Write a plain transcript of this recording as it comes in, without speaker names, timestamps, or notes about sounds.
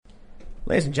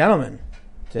Ladies and gentlemen,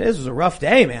 this was a rough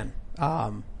day, man.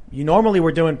 You normally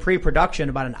we're doing pre-production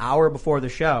about an hour before the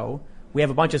show. We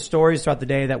have a bunch of stories throughout the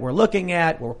day that we're looking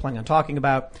at, what we're planning on talking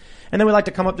about. And then we like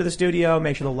to come up to the studio,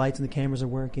 make sure the lights and the cameras are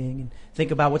working, and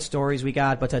think about what stories we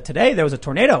got. But today there was a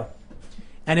tornado,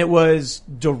 and it was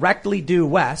directly due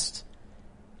west,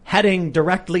 heading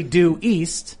directly due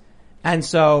east. And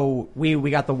so we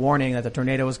got the warning that the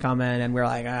tornado was coming, and we're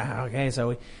like, okay,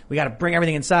 so we got to bring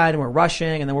everything inside, and we're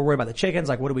rushing, and then we're worried about the chickens.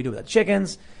 Like, what do we do with the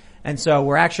chickens? And so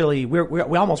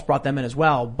we almost brought them in as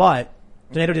well, but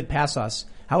tornado did pass us.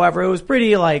 However, it was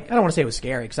pretty I don't want to say it was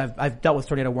scary because I've dealt with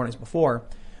tornado warnings before,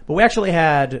 but we actually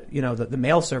had, the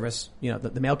mail service,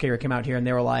 the mail carrier came out here and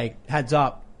they were like, heads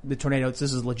up, the tornado, this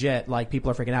is legit, like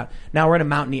people are freaking out. Now we're in a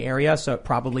mountainy area, so it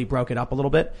probably broke it up a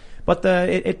little bit, but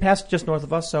it passed just north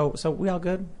of us, so we all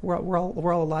good. We're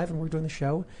all alive and we're doing the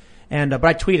show. And, but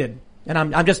I tweeted, and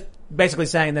I'm just basically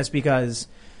saying this because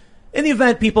in the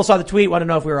event people saw the tweet, want to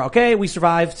know if we were okay. We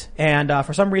survived, and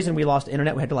for some reason we lost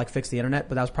internet. We had to fix the internet,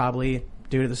 but that was probably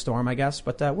due to the storm, I guess.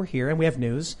 But we're here and we have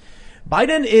news.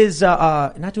 Biden is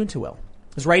not doing too well.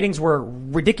 His ratings were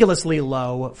ridiculously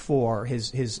low for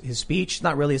his speech. It's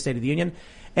not really a State of the Union,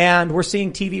 and we're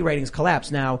seeing TV ratings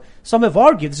collapse. Now, some have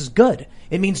argued this is good.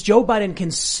 It means Joe Biden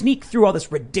can sneak through all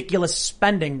this ridiculous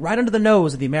spending right under the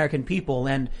nose of the American people.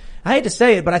 And I hate to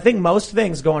say it, but I think most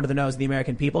things go under the nose of the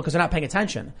American people because they're not paying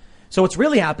attention. So what's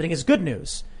really happening is good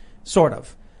news, sort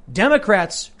of.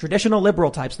 Democrats, traditional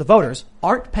liberal types, the voters,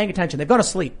 aren't paying attention. They've gone to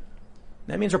sleep.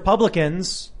 That means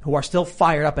Republicans, who are still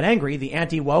fired up and angry, the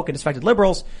anti-woke and disaffected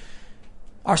liberals,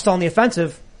 are still on the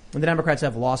offensive, and the Democrats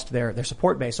have lost their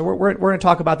support base. So we're going to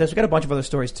talk about this. We've got a bunch of other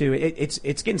stories, too. It's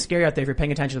getting scary out there if you're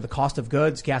paying attention to the cost of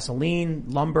goods, gasoline,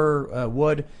 lumber,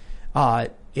 wood.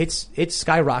 It's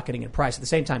skyrocketing in price. At the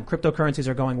same time, cryptocurrencies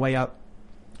are going way up.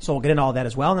 So we'll get into all that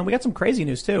as well. And then we got some crazy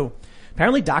news, too.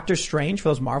 Apparently, Doctor Strange, for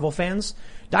those Marvel fans,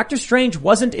 Doctor Strange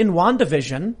wasn't in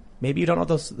WandaVision. Maybe you don't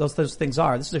know what those things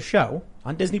are. This is a show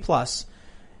on Disney+. Do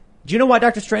you know why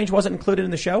Doctor Strange wasn't included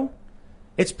in the show?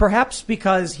 It's perhaps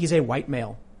because he's a white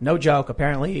male. No joke.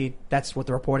 Apparently, that's what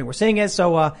the reporting we're seeing is.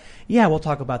 So, yeah, we'll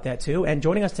talk about that, too. And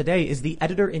joining us today is the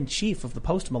editor-in-chief of the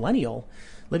Post-Millennial,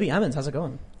 Libby Emmons. How's it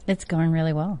going? It's going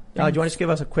really well. Do you want to just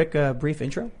give us a quick, brief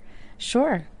intro?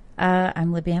 Sure.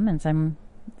 I'm Libby Emmons. I'm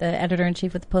the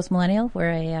editor-in-chief with the Post-Millennial.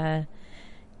 We're a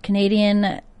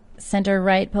Canadian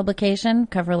center-right publication,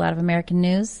 cover a lot of American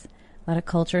news, a lot of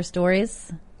culture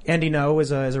stories. Andy No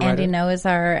is a writer? Andy No is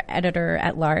our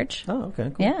editor-at-large. Oh,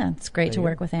 okay, cool. Yeah, it's great to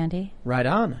work with Andy. Right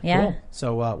on. Yeah. Cool.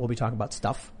 So we'll be talking about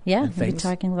stuff. Yeah, and we'll be things.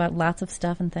 talking about lots of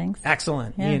stuff and things.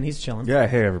 Excellent. Yeah. Ian, he's chilling. Yeah,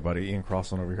 hey everybody, Ian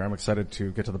Crossland over here. I'm excited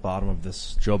to get to the bottom of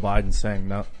this. Joe Biden saying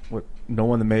no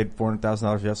one that made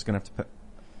 $400,000 yes is going to have to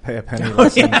pay a penny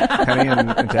less in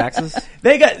taxes.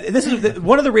 This is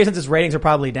one of the reasons his ratings are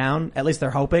probably down. At least they're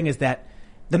hoping is that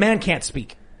the man can't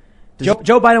speak. Joe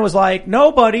Biden was like,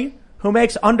 nobody who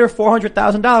makes under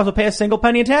 $400,000 will pay a single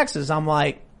penny in taxes. I'm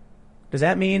like, does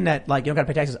that mean that you don't got to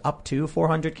pay taxes up to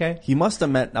 $400K? He must have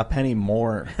meant a penny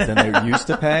more than they used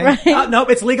to pay. Right.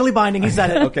 Nope, it's legally binding. He said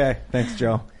it. Okay, thanks,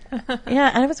 Joe.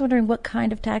 Yeah, I was wondering what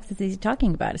kind of taxes is he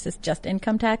talking about. Is this just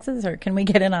income taxes, or can we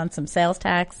get in on some sales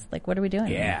tax? What are we doing?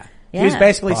 Yeah. Yeah. He was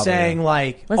basically Probably, saying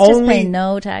let's only just pay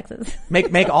no taxes.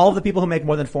 make all of the people who make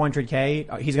more than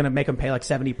 $400K, he's going to make them pay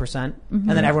 70%, and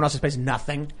then everyone else just pays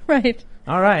nothing. Right.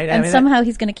 All right. And somehow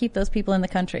he's going to keep those people in the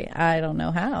country. I don't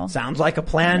know how. Sounds like a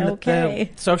plan that the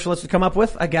socialists would come up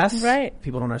with, I guess. Right.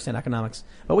 People don't understand economics.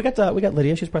 But we got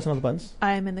Lydia. She's pressing all the buttons.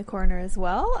 I'm in the corner as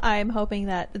well. I'm hoping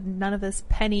that none of this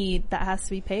penny that has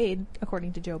to be paid,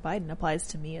 according to Joe Biden, applies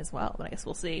to me as well. But I guess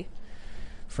we'll see.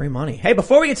 Free money. Hey,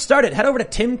 before we get started, head over to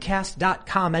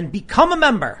timcast.com and become a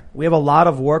member. We have a lot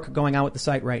of work going on with the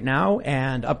site right now,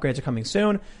 and upgrades are coming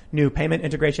soon. New payment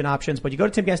integration options. But you go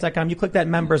to timcast.com, you click that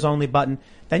members only button,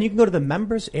 then you can go to the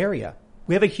members area.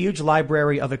 We have a huge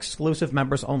library of exclusive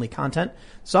members only content,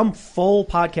 some full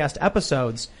podcast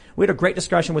episodes. We had a great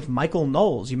discussion with Michael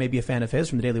Knowles. You may be a fan of his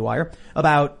from the Daily Wire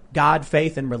about God,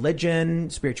 faith, and religion,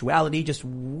 spirituality, just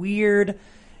weird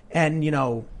and,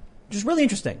 just really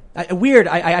interesting. Weird.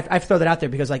 I throw that out there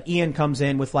because Ian comes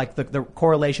in with the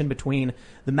correlation between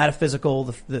the metaphysical,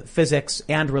 the physics,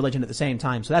 and religion at the same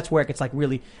time. So that's where it gets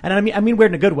really, and I mean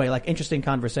weird in a good way, interesting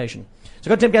conversation. So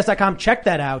go to timcast.com, check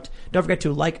that out. Don't forget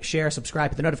to share,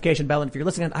 subscribe, hit the notification bell, and if you're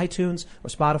listening on iTunes or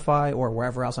Spotify or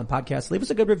wherever else on podcasts, leave us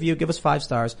a good review, give us 5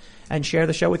 stars, and share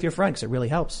the show with your friends. It really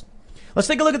helps. Let's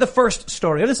take a look at the first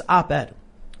story of this op-ed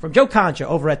from Joe Concha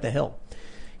over at The Hill.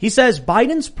 He says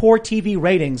Biden's poor TV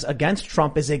ratings against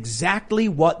Trump is exactly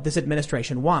what this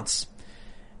administration wants.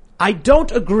 I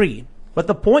don't agree But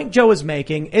the point Joe is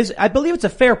making is, I believe it's a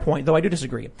fair point, though I do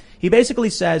disagree. He basically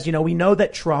says, we know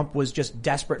that Trump was just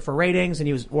desperate for ratings, and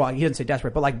he didn't say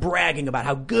desperate, but like bragging about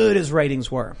how good his ratings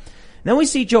were. And then we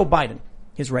see Joe Biden.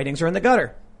 His ratings are in the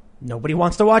gutter. Nobody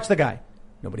wants to watch the guy.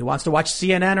 Nobody wants to watch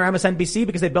CNN or MSNBC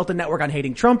because they built a network on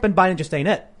hating Trump, and Biden just ain't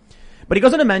it. But he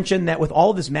goes on to mention that with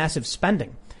all of this massive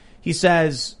spending, he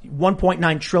says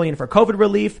 $1.9 trillion for COVID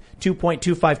relief,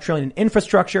 $2.25 trillion in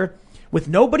infrastructure. With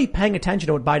nobody paying attention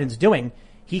to what Biden's doing,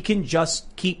 he can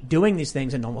just keep doing these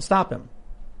things and no one will stop him.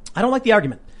 I don't like the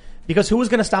argument because who is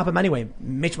going to stop him anyway?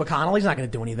 Mitch McConnell, he's not going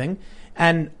to do anything.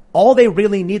 And all they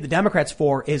really need the Democrats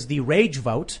for is the rage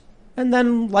vote. And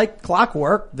then like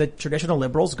clockwork, the traditional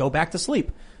liberals go back to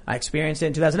sleep. I experienced it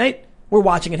in 2008. We're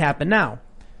watching it happen now.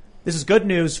 This is good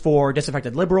news for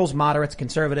disaffected liberals, moderates,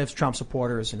 conservatives, Trump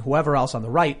supporters, and whoever else on the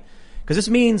right. Because this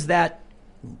means that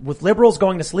with liberals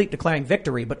going to sleep declaring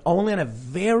victory, but only on a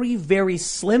very, very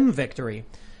slim victory,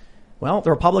 well,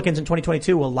 the Republicans in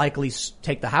 2022 will likely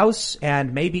take the House,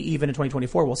 and maybe even in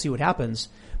 2024 we'll see what happens.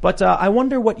 But I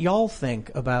wonder what y'all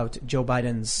think about Joe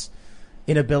Biden's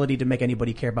inability to make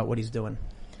anybody care about what he's doing.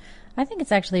 I think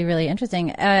it's actually really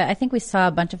interesting. I think we saw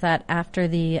a bunch of that after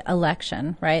the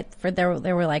election, right?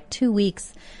 There were like 2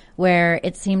 weeks where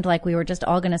it seemed like we were just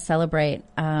all going to celebrate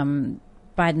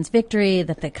Biden's victory,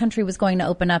 that the country was going to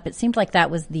open up. It seemed like that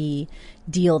was the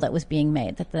deal that was being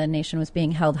made, that the nation was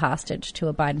being held hostage to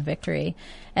a Biden victory.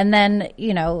 And then,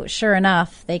 sure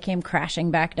enough, they came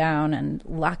crashing back down and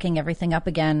locking everything up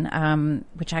again,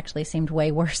 which actually seemed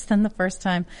way worse than the first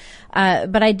time.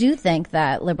 But I do think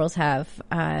that liberals have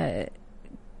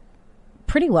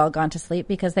pretty well gone to sleep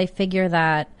because they figure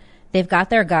that they've got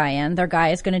their guy in. Their guy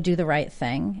is going to do the right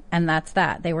thing, and that's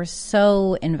that. They were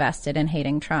so invested in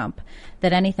hating Trump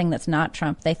that anything that's not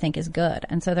Trump they think is good.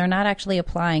 And so they're not actually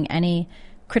applying any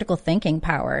critical thinking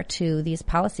power to these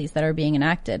policies that are being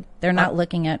enacted. They're not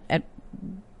looking at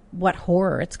what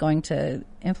horror it's going to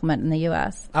implement in the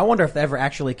U.S. I wonder if they ever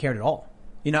actually cared at all.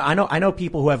 I know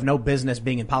people who have no business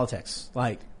being in politics,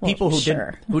 like people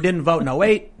who didn't vote in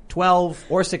 08, 12,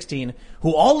 or 16,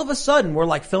 who all of a sudden were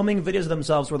like filming videos of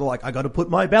themselves where they're like, I got to put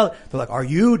my ballot. They're like, are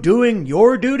you doing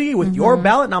your duty with your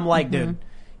ballot? And I'm like, dude,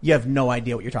 you have no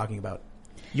idea what you're talking about.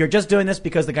 You're just doing this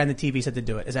because the guy on the TV said to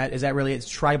do it. Is that really, it's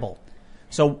tribal.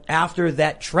 So after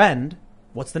that trend,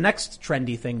 what's the next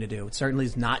trendy thing to do? It certainly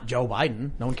is not Joe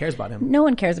Biden. No one cares about him. No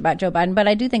one cares about Joe Biden, but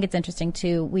I do think it's interesting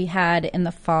too. We had in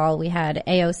the fall, we had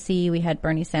AOC, we had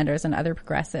Bernie Sanders and other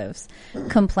progressives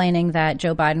complaining that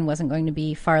Joe Biden wasn't going to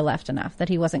be far left enough, that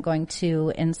he wasn't going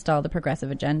to install the progressive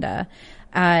agenda.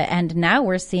 And now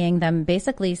we're seeing them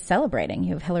basically celebrating.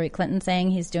 You have Hillary Clinton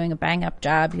saying he's doing a bang-up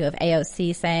job. You have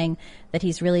AOC saying that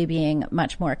he's really being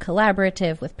much more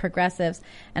collaborative with progressives.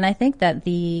 And I think that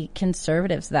the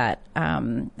conservatives that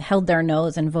held their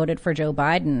nose and voted for Joe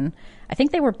Biden, I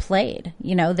think they were played.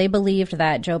 They believed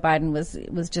that Joe Biden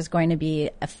was just going to be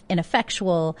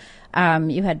ineffectual.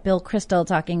 You had Bill Kristol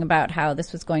talking about how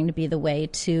this was going to be the way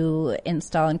to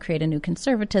install and create a new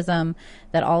conservatism,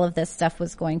 that all of this stuff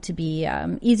was going to be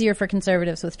easier for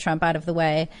conservatives with Trump out of the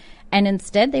way. And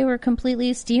instead, they were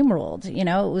completely steamrolled.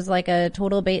 It was like a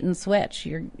total bait and switch.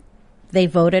 They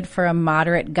voted for a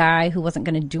moderate guy who wasn't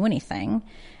going to do anything.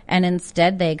 And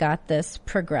instead, they got this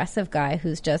progressive guy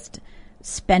who's just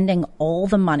spending all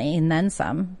the money and then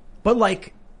some.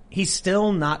 But he's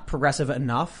still not progressive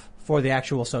enough for the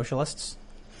actual socialists.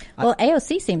 Well,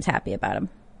 AOC seems happy about him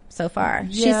so far.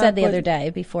 She said the other day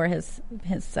before his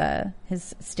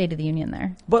State of the Union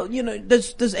there. But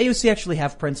does AOC actually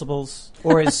have principles,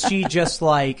 or is she just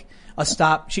like a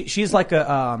stop? She's like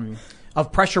a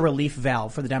pressure relief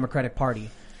valve for the Democratic Party.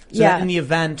 So that in the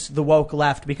event the woke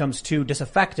left becomes too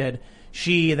disaffected,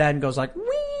 she then goes like,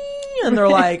 wee, and they're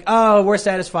like, oh, we're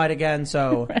satisfied again.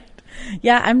 So. Right.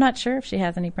 Yeah, I'm not sure if she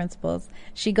has any principles.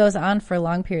 She goes on for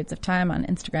long periods of time on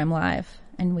Instagram Live,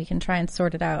 and we can try and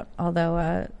sort it out,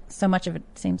 although so much of it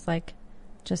seems like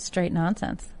just straight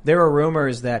nonsense. There are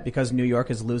rumors that because New York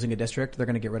is losing a district, they're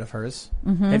going to get rid of hers.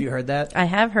 Mm-hmm. Have you heard that? I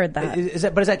have heard that. Is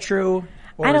that true?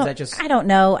 Or is that just I don't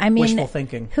know. I mean, wishful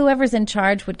thinking? Whoever's in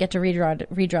charge would get to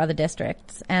redraw the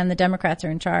districts, and the Democrats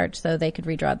are in charge, so they could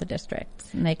redraw the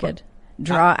districts, and they could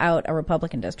draw out a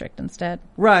Republican district instead.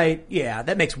 Right. Yeah,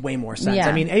 that makes way more sense. Yeah.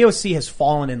 I mean, AOC has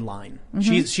fallen in line.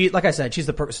 Mm-hmm. She like I said, she's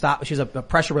she's a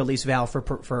pressure release valve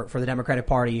for the Democratic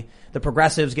Party. The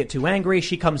progressives get too angry.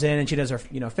 She comes in and she does her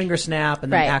finger snap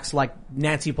and then acts like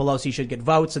Nancy Pelosi should get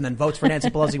votes and then votes for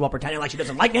Nancy Pelosi while pretending like she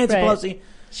doesn't like Nancy Pelosi.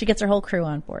 She gets her whole crew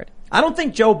on board. I don't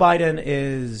think Joe Biden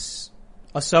is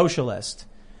a socialist.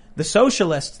 The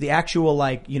socialists, the actual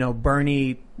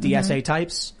Bernie DSA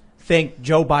types, think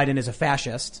Joe Biden is a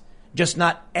fascist, just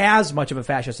not as much of a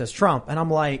fascist as Trump. And I'm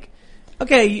like,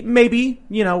 okay, maybe,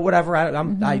 whatever.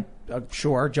 I'm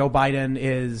sure Joe Biden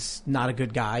is not a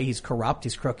good guy. He's corrupt.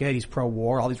 He's crooked. He's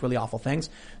pro-war. All these really awful things.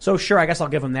 So sure, I guess I'll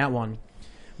give him that one.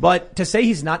 But to say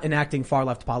he's not enacting far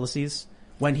left policies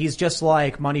when he's just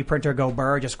like money printer go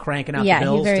burr, just cranking out the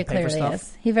bills to pay for stuff.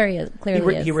 Is. He very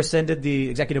clearly is. He rescinded the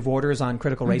executive orders on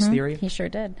critical race theory. He sure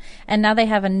did. And now they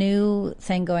have a new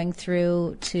thing going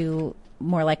through to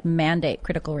more like mandate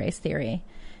critical race theory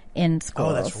in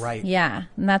schools. Oh, that's right. Yeah,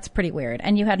 and that's pretty weird.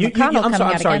 And you had McConnell coming out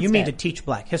I'm sorry. against You mean it. to teach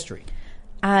black history?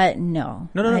 No.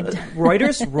 No.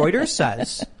 Reuters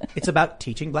says it's about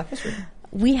teaching black history.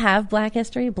 We have black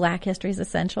history. Black history is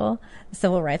essential. The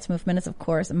civil rights movement is, of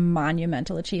course, a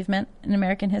monumental achievement in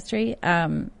American history.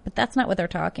 But that's not what they're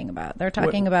talking about. They're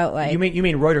talking about like... You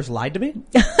mean Reuters lied to me?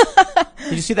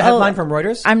 Did you see the headline from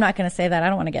Reuters? I'm not going to say that. I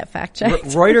don't want to get fact checked.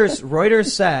 Reuters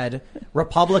said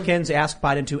Republicans asked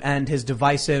Biden to end his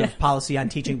divisive policy on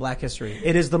teaching black history.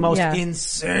 It is the most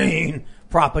insane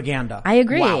propaganda. I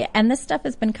agree. Wow. And this stuff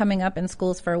has been coming up in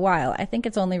schools for a while. I think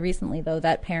it's only recently, though,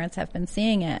 that parents have been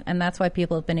seeing it. And that's why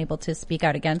people have been able to speak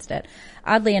out against it.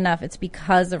 Oddly enough, it's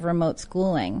because of remote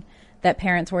schooling that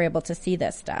parents were able to see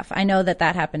this stuff. I know that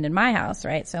happened in my house,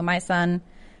 right? So my son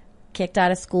kicked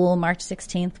out of school March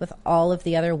 16th with all of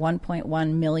the other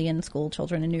 1.1 million school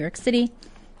children in New York City.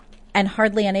 And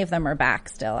hardly any of them are back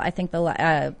still. I think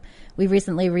we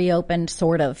recently reopened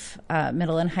sort of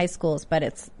middle and high schools,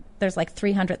 but there's like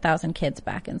 300,000 kids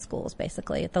back in schools,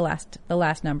 basically, at the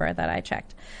last number that I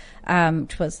checked,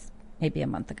 which was maybe a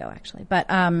month ago, actually. But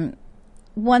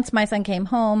once my son came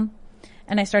home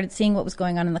and I started seeing what was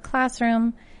going on in the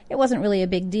classroom, it wasn't really a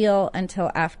big deal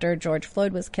until after George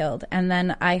Floyd was killed. And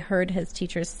then I heard his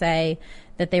teachers say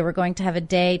that they were going to have a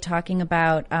day talking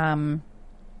about, I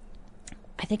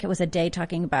think it was a day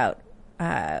talking about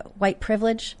white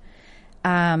privilege,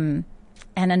 and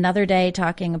another day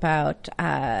talking about,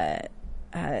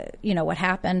 what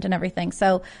happened and everything.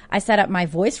 So I set up my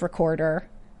voice recorder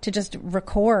to just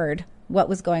record what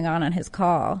was going on his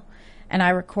call. And I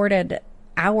recorded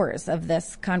hours of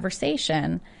this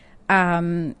conversation,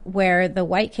 where the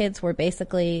white kids were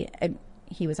basically,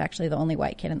 he was actually the only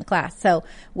white kid in the class. So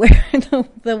where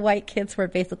the white kids were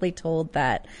basically told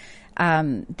that,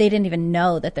 they didn't even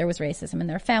know that there was racism in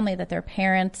their family, that their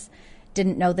parents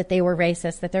didn't know that they were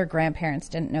racist, that their grandparents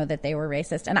didn't know that they were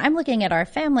racist. And I'm looking at our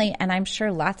family, and I'm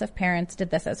sure lots of parents did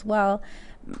this as well.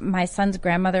 My son's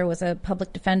grandmother was a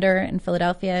public defender in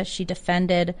Philadelphia. She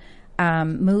defended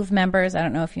MOVE members. I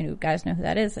don't know if you guys know who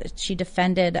that is. She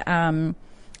defended... Do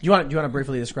you want to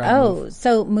briefly describe MOVE?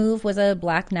 So MOVE was a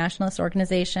black nationalist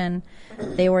organization.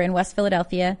 They were in West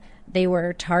Philadelphia. They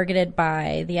were targeted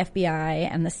by the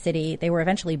FBI and the city. They were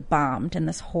eventually bombed in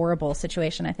this horrible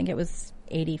situation. I think it was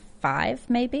 85,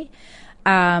 maybe.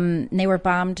 They were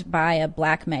bombed by a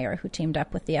black mayor who teamed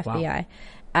up with the FBI.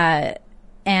 Wow.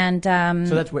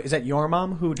 So is that your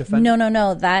mom who defended?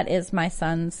 No. That is my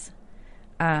son's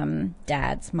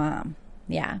dad's mom.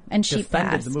 Yeah, and she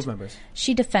defended the MOVE members.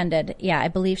 She defended. Yeah, I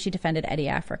believe she defended Eddie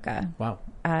Africa. Wow.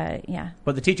 Yeah.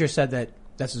 But the teacher said that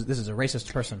this is a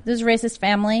racist person. This is a racist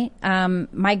family.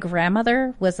 My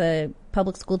grandmother was a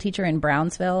public school teacher in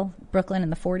Brownsville, Brooklyn, in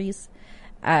the 40s.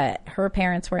 Her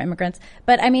parents were immigrants.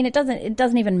 But I mean, it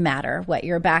doesn't even matter what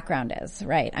your background is,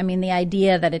 right? I mean, the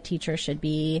idea that a teacher should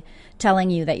be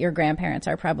telling you that your grandparents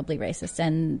are probably racist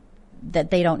and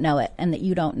that they don't know it and that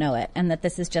you don't know it and that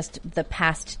this is just the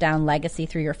passed down legacy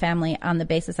through your family on the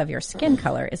basis of your skin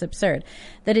color is absurd.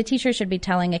 That a teacher should be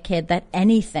telling a kid that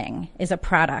anything is a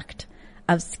product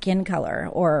of skin color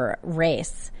or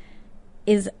race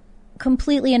is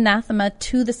completely anathema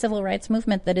to the civil rights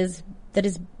movement that is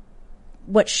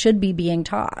what should be being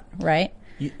taught, right?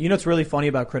 You know what's really funny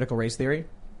about critical race theory?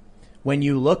 When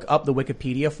you look up the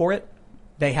Wikipedia for it,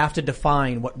 they have to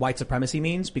define what white supremacy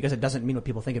means because it doesn't mean what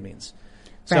people think it means.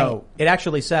 So It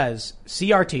actually says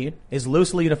CRT is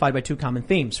loosely unified by two common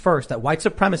themes. First, that white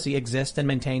supremacy exists and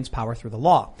maintains power through the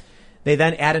law. They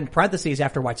then add in parentheses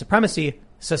after white supremacy,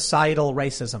 societal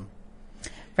racism.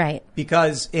 Right.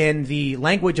 Because in the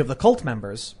language of the cult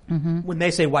members, when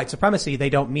they say white supremacy, they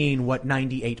don't mean what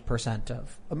 98%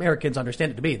 of Americans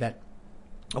understand it to be, that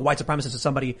a white supremacist is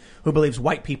somebody who believes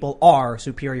white people are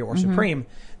superior or supreme.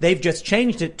 They've just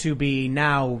changed it to be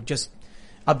now just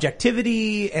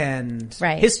objectivity and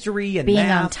history and being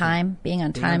math. Being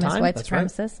on time is white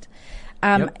supremacist.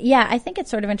 Right. Yeah, I think it's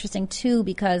sort of interesting too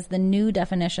because the new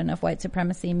definition of white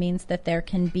supremacy means that there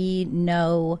can be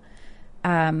no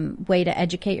way to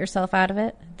educate yourself out of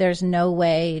it. There's no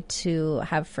way to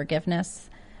have forgiveness.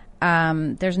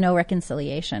 there's no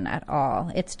reconciliation at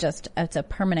all. It's a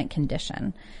permanent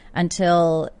condition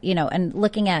until, and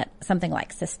looking at something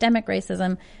like systemic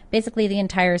racism, basically the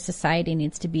entire society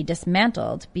needs to be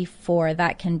dismantled before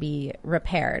that can be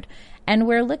repaired. And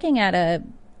we're looking at a,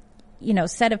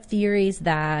 set of theories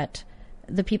that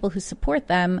the people who support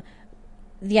them,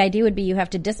 the idea would be you have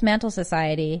to dismantle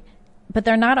society, but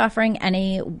they're not offering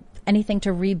anything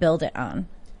to rebuild it on,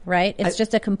 right? It's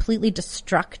just a completely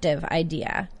destructive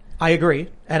idea. I agree.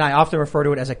 And I often refer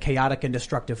to it as a chaotic and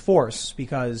destructive force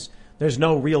because there's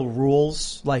no real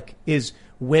rules. Like, is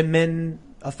women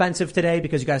offensive today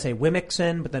because you got to say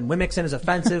Wimixin, but then Wimixin is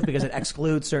offensive because it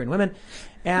excludes certain women.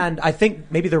 And I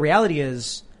think maybe the reality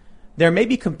is there may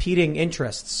be competing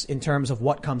interests in terms of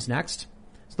what comes next.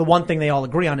 So the one thing they all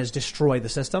agree on is destroy the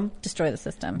system. Destroy the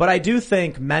system. But I do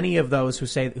think many of those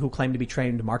who claim to be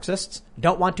trained Marxists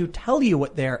don't want to tell you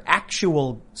what their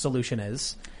actual solution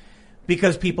is.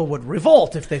 Because people would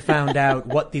revolt if they found out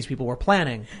what these people were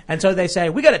planning. And so they say,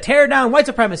 we got to tear down white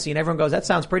supremacy. And everyone goes, that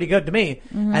sounds pretty good to me.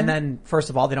 Mm-hmm. And then, first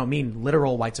of all, they don't mean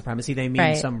literal white supremacy. They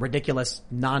mean some ridiculous,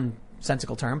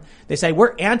 nonsensical term. They say,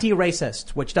 we're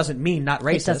anti-racist, which doesn't mean not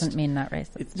racist. It doesn't mean not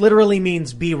racist. It literally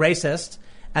means be racist.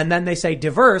 And then they say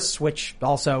diverse, which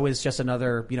also is just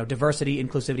another, diversity,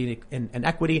 inclusivity, and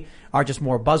equity are just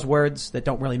more buzzwords that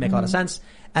don't really make a lot of sense.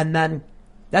 And then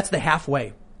that's the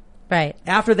halfway. Right.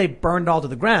 After they burned all to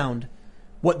the ground,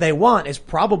 what they want is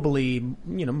probably,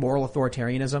 moral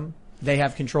authoritarianism. They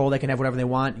have control. They can have whatever they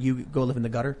want. You go live in the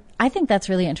gutter. I think that's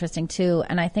really interesting too.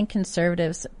 And I think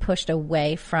conservatives pushed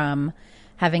away from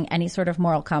having any sort of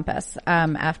moral compass,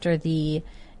 after the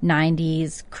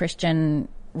 90s Christian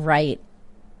right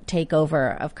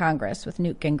takeover of Congress with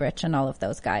Newt Gingrich and all of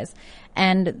those guys.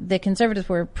 And the conservatives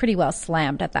were pretty well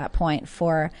slammed at that point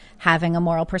for having a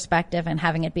moral perspective and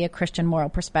having it be a Christian moral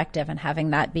perspective and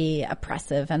having that be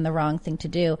oppressive and the wrong thing to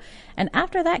do. And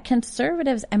after that,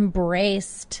 conservatives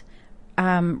embraced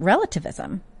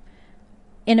relativism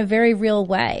in a very real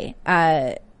way.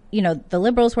 The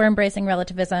liberals were embracing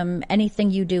relativism.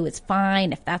 Anything you do is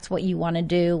fine if that's what you want to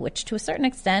do, which to a certain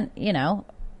extent,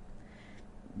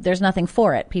 there's nothing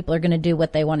for it. People are going to do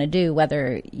what they want to do,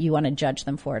 whether you want to judge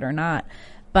them for it or not.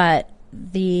 But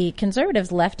the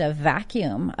conservatives left a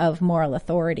vacuum of moral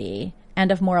authority and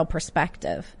of moral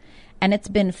perspective. And it's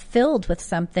been filled with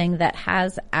something that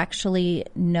has actually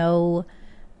no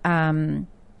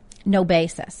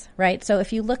basis, right? So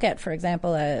if you look at, for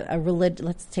example,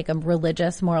 let's take a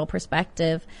religious moral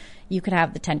perspective, you could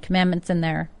have the 10 Commandments in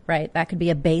there, right? That could be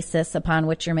a basis upon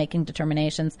which you're making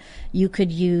determinations. You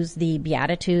could use the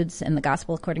Beatitudes in the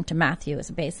Gospel according to Matthew as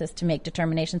a basis to make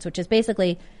determinations, which is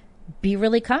basically be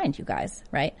really kind, you guys,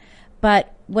 right?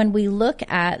 But when we look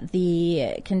at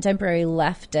the contemporary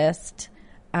leftist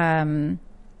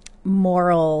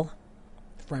moral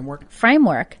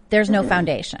framework, there's no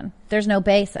foundation. There's no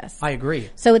basis. I agree.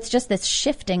 So it's just this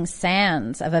shifting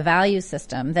sands of a value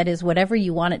system that is whatever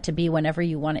you want it to be whenever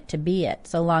you want it to be it,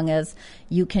 so long as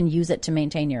you can use it to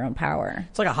maintain your own power.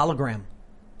 It's like a hologram.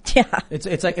 Yeah. It's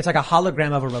like a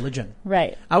hologram of a religion.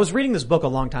 Right. I was reading this book a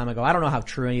long time ago. I don't know how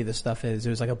true any of this stuff is. It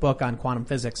was like a book on quantum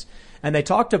physics. And they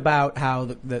talked about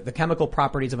how the chemical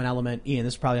properties of an element, Ian,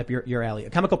 this is probably up your alley. A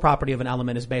chemical property of an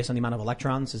element is based on the amount of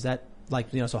electrons. Is that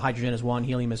so hydrogen is 1,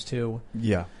 helium is 2.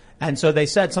 Yeah. And so they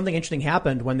said something interesting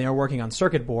happened when they were working on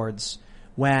circuit boards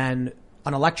when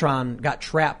an electron got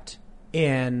trapped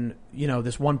in,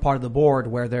 this one part of the board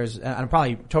where there's, and I'm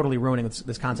probably totally ruining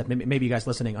this concept. Maybe you guys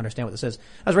listening understand what this is.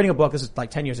 I was reading a book, this is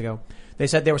like 10 years ago. They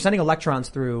said they were sending electrons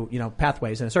through,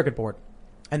 pathways in a circuit board.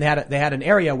 And they had an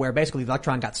area where basically the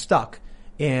electron got stuck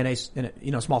in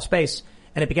a small space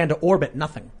and it began to orbit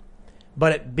nothing.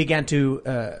 But it began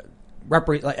to,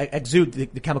 exude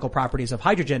the chemical properties of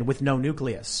hydrogen with no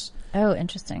nucleus. Oh,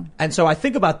 interesting. And so I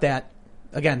think about that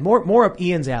again, more up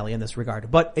Ian's alley in this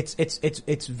regard, but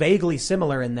it's vaguely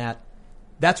similar in that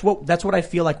that's what I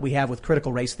feel like we have with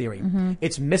critical race theory. Mm-hmm.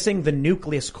 It's missing the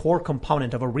nucleus core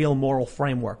component of a real moral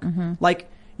framework. Mm-hmm. Like,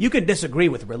 you can disagree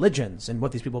with religions and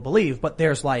what these people believe, but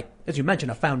there's as you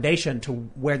mentioned, a foundation to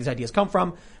where these ideas come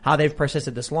from, how they've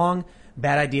persisted this long.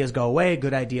 Bad ideas go away,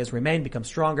 good ideas remain, become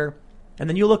stronger. And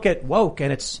then you look at woke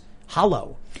and it's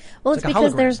hollow. Well, it's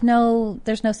because there's no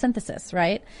synthesis,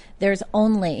 right? There's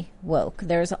only woke.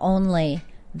 There's only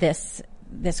this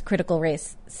critical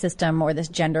race system or this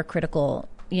gender critical,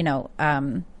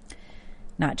 not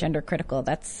gender critical.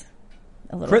 That's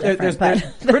a little different. There's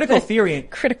critical theory.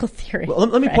 Critical theory. Well,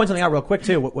 let me right. point something out real quick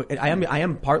too. I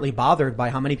am partly bothered by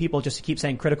how many people just keep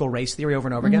saying critical race theory over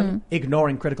and over again,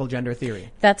 ignoring critical gender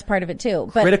theory. That's part of it too.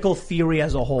 But critical theory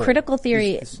as a whole. Critical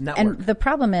theory, is and the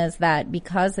problem is that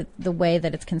because the way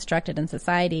that it's constructed in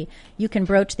society, you can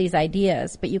broach these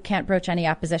ideas, but you can't broach any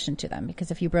opposition to them.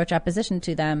 Because if you broach opposition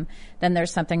to them, then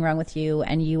there's something wrong with you,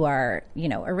 and you are,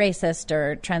 a racist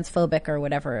or transphobic or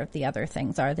whatever the other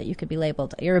things are that you could be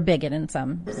labeled. You're a bigot in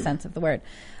some sense of the word.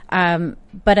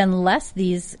 But unless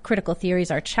these critical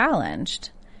theories are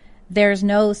challenged, there's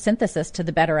no synthesis to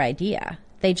the better idea.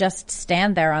 They just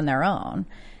stand there on their own.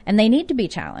 And they need to be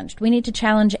challenged. We need to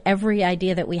challenge every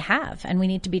idea that we have, and we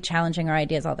need to be challenging our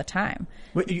ideas all the time.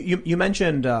 You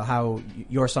mentioned how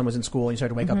your son was in school and you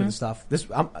started to wake up and stuff.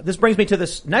 This brings me to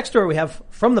this next story we have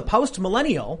from the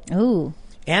Post-Millennial. Ooh.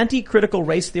 Anti-critical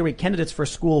race theory candidates for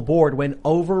school board win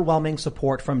overwhelming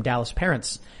support from Dallas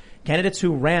parents. Candidates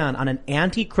who ran on an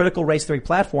anti-critical race theory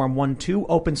platform won 2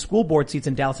 open school board seats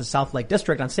in Dallas' South Lake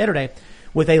District on Saturday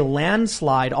with a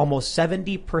landslide, almost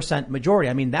 70% majority.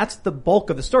 I mean, that's the bulk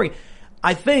of the story.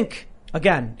 I think,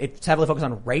 again, it's heavily focused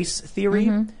on race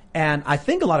theory, and I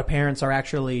think a lot of parents are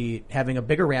actually having a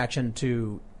bigger reaction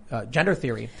to gender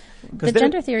theory. The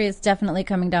gender theory is definitely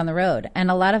coming down the road, and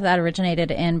a lot of that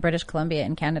originated in British Columbia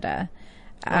in Canada.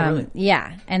 Really?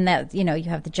 Yeah, and that, you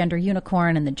have the gender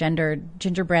unicorn and the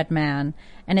gingerbread man,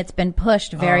 and it's been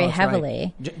pushed very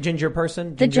heavily. Right. Ginger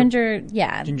person?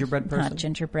 Gingerbread person? Not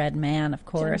gingerbread man, of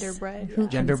course.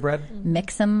 Genderbread?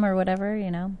 Mix them or whatever,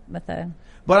 with a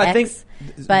But X.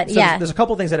 I think, there's a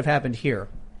couple things that have happened here,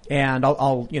 and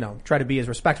I'll try to be as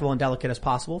respectful and delicate as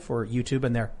possible for YouTube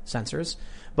and their censors,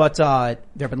 but there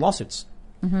have been lawsuits.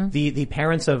 The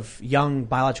parents of young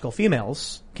biological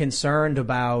females concerned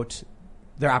about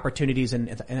their opportunities in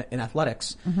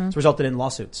athletics. It's resulted in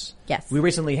lawsuits. Yes. We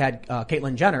recently had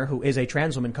Caitlyn Jenner, who is a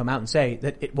trans woman, come out and say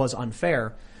that it was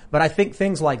unfair. But I think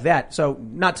things like that, so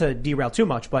not to derail too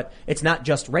much, but it's not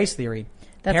just race theory.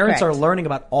 That's Parents correct. are learning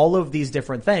about all of these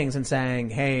different things and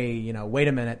saying, hey, wait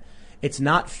a minute. It's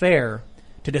not fair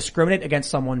to discriminate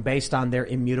against someone based on their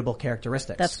immutable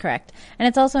characteristics. That's correct. And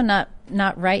it's also not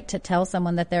right to tell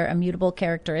someone that their immutable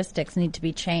characteristics need to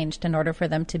be changed in order for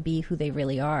them to be who they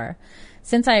really are.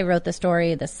 Since I wrote the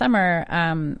story this summer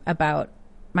about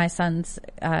my son's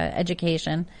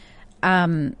education,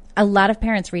 a lot of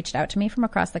parents reached out to me from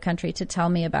across the country to tell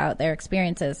me about their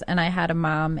experiences. And I had a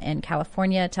mom in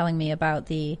California telling me about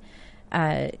the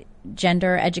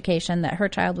gender education that her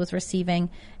child was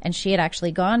receiving, and she had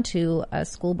actually gone to a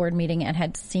school board meeting and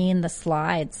had seen the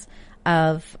slides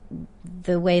of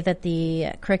the way that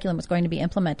the curriculum was going to be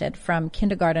implemented from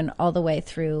kindergarten all the way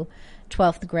through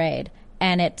 12th grade.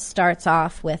 And it starts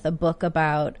off with a book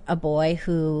about a boy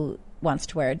who wants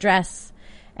to wear a dress,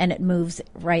 and it moves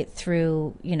right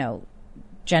through,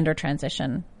 gender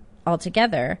transition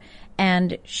altogether.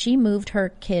 And she moved her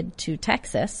kid to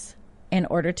Texas in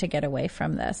order to get away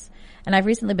from this. And I've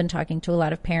recently been talking to a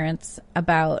lot of parents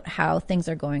about how things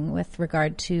are going with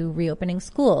regard to reopening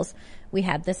schools. We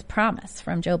had this promise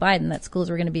from Joe Biden that schools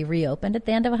were going to be reopened at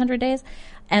the end of 100 days.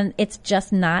 And it's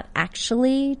just not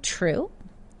actually true.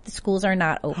 The schools are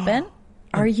not open.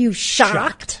 Are you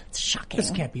shocked? It's shocking. This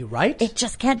can't be right. It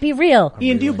just can't be real.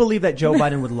 Ian, do you believe that Joe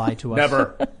Biden would lie to us?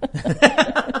 Never.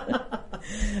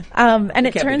 And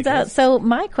it turns out, so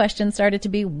my question started to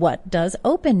be, what does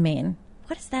open mean?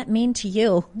 What does that mean to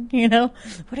you?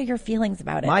 What are your feelings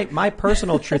about it? My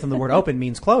personal truth on the word open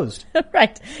means closed.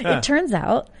 Right. It turns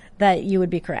out that you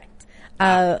would be correct.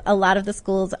 A lot of the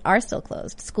schools are still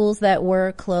closed. Schools that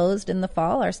were closed in the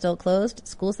fall are still closed.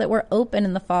 Schools that were open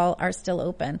in the fall are still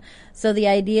open. So the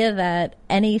idea that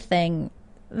anything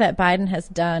that Biden has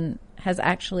done has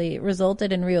actually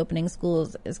resulted in reopening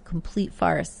schools is complete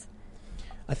farce.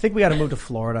 I think we got to move to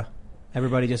Florida.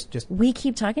 Everybody just We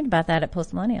keep talking about that at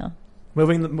Post Millennial.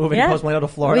 moving Post-Millennial to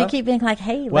Florida. We keep being like,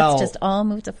 hey, Well, let's just all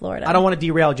move to Florida. I don't want to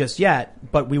derail just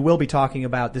yet, but we will be talking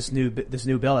about this new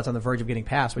bill that's on the verge of getting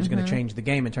passed, which is going to change the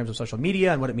game in terms of social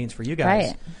media and what it means for you guys.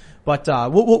 Right. But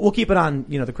we'll keep it on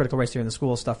the critical race theory in the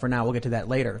school stuff for now. We'll get to that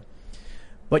later.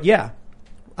 But yeah,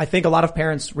 I think a lot of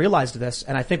parents realized this,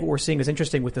 and I think what we're seeing is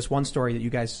interesting with this one story that you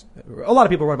guys, a lot of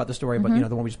people wrote about the story, but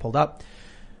the one we just pulled up.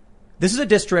 This is a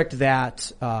district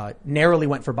that narrowly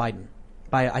went for Biden.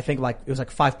 By, I think, it was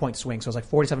 5-point swing. So it was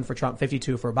 47 for Trump,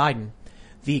 52 for Biden.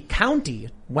 The county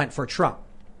went for Trump.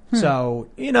 So,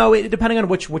 depending on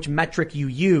which metric you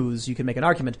use, you can make an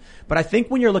argument. But I think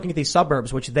when you're looking at these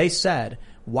suburbs, which they said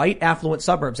white affluent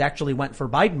suburbs actually went for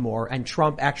Biden more, and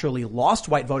Trump actually lost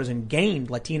white voters and gained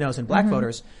Latinos and black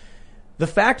voters, the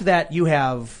fact that you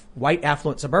have white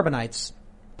affluent suburbanites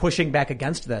pushing back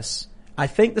against this. I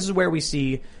think this is where we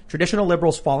see traditional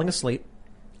liberals falling asleep,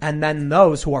 and then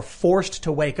those who are forced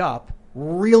to wake up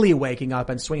really waking up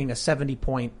and swinging a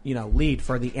 70-point, lead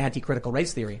for the anti-critical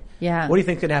race theory. Yeah. What do you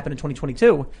think could happen in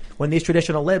 2022 when these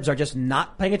traditional libs are just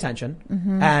not paying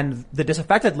attention, and the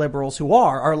disaffected liberals who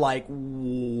are like,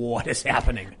 what is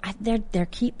happening? There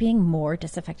keep being more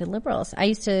disaffected liberals. I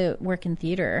used to work in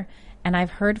theater, and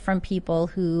I've heard from people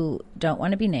who don't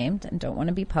want to be named and don't want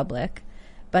to be public,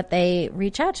 but they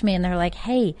reach out to me and they're like,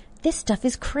 hey, this stuff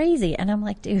is crazy. And I'm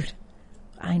like, dude,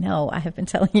 I know. I have been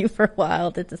telling you for a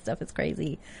while that this stuff is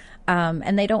crazy.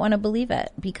 And they don't want to believe it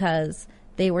because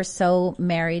they were so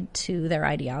married to their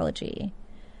ideology.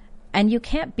 And you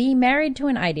can't be married to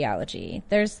an ideology.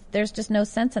 There's just no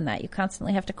sense in that. You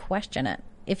constantly have to question it.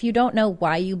 If you don't know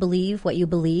why you believe what you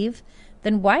believe,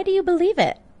 then why do you believe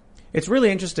it? It's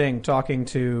really interesting talking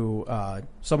to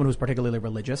someone who's particularly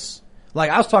religious. Like,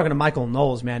 I was talking to Michael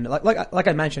Knowles, man. Like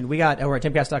I mentioned, we got over at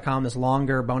Timcast.com this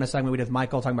longer bonus segment we did with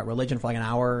Michael talking about religion for like an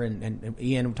hour, and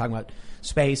Ian talking about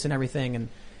space and everything. And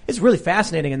it's really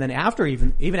fascinating. And then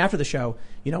even after the show,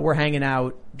 we're hanging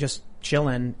out, just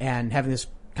chilling and having this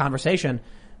conversation.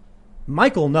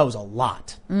 Michael knows a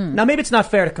lot. Now, maybe it's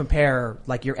not fair to compare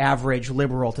like your average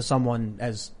liberal to someone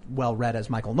as well read as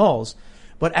Michael Knowles,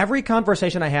 but every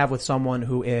conversation I have with someone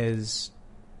who is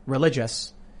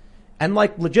religious, and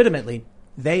like legitimately,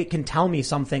 they can tell me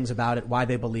some things about it, why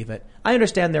they believe it. I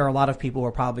understand there are a lot of people who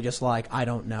are probably just like, I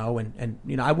don't know. And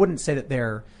I wouldn't say that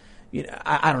they're,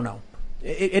 I don't know.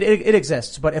 It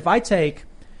exists. But if I take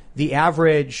the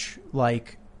average,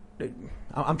 like,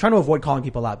 I'm trying to avoid calling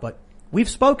people out, but we've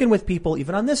spoken with people,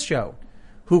 even on this show,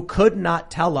 who could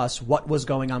not tell us what was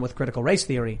going on with critical race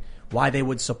theory, why they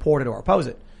would support it or oppose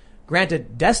it.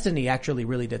 Granted, Destiny actually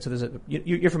really did. So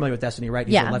you're familiar with Destiny, right?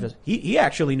 He's yeah. a leftist. He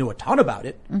actually knew a ton about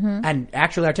it and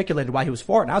actually articulated why he was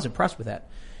for it. And I was impressed with that.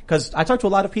 Because I talked to a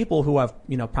lot of people who have,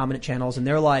 prominent channels, and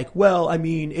they're like, well, I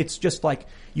mean, it's just like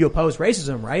you oppose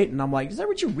racism, right? And I'm like, is that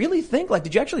what you really think? Like,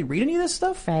 did you actually read any of this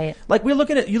stuff? Right. Like, you look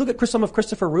at some of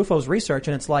Christopher Rufo's research,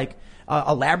 and it's like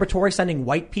a laboratory sending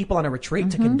white people on a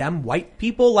retreat to condemn white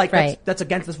people. Like, that's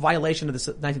against this violation of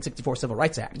the 1964 Civil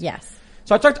Rights Act. Yes.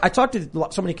 So I talked to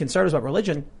so many conservatives about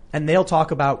religion, and they'll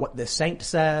talk about what the saint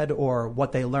said or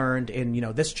what they learned in,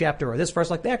 this chapter or this verse.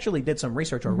 Like, they actually did some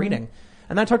research or reading.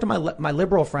 And then I talked to my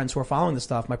liberal friends who are following this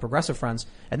stuff, my progressive friends,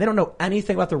 and they don't know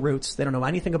anything about the roots. They don't know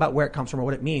anything about where it comes from or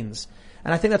what it means.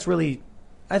 And I think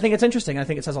it's interesting. I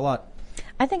think it says a lot.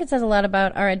 I think it says a lot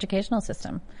about our educational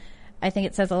system. I think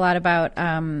it says a lot about,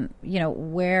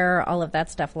 where all of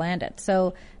that stuff landed.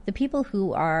 So the people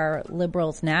who are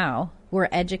liberals now were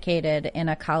educated in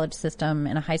a college system,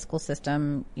 in a high school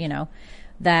system,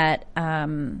 that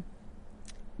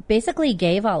basically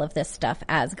gave all of this stuff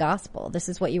as gospel. This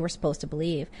is what you were supposed to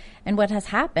believe. And what has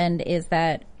happened is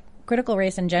that critical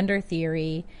race and gender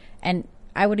theory, and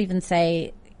I would even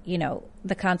say,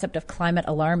 the concept of climate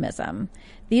alarmism,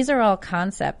 these are all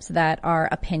concepts that are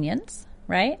opinions,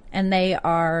 right? And they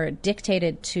are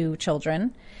dictated to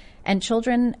children, and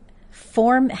children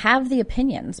have the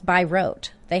opinions by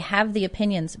rote. They have the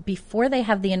opinions before they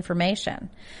have the information.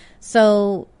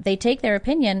 So they take their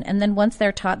opinion, and then once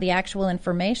they're taught the actual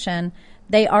information,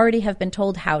 they already have been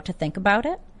told how to think about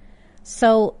it.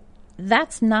 So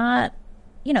that's not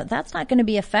going to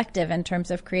be effective in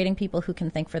terms of creating people who can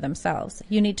think for themselves.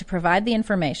 You need to provide the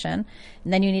information,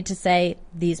 and then you need to say,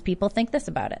 these people think this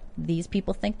about it. These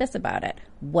people think this about it.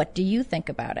 What do you think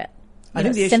about it?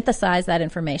 Synthesize that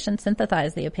information,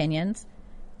 synthesize the opinions,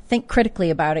 think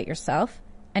critically about it yourself,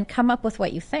 and come up with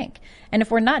what you think. And if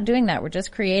we're not doing that, we're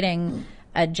just creating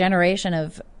a generation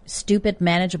of stupid,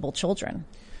 manageable children.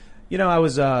 I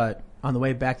was on the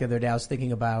way back the other day, I was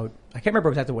thinking about, I can't remember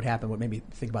exactly what happened, what made me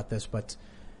think about this, but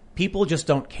people just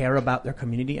don't care about their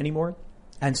community anymore.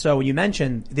 And so you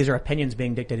mentioned these are opinions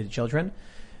being dictated to children.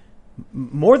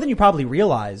 More than you probably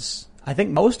realize, I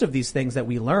think most of these things that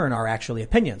we learn are actually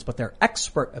opinions, but they're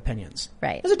expert opinions.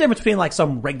 Right. There's a difference between like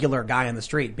some regular guy on the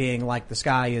street being like, the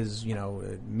sky is,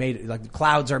 made, like the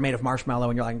clouds are made of marshmallow,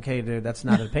 and you're like, okay, dude, that's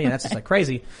not an opinion. That's just like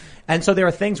crazy. And so there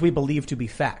are things we believe to be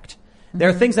fact. There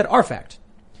are things that are fact.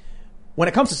 When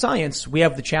it comes to science, we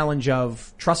have the challenge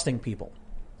of trusting people.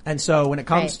 And so when it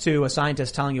comes to a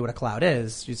scientist telling you what a cloud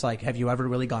is, it's like, have you ever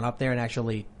really gone up there and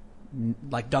actually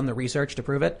like done the research to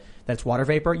prove it that it's water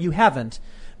vapor? You haven't.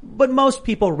 But most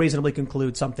people reasonably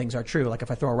conclude some things are true. Like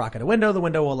if I throw a rock at a window, the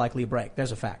window will likely break.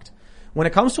 There's a fact. When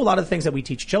it comes to a lot of the things that we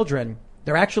teach children,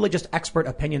 they're actually just expert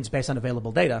opinions based on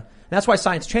available data. And that's why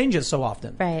science changes so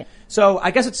often. Right. So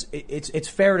I guess it's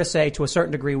fair to say to a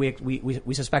certain degree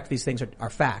we suspect these things are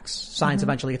facts. Science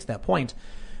eventually gets to that point.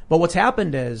 But what's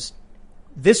happened is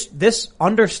this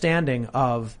understanding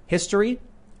of history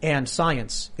and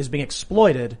science is being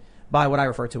exploited by what I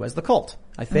refer to as the cult.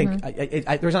 I think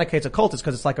the reason I say it's a cult is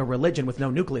because it's like a religion with no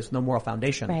nucleus, no moral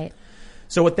foundation. Right.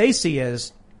 So what they see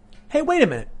is, hey, wait a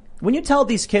minute. When you tell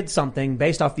these kids something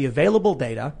based off the available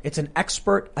data, it's an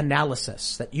expert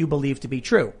analysis that you believe to be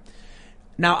true.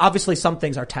 Now, obviously, some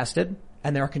things are tested,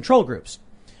 and there are control groups.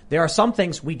 There are some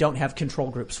things we don't have control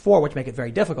groups for, which make it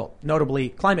very difficult, notably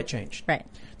climate change. Right.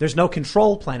 There's no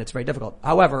control plan. It's very difficult.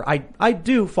 However, I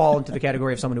do fall into the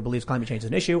category of someone who believes climate change is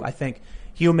an issue. I think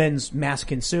humans mass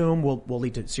consume will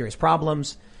lead to serious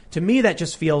problems. To me, that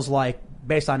just feels like,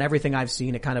 based on everything I've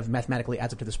seen, it kind of mathematically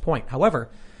adds up to this point. However,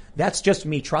 that's just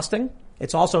me trusting.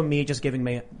 It's also me just giving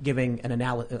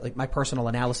an like my personal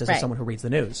analysis as someone who reads the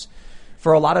news.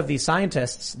 For a lot of these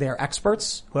scientists, they're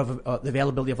experts who have the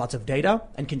availability of lots of data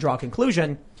and can draw a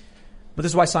conclusion. But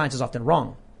this is why science is often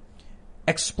wrong.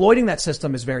 Exploiting that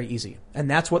system is very easy. And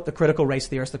that's what the critical race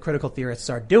theorists, the critical theorists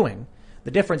are doing.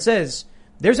 The difference is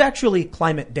there's actually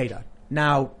climate data.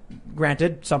 Now,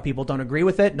 granted, some people don't agree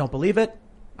with it, don't believe it.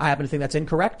 I happen to think that's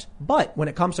incorrect. But when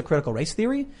it comes to critical race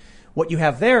theory, what you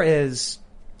have there is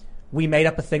we made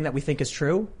up a thing that we think is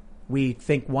true. We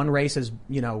think one race is,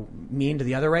 mean to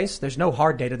the other race. There's no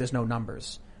hard data. There's no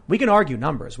numbers. We can argue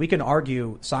numbers. We can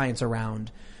argue science around,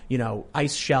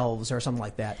 ice shelves or something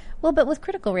like that. Well, but with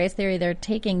critical race theory, they're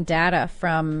taking data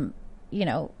from,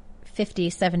 50,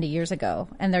 70 years ago,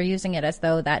 and they're using it as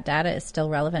though that data is still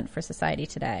relevant for society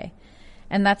today.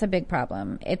 And that's a big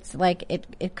problem. It's like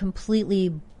it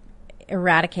completely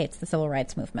eradicates the civil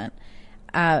rights movement.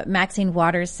 Maxine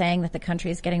Waters saying that the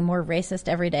country is getting more racist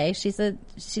every day. She's a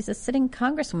sitting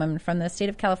congresswoman from the state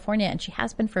of California, and she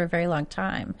has been for a very long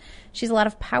time. She's a lot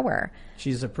of power.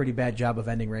 She's a pretty bad job of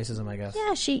ending racism, I guess.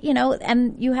 Yeah,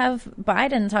 and you have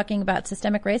Biden talking about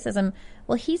systemic racism.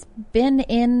 Well, he's been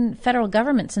in federal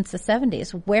government since the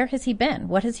 70s. Where has he been?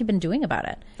 What has he been doing about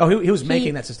it? Oh, he was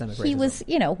making that systemic racism. He was,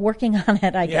 working on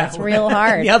it, I guess, real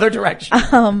hard. In the other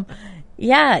direction.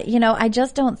 Yeah, I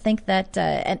just don't think that,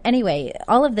 and anyway,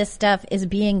 all of this stuff is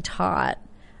being taught,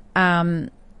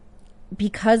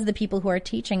 because the people who are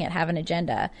teaching it have an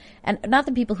agenda. And not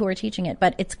the people who are teaching it,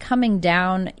 but it's coming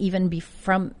down even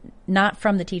not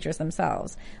from the teachers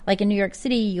themselves. Like in New York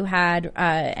City, you had,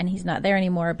 and he's not there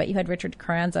anymore, but you had Richard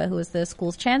Carranza, who was the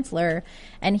school's chancellor,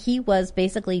 and he was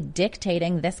basically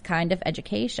dictating this kind of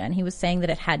education. He was saying that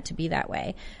it had to be that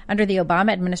way. Under the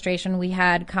Obama administration, we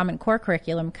had Common Core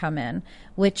curriculum come in,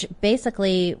 which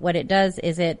basically what it does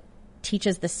is it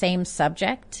teaches the same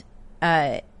subject,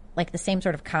 like the same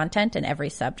sort of content in every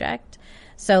subject.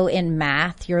 So in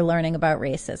math, you're learning about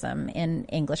racism. In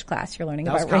English class, you're learning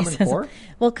about racism. Common Core?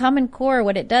 Well, Common Core,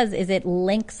 what it does is it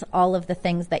links all of the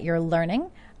things that you're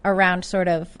learning around sort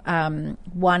of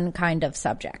one kind of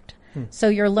subject. So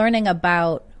you're learning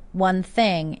about one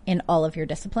thing in all of your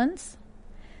disciplines.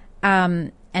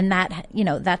 And that,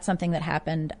 that's something that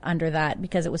happened under that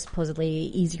because it was supposedly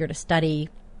easier to study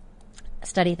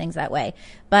things that way.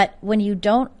 But when you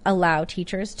don't allow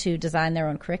teachers to design their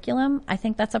own curriculum, I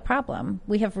think that's a problem.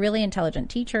 We have really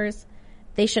intelligent teachers.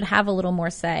 They should have a little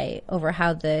more say over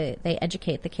how they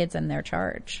educate the kids in their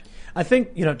charge. I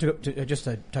think, just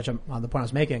to touch on the point I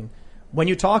was making, when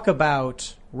you talk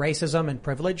about racism and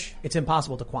privilege, it's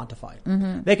impossible to quantify.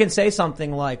 Mm-hmm. They can say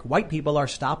something like white people are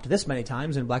stopped this many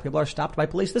times and black people are stopped by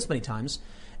police this many times,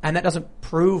 and that doesn't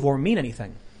prove or mean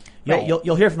anything.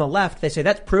 You'll hear from the left, they say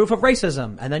that's proof of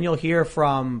racism. And then you'll hear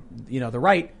from, the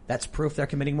right, that's proof they're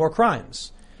committing more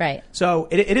crimes. Right. So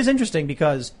it is interesting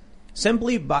because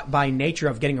simply by nature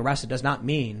of getting arrested does not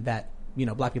mean that,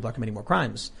 black people are committing more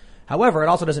crimes. However, it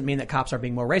also doesn't mean that cops are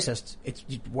being more racist.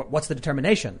 What's the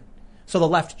determination? So the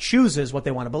left chooses what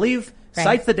they want to believe,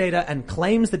 cites the data, and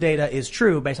claims the data is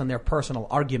true based on their personal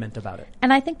argument about it.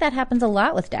 And I think that happens a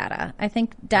lot with data. I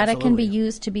think data can be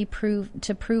used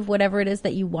to prove whatever it is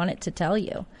that you want it to tell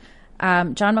you.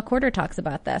 John McWhorter talks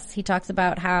about this. He talks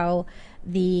about how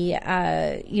the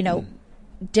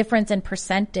difference in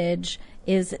percentage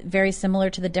is very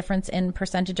similar to the difference in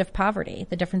percentage of poverty.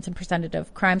 The difference in percentage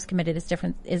of crimes committed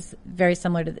is very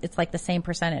similar to, it's like the same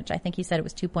percentage. I think he said it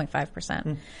was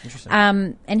 2.5%. Interesting.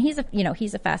 And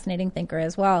he's a fascinating thinker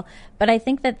as well. But I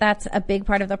think that that's a big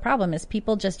part of the problem is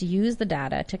people just use the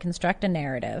data to construct a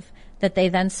narrative that they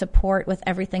then support with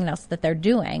everything else that they're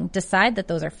doing, decide that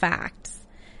those are facts,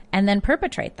 and then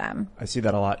perpetrate them. I see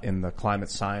that a lot in the climate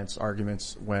science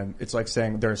arguments when it's like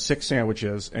saying there are 6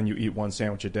 sandwiches and you eat 1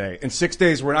 sandwich a day. In 6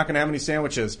 days, we're not going to have any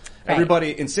sandwiches. Right.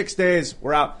 Everybody, in 6 days,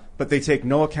 we're out. But they take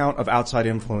no account of outside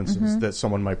influences that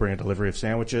someone might bring a delivery of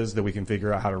sandwiches, that we can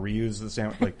figure out how to reuse the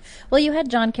sandwich. Like, well, you had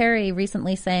John Kerry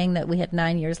recently saying that we had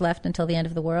 9 years left until the end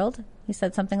of the world. He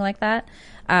said something like that.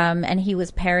 And he was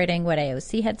parroting what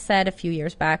AOC had said a few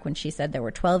years back when she said there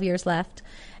were 12 years left.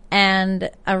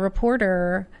 And a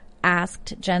reporter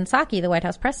asked Jen Psaki, the White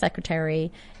House press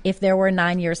secretary, if there were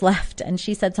 9 years left. And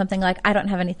she said something like, I don't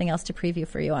have anything else to preview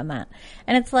for you on that.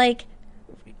 And it's like,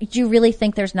 do you really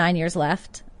think there's 9 years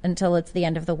left until it's the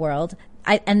end of the world?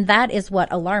 And that is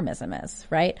what alarmism is,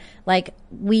 right? Like,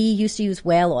 we used to use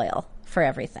whale oil for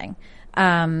everything.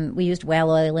 We used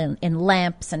whale oil in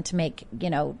lamps and to make,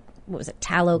 what was it,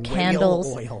 tallow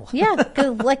candles? Oil. Yeah,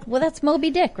 that's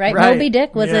Moby Dick, right? Right. Moby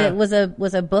Dick was Yeah.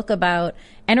 was a book about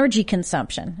energy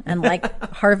consumption and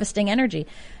like harvesting energy.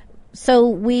 So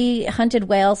we hunted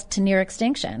whales to near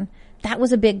extinction. That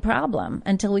was a big problem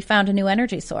until we found a new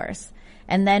energy source.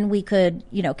 And then we could,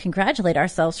 congratulate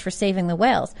ourselves for saving the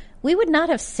whales. We would not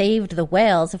have saved the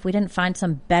whales if we didn't find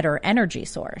some better energy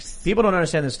source. People don't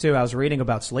understand this too. I was reading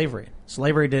about slavery.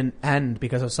 Slavery didn't end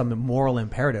because of some moral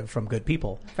imperative from good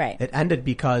people. Right. It ended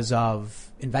because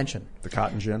of invention. the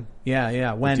cotton gin. Yeah.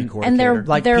 And there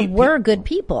Like were good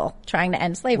people trying to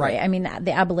end slavery. Right. I mean,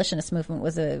 the abolitionist movement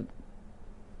was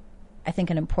I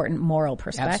think, an important moral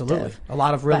perspective. Absolutely. A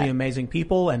lot of really amazing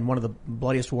people, and one of the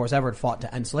bloodiest wars ever fought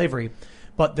to end slavery.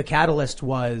 But the catalyst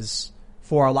was,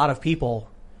 for a lot of people,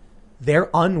 they're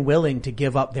unwilling to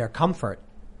give up their comfort.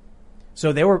 So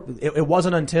it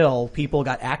wasn't until people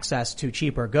got access to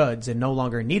cheaper goods and no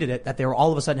longer needed it that they were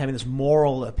all of a sudden having this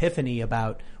moral epiphany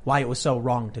about why it was so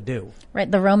wrong to do.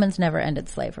 Right. The Romans never ended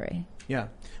slavery. Yeah.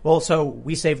 Well, so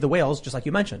we saved the whales, just like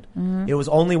you mentioned. Mm-hmm. It was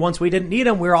only once we didn't need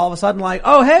them, we were all of a sudden like,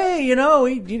 oh, hey, you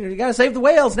got to save the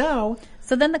whales now.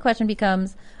 So then the question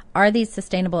becomes, are these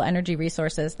sustainable energy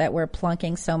resources that we're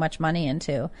plunking so much money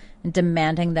into and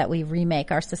demanding that we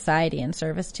remake our society in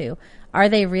service to, are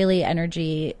they really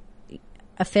energy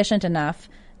efficient enough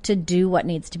to do what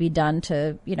needs to be done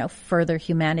to, further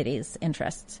humanity's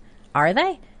interests? Are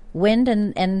they? Wind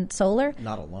and solar?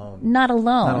 Not alone. Not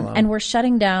alone. And we're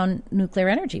shutting down nuclear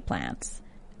energy plants.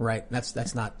 Right.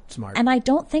 That's not smart. And I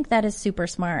don't think that is super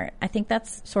smart. I think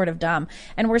that's sort of dumb.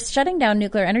 And we're shutting down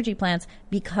nuclear energy plants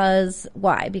because,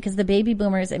 why? Because the baby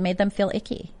boomers, it made them feel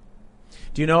icky.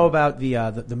 Do you know about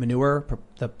the manure,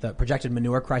 the projected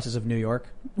manure crisis of New York?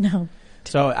 No.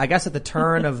 So I guess at the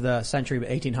turn of the century,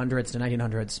 1800s to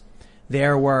 1900s,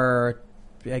 there were,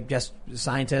 I guess,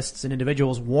 scientists and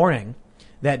individuals warning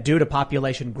that due to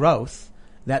population growth,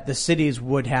 that the cities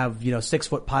would have,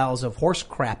 6-foot piles of horse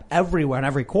crap everywhere in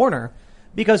every corner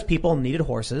because people needed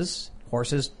horses.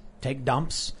 Horses take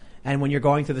dumps. And when you're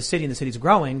going through the city and the city's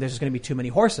growing, there's just going to be too many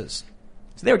horses.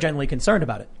 So they were generally concerned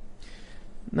about it.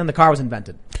 And then the car was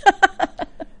invented.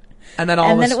 And then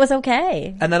it was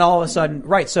okay. And then all of a sudden,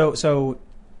 right. So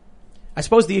I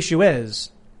suppose the issue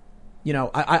is,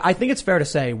 I think it's fair to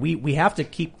say we have to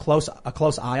keep a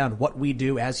close eye on what we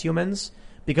do as humans.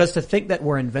 Because to think that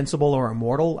we're invincible or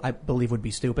immortal, I believe would be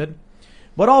stupid.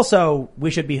 But also, we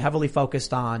should be heavily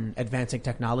focused on advancing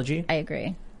technology. I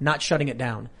agree. Not shutting it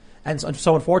down. And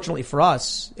so unfortunately for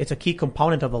us, it's a key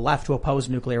component of the left to oppose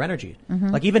nuclear energy. Mm-hmm.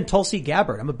 Like even Tulsi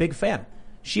Gabbard, I'm a big fan.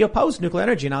 She opposed nuclear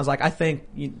energy, and I was like, I think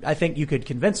you could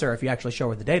convince her if you actually show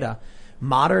her the data.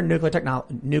 Modern nuclear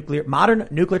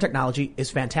technology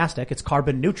is fantastic. It's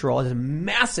carbon neutral. It has a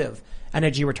massive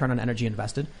energy return on energy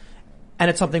invested. And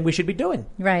it's something we should be doing.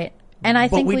 Right. And I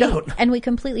think we don't. And we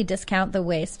completely discount the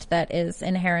waste that is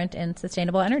inherent in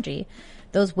sustainable energy.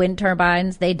 Those wind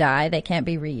turbines, they die. They can't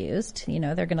be reused.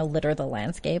 They're going to litter the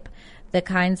landscape. The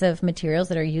kinds of materials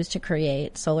that are used to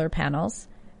create solar panels,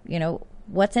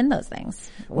 what's in those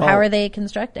things? Well, how are they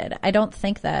constructed? I don't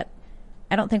think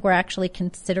we're actually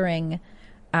considering,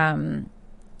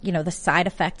 the side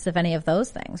effects of any of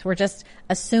those things. We're just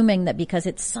assuming that because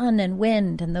it's sun and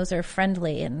wind and those are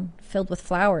friendly and filled with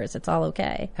flowers, it's all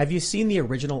okay. Have you seen the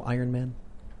original Iron Man?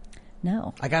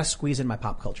 No. I gotta squeeze in my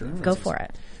pop culture. Go for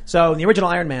it. So in the original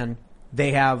Iron Man,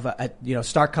 they have,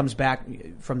 Stark comes back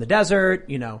from the desert,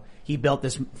 he built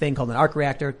this thing called an arc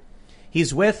reactor.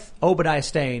 He's with Obadiah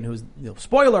Stane, who's,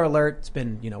 spoiler alert, it's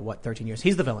been, 13 years.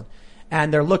 He's the villain.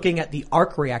 And they're looking at the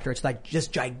arc reactor. It's like this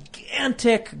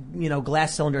gigantic,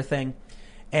 glass cylinder thing.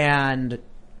 And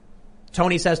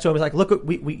Tony says to him, he's like, look,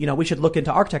 we should look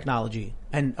into arc technology.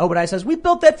 And Obadiah says, we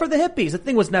built that for the hippies. The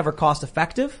thing was never cost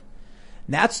effective.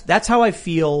 And that's how I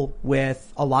feel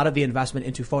with a lot of the investment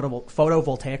into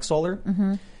photovoltaic solar.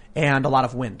 Mm-hmm. and a lot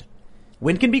of wind.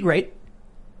 Wind can be great,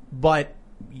 but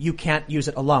you can't use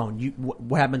it alone.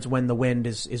 What happens when the wind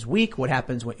is weak? What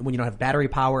happens when you don't have battery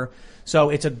power? So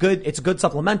it's a good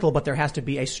supplemental, but there has to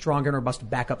be a strong and robust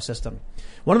backup system.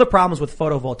 One of the problems with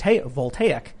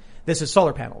photovoltaic, this is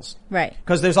solar panels. Right.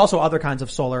 Because there's also other kinds of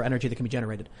solar energy that can be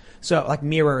generated. So like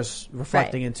mirrors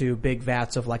reflecting into big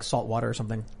vats of like salt water or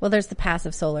something. Well, there's the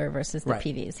passive solar versus the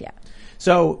PVs, yeah.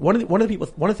 So one of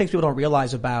the things people don't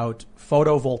realize about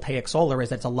photovoltaic solar is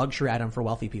that it's a luxury item for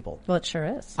wealthy people. Well, it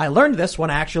sure is. I learned this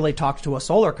when I actually talked to a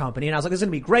solar company, and I was like, this is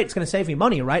going to be great. It's going to save me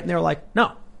money, right? And they were like,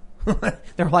 no.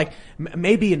 They're like,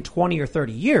 maybe in 20 or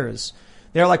 30 years.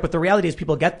 They're like, but the reality is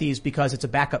people get these because it's a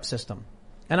backup system.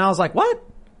 And I was like, what?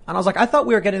 And I was like, I thought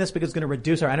we were getting this because it's going to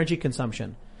reduce our energy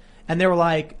consumption. And they were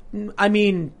like, I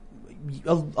mean,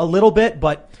 a little bit,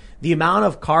 but the amount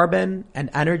of carbon and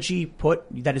energy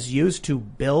that is used to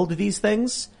build these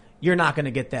things, you're not going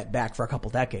to get that back for a couple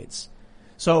decades.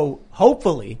 So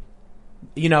hopefully,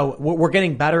 we're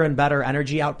getting better and better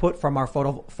energy output from our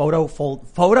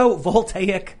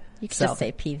photovoltaic. You could just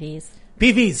say PVs.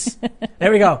 PVs.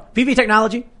 There we go. PV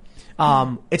technology.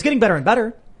 It's getting better and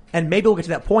better. And maybe we'll get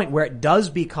to that point where it does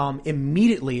become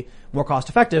immediately more cost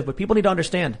effective. But people need to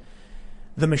understand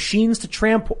the machines to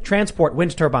transport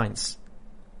wind turbines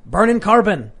burn in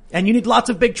carbon. And you need lots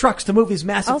of big trucks to move these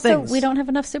massive things. Also, we don't have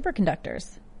enough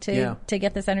superconductors to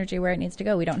get this energy where it needs to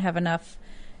go. We don't have enough,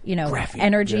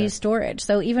 energy storage.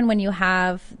 So even when you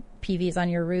have PVs on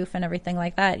your roof and everything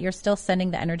like that, you're still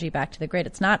sending the energy back to the grid.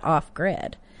 It's not off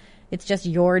grid. It's just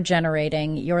you're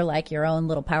generating, you're like your own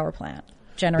little power plant,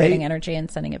 generating energy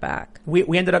and sending it back.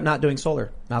 We ended up not doing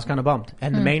solar. I was kind of bummed.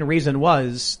 And the main reason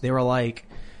was they were like,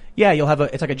 yeah,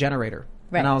 it's like a generator.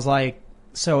 Right. And I was like,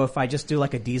 so if I just do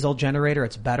like a diesel generator,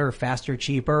 it's better, faster,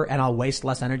 cheaper, and I'll waste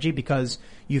less energy because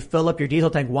you fill up your diesel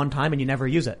tank one time and you never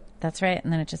use it. That's right.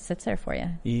 And then it just sits there for you.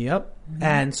 Yep. Mm-hmm.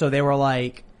 And so they were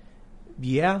like,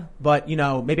 yeah, but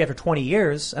maybe after 20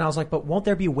 years. And I was like, but won't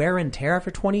there be wear and tear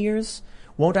after 20 years?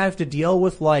 Won't I have to deal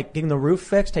with like getting the roof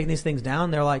fixed, taking these things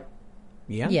down? They're like,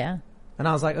 yeah. Yeah. And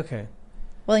I was like, okay.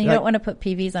 Well, you don't want to put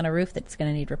PVs on a roof that's going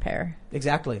to need repair.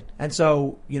 Exactly. And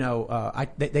so,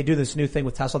 they do this new thing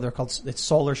with Tesla. It's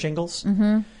solar shingles.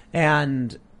 Mm-hmm.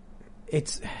 And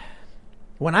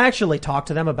when I actually talked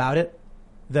to them about it,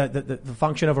 the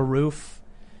function of a roof,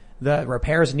 the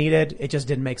repairs needed, it just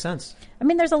didn't make sense. I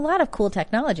mean, there's a lot of cool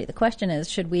technology. The question is,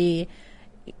 should we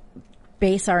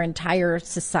base our entire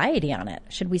society on it?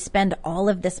 Should we spend all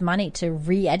of this money to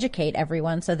re-educate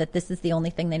everyone so that this is the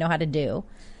only thing they know how to do?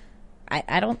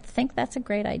 I don't think that's a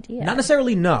great idea. Not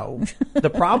necessarily, no. The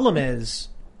problem is,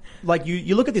 like,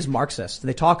 you look at these Marxists,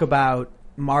 they talk about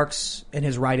Marx in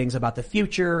his writings about the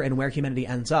future and where humanity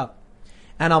ends up.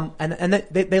 And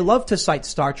they love to cite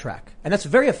Star Trek. And that's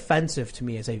very offensive to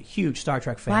me as a huge Star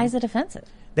Trek fan. Why is it offensive?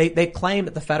 They claim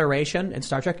that the Federation in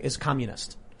Star Trek is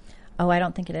communist. Oh, I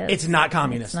don't think it is. It's not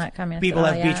communist. It's not communist. People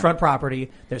have beachfront property.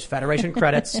 There's Federation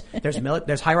credits.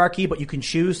 There's hierarchy, but you can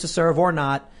choose to serve or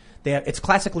not. It's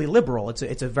classically liberal.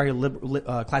 It's a very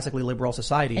classically liberal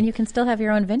society. And you can still have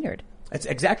your own vineyard. It's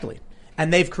exactly.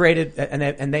 And they've created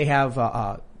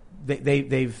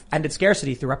they've ended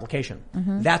scarcity through replication.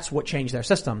 Mm-hmm. That's what changed their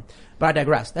system. But I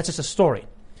digress. That's just a story.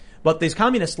 But these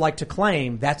communists like to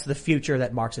claim that's the future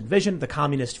that Marx envisioned, the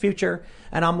communist future.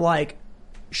 And I'm like,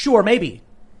 sure, maybe.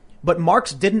 But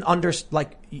Marx didn't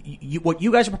what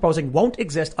you guys are proposing won't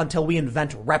exist until we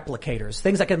invent replicators,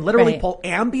 things that can literally pull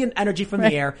ambient energy from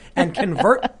the air and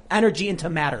convert energy into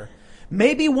matter.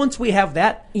 Maybe once we have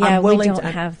that, I'm willing we don't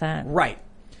have that. Right.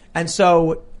 And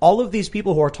so all of these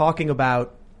people who are talking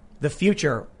about the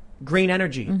future, green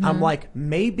energy, mm-hmm. I'm like,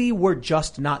 maybe we're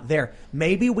just not there.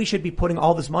 Maybe we should be putting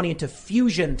all this money into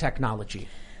fusion technology.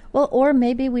 Well, or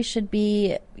maybe we should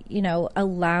be,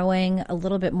 allowing a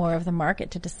little bit more of the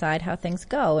market to decide how things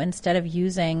go instead of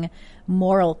using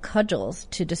moral cudgels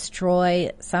to destroy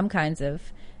some kinds of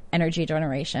energy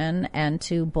generation and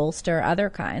to bolster other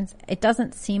kinds. It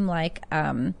doesn't seem like,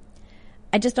 I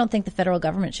just don't think the federal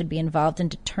government should be involved in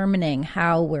determining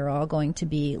how we're all going to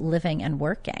be living and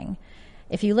working.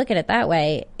 If you look at it that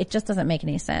way, it just doesn't make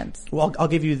any sense. Well, I'll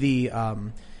give you the,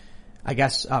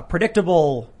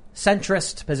 predictable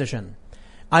centrist position.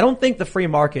 I don't think the free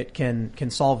market can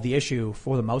solve the issue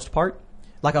for the most part.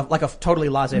 Like a totally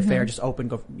laissez-faire, mm-hmm. just open,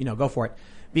 go for it.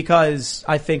 Because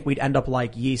I think we'd end up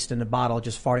like yeast in a bottle,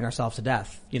 just farting ourselves to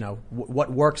death.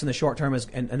 What works in the short term is,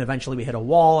 and eventually we hit a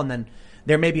wall, and then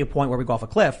there may be a point where we go off a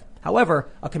cliff. However,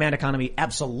 a command economy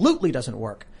absolutely doesn't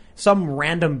work. some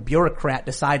random bureaucrat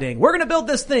deciding we're going to build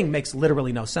this thing makes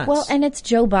literally no sense. Well, and it's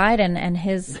Joe Biden and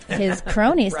his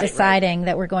cronies deciding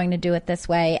that we're going to do it this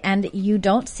way. And you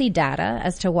don't see data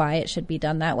as to why it should be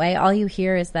done that way. All you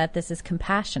hear is that this is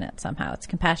compassionate somehow. It's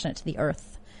compassionate to the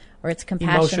earth, or it's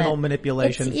compassionate. Emotional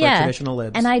manipulation for traditional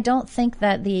libs. And I don't think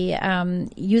that the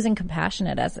using compassion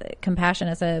as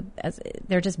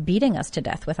they're just beating us to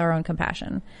death with our own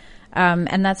compassion.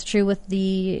 And that's true with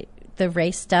the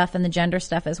race stuff and the gender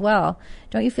stuff as well.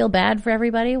 Don't you feel bad for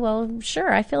everybody? Well,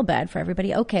 sure, I feel bad for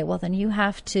everybody. Okay, well then you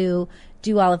have to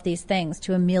do all of these things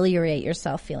to ameliorate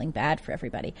yourself feeling bad for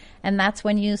everybody. And that's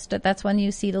when you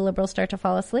see the liberals start to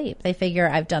fall asleep. They figure,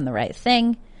 I've done the right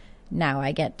thing. Now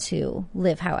I get to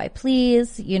live how I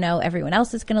please. Everyone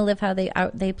else is going to live how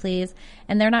they please.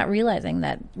 And they're not realizing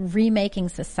that remaking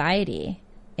society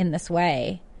in this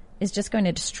way is just going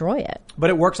to destroy it. But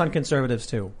it works on conservatives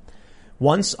too.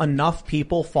 Once enough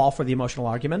people fall for the emotional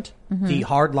argument, the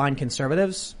hardline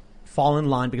conservatives fall in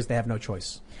line because they have no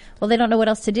choice. Well, they don't know what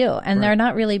else to do, and they're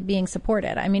not really being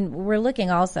supported. I mean, we're looking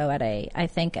also at I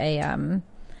think a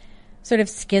sort of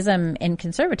schism in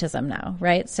conservatism now,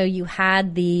 right? So you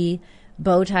had the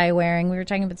bow tie wearing, we were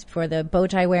talking about this before, the bow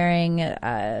tie wearing,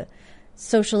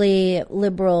 socially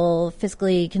liberal,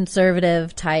 fiscally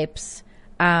conservative types,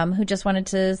 who just wanted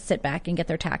to sit back and get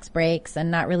their tax breaks and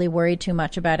not really worry too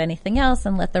much about anything else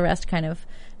and let the rest kind of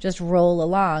just roll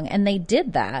along. And they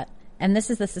did that. And this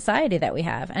is the society that we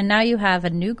have. And now you have a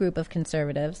new group of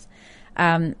conservatives.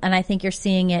 And I think you're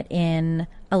seeing it in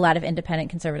a lot of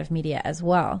independent conservative media as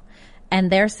well.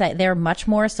 And they're much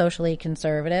more socially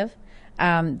conservative.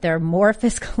 They're more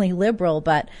fiscally liberal,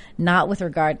 but not with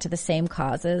regard to the same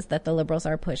causes that the liberals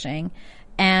are pushing.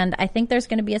 And I think there's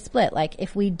going to be a split. Like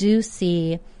if we do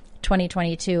see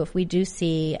 2022, if we do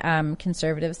see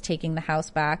conservatives taking the House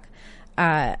back,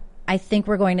 I think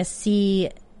we're going to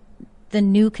see the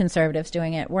new conservatives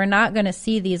doing it. We're not going to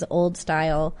see these old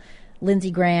style Lindsey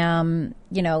Graham,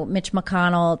 Mitch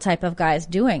McConnell type of guys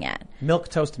doing it.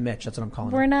 Milquetoast Mitch, that's what I'm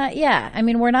calling him. We're not, I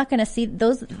mean, we're not going to see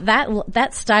that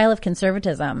style of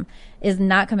conservatism is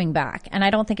not coming back. And I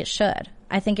don't think it should.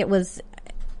 I think it was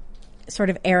sort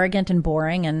of arrogant and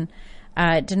boring and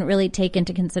didn't really take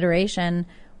into consideration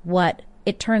what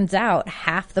it turns out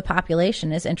half the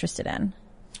population is interested in.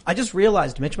 I just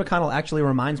realized Mitch McConnell actually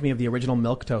reminds me of the original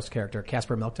Milquetoast character,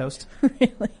 Casper Milquetoast.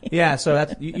 Really? Yeah, so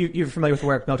that's you're familiar with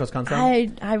where Milquetoast comes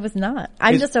from? I was not.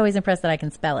 I'm just always impressed that I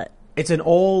can spell it. It's an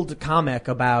old comic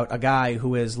about a guy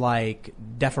who is like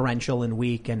deferential and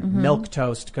weak and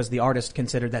milquetoast because the artist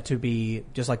considered that to be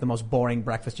just like the most boring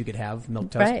breakfast you could have, milk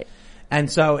toast. Right. And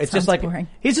so it's Sounds just like, boring.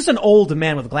 He's just an old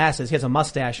man with glasses. He has a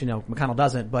mustache, McConnell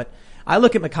doesn't. But I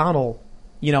look at McConnell,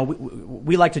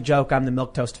 we like to joke, I'm the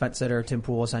milquetoast fence sitter, Tim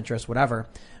Pool, centrist, whatever.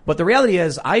 But the reality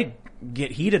is I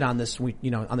get heated on this, on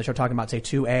the show talking about, say,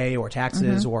 2A or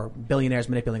taxes or billionaires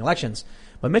manipulating elections.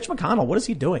 But Mitch McConnell, what is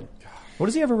he doing? What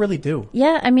does he ever really do?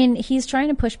 Yeah, I mean, he's trying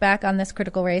to push back on this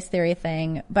critical race theory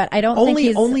thing, but I don't think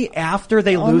he's... Only after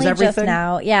they lose everything? Just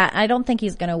now. Yeah, I don't think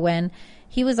he's going to win.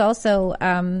 He was also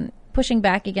pushing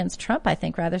back against Trump, I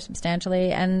think, rather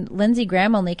substantially, and Lindsey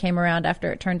Graham only came around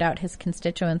after it turned out his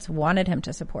constituents wanted him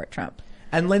to support Trump.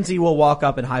 And Lindsey will walk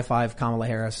up and high-five Kamala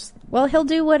Harris. Well, he'll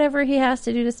do whatever he has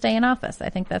to do to stay in office. I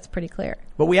think that's pretty clear.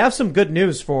 But we have some good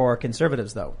news for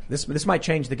conservatives, though. This might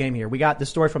change the game here. We got this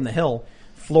story from The Hill.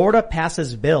 Florida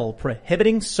passes bill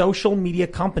prohibiting social media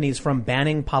companies from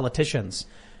banning politicians.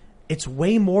 It's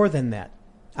way more than that.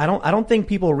 I don't think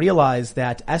people realize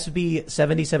that SB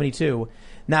 7072.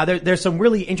 Now there's some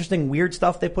really interesting weird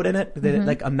stuff they put in it. They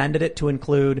like amended it to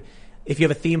include if you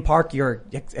have a theme park, you're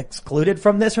excluded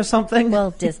from this or something.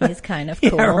 Well, Disney's kind of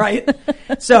cool. Yeah, right.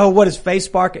 So what is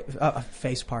Facebook will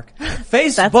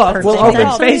perfect, open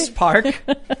actually. Face Park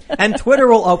and Twitter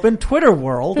will open Twitter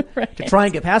World to try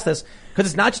and get past this because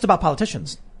it's not just about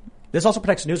politicians. This also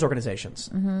protects news organizations.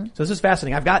 So this is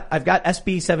fascinating. I've got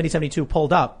SB 7072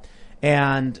 pulled up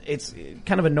and it's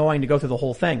kind of annoying to go through the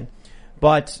whole thing,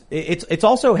 but it's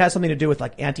also has something to do with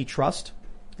like antitrust.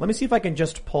 Let me see if I can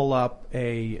just pull up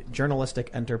a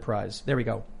journalistic enterprise. There we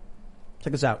go.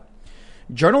 Check this out.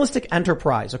 Journalistic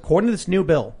enterprise, according to this new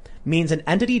bill, means an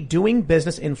entity doing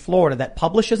business in Florida that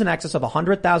publishes in excess of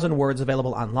 100,000 words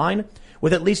available online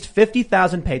with at least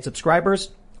 50,000 paid subscribers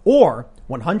or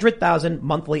 100,000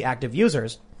 monthly active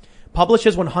users,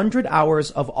 publishes 100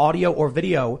 hours of audio or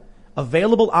video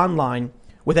available online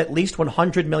with at least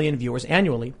 100 million viewers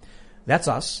annually. That's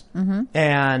us.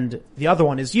 And the other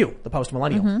one is you, the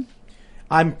post-millennial.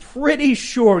 I'm pretty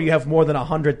sure you have more than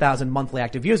 100,000 monthly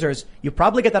active users. You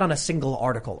probably get that on a single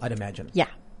article, I'd imagine. Yeah.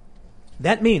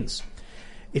 That means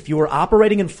if you were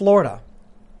operating in Florida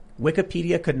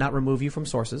Wikipedia could not remove you from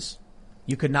sources.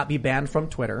 You could not be banned from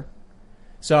Twitter.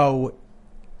 So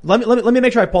let me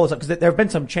make sure I pull this up because there have been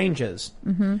some changes.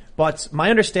 Mm-hmm. But my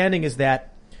understanding is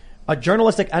that a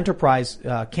journalistic enterprise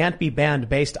can't be banned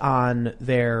based on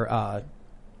their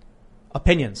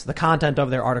opinions, the content of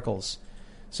their articles.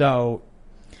 So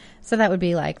that would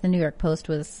be like the New York Post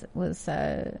was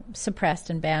suppressed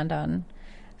and banned on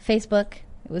Facebook.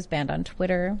 It was banned on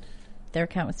Twitter. Their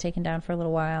account was taken down for a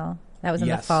little while. That was in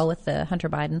the fall with the Hunter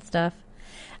Biden stuff.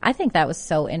 I think that was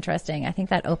so interesting. I think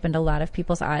that opened a lot of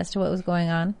people's eyes to what was going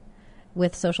on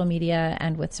with social media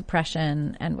and with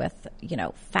suppression and with,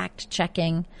 fact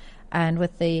checking and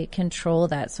with the control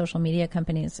that social media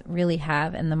companies really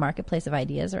have in the marketplace of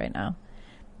ideas right now.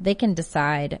 They can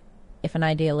decide if an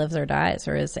idea lives or dies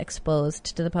or is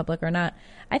exposed to the public or not.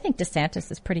 I think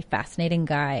DeSantis is a pretty fascinating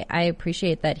guy. I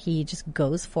appreciate that he just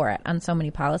goes for it on so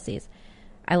many policies.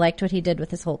 I liked what he did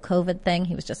with his whole COVID thing.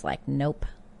 He was just like, nope.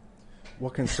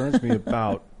 What concerns me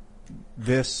about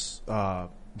this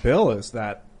bill is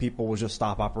that people will just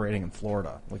stop operating in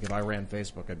Florida. Like if I ran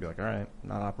Facebook, I'd be like, all right,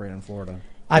 not operating in Florida.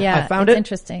 I found it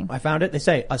interesting. I found it. They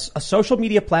say a social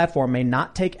media platform may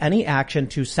not take any action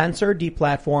to censor,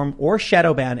 deplatform, or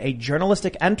shadow ban a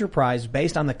journalistic enterprise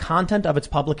based on the content of its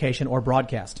publication or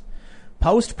broadcast.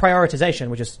 Post prioritization,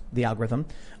 which is the algorithm,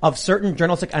 of certain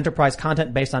journalistic enterprise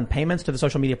content based on payments to the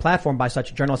social media platform by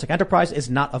such journalistic enterprise is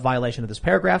not a violation of this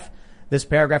paragraph. This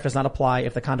paragraph does not apply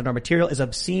if the content or material is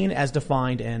obscene as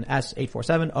defined in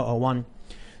S847001.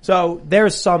 So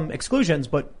there's some exclusions,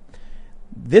 but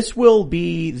this will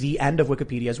be the end of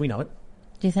Wikipedia as we know it.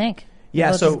 Do you think?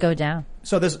 Yeah, It'll just go down.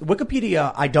 So this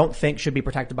Wikipedia, I don't think should be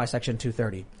protected by Section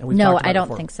 230. And we've no, talked about I don't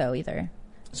before. think so either.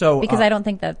 So because I don't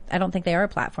think they are a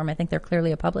platform. I think they're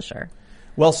clearly a publisher.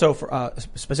 Well, so for,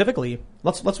 specifically,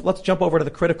 let's jump over to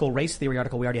the critical race theory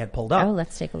article we already had pulled up. Oh,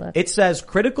 let's take a look. It says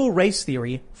critical race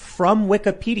theory from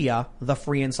Wikipedia, the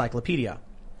free encyclopedia.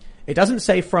 It doesn't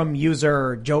say from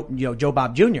user Joe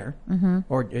Bob Jr.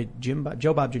 Or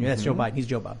Joe Bob Jr. That's Joe Biden. He's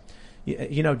Joe Bob.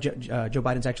 Joe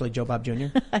Biden's actually Joe Bob Jr.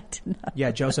 I did not.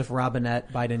 Yeah, Joseph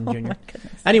Robinette Biden Jr. My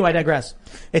goodness. Anyway, I digress.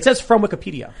 It says from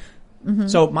Wikipedia.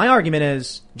 So my argument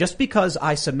is just because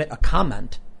I submit a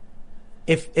comment,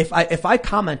 if I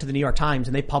comment to the New York Times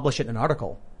and they publish it in an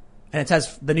article and it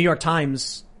says the New York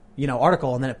Times,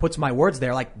 article and then it puts my words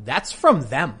there, like that's from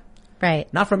them.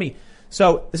 Right. Not from me.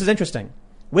 So this is interesting.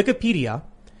 Wikipedia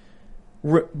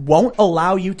won't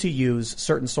allow you to use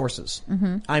certain sources.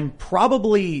 I'd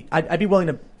be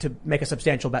willing to make a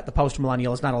substantial bet the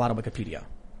post-millennial is not allowed on Wikipedia.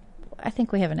 I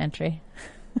think we have an entry.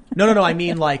 No. I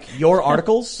mean, like your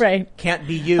articles right. can't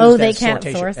be used they as, can't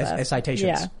source as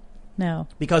citations. Yeah. No.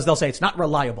 Because they'll say it's not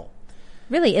reliable.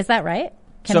 Really? Is that right?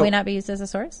 Can we not be used as a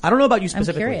source? I don't know about you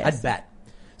specifically. I'm curious. I'd bet.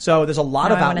 So there's a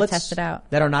lot of outlets test it out.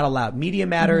 that are not allowed. Media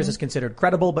Matters is considered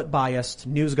credible but biased.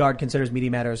 NewsGuard considers Media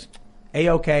Matters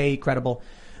A-OK, credible.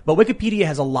 But Wikipedia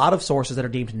has a lot of sources that are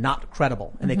deemed not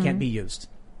credible and they can't be used.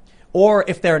 Or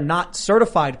if they're not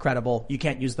certified credible, you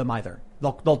can't use them either.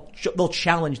 They'll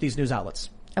challenge these news outlets.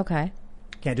 Okay.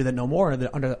 Can't do that no more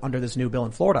under this new bill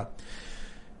in Florida.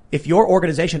 If your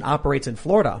organization operates in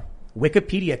Florida,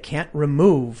 Wikipedia can't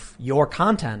remove your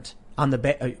content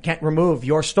can't remove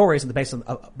your stories on the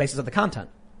basis of the content.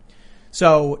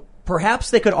 So perhaps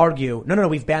they could argue, no,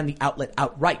 we've banned the outlet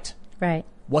outright. Right.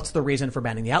 What's the reason for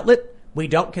banning the outlet? We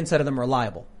don't consider them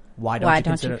reliable. Why don't you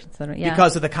consider it? Yeah.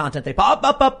 Because of the content they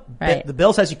up. Right. The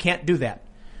bill says you can't do that,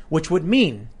 which would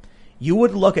mean you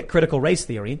would look at critical race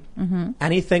theory.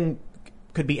 Anything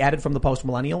could be added from the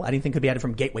post-millennial. Anything could be added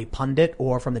from Gateway Pundit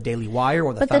or from the Daily Wire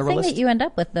or the Federalist. But the thing that you end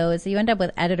up with, though, is you end up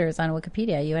with editors on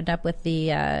Wikipedia. You end up with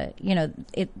the,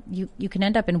 you can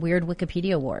end up in weird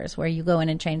Wikipedia wars where you go in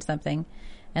and change something,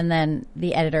 and then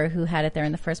the editor who had it there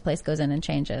in the first place goes in and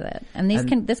changes it. And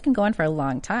this can go on for a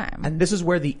long time. And this is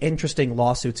where the interesting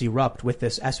lawsuits erupt with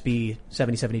this SB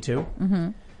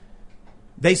 7072.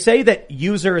 They say that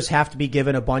users have to be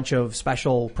given a bunch of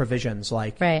special provisions,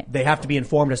 like they have to be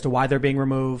informed as to why they're being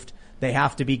removed. They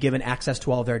have to be given access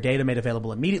to all of their data made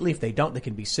available immediately. If they don't, they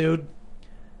can be sued.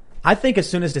 I think as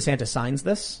soon as DeSantis signs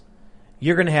this,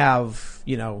 you're going to have,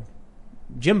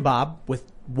 Jim Bob with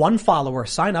 1 follower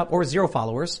sign up or 0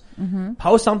 followers,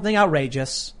 post something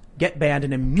outrageous, get banned,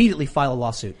 and immediately file a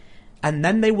lawsuit. And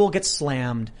then they will get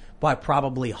slammed by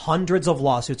probably hundreds of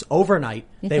lawsuits overnight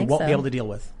they won't be able to deal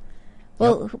with.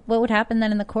 Well, what would happen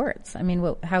then in the courts? I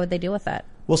mean, how would they deal with that?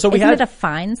 Well, so isn't it a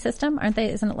fine system? Aren't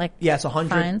they? Isn't it like it's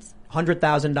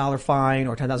 $100,000 fine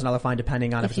or $10,000 fine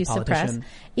depending on if it's a politician. Suppress.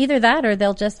 Either that or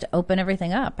they'll just open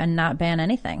everything up and not ban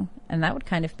anything, and that would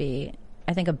kind of be,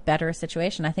 I think, a better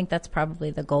situation. I think that's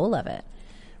probably the goal of it.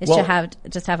 is to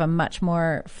have a much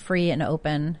more free and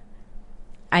open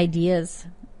ideas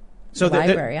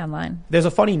library online. There's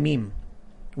a funny meme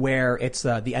where it's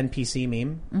the NPC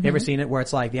meme. You ever seen it? Where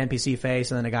it's like the NPC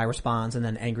face and then a guy responds and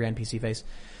then angry NPC face.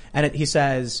 And he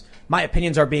says, my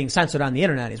opinions are being censored on the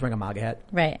internet. He's wearing a MAGA hat.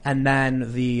 Right. And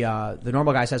then the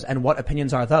normal guy says, and what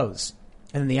opinions are those?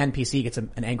 And then the NPC gets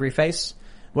an angry face.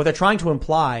 What they're trying to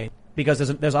imply, because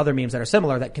there's other memes that are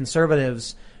similar, that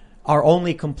conservatives are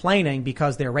only complaining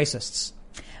because they're racists.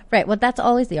 Right. Well, that's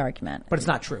always the argument. But it's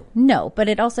not true. No, but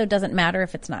it also doesn't matter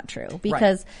if it's not true,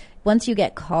 because once you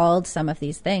get called some of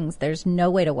these things, there's no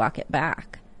way to walk it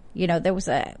back. You know, there was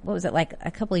like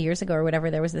a couple of years ago or whatever,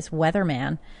 there was this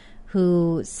weatherman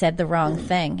who said the wrong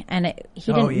thing, and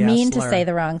he didn't mean to say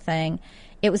the wrong thing.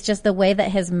 It was just the way that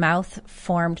his mouth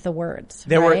formed the words.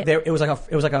 It was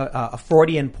like a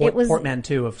Freudian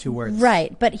portmanteau of two words.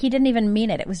 Right, but he didn't even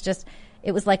mean it.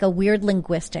 It was like a weird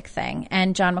linguistic thing.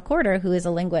 And John McWhorter, who is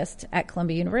a linguist at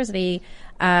Columbia University,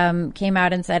 came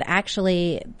out and said,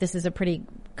 actually, this is a pretty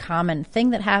common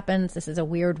thing that happens. This is a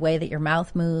weird way that your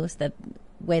mouth moves, that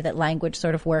way that language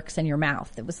sort of works in your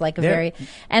mouth. It was like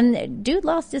and dude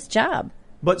lost his job.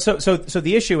 But so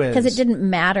the issue is, because it didn't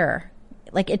matter.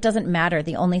 Like, it doesn't matter.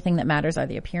 The only thing that matters are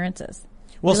the appearances.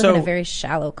 Well, we live in a very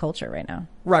shallow culture right now.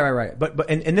 Right. But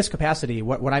in this capacity,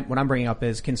 what I'm bringing up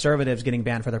is conservatives getting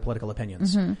banned for their political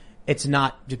opinions. It's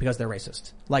not just because they're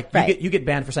racist. Like, you get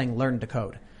banned for saying learn to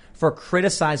code. For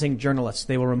criticizing journalists,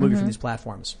 they will remove you from these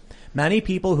platforms. Many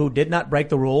people who did not break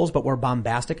the rules but were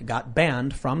bombastic got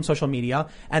banned from social media,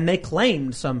 and they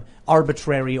claimed some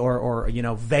arbitrary or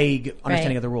vague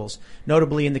understanding of the rules.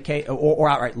 Notably in the case, or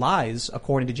outright lies,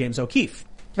 according to James O'Keefe.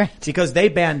 Right. Because they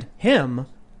banned him,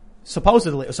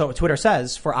 supposedly, so Twitter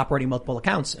says, for operating multiple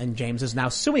accounts, and James is now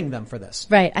suing them for this.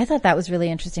 Right. I thought that was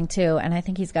really interesting too, and I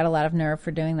think he's got a lot of nerve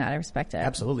for doing that. I respect it.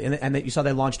 Absolutely. And you saw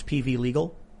they launched PV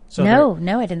Legal. So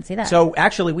no, I didn't see that. So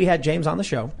actually, we had James on the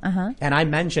show, and I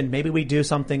mentioned maybe we do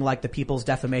something like the People's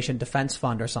Defamation Defense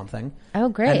Fund or something. Oh,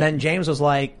 great. And then James was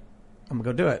like, I'm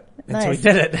going to go do it. And nice. so he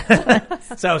did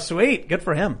it. So sweet. Good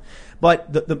for him.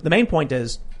 But the main point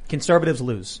is conservatives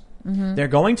lose. They're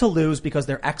going to lose because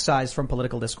they're excised from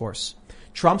political discourse.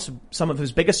 Some of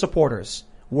his biggest supporters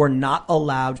were not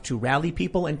allowed to rally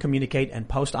people and communicate and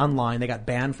post online. They got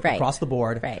banned across the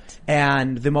board. Right.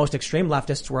 And the most extreme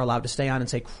leftists were allowed to stay on and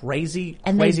say crazy things.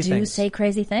 And they do say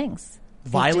crazy things.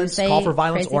 Violence, call for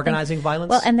violence, organizing violence.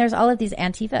 Well, and there's all of these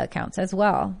Antifa accounts as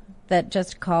well that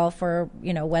just call for,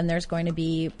 when there's going to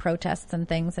be protests and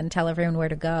things, and tell everyone where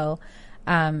to go.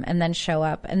 And then show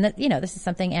up. And this is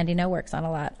something Andy No works on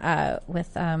a lot, with,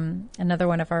 another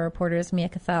one of our reporters, Mia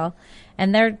Cathell.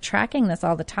 And they're tracking this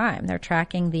all the time. They're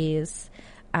tracking these,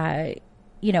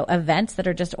 events that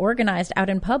are just organized out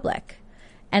in public.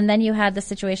 And then you had the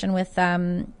situation with,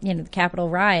 the Capitol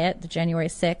riot, the January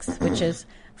 6th, which is,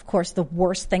 of course, the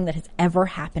worst thing that has ever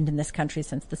happened in this country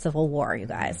since the Civil War, you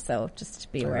guys. So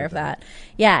just be aware of that.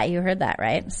 Yeah, you heard that,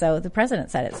 right? So the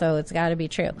president said it, so it's got to be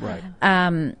true.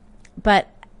 Right. But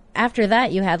after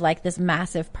that, you had like this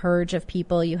massive purge of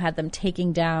people. You had them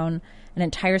taking down an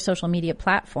entire social media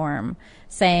platform,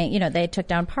 saying, they took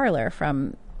down Parler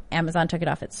from Amazon, took it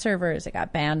off its servers. It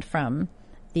got banned from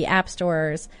the app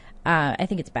stores. I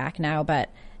think it's back now, but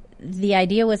the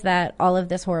idea was that all of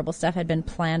this horrible stuff had been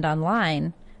planned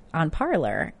online on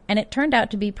Parler, and it turned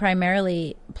out to be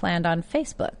primarily planned on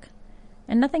Facebook.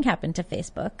 And nothing happened to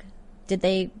Facebook. Did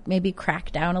they maybe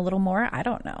crack down a little more? I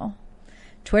don't know.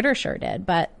 Twitter sure did,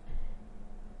 but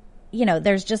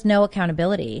there's just no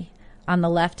accountability on the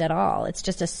left at all. It's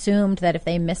just assumed that if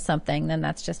they miss something, then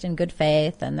that's just in good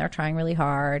faith and they're trying really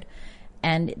hard.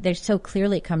 And they so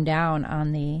clearly come down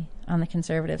on the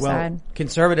conservative side.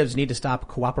 Conservatives need to stop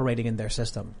cooperating in their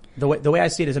system. The way I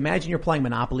see it is, imagine you're playing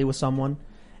Monopoly with someone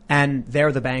and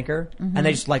they're the banker and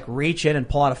they just like reach in and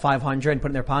pull out a 500 and put it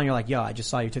in their pocket, and you're like, yo, I just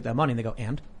saw you took that money. And they go,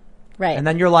 and? Right. And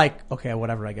then you're like, okay,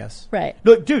 whatever, I guess. Right.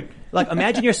 Look, dude, like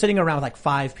imagine you're sitting around with like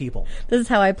 5 people. This is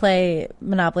how I play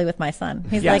Monopoly with my son.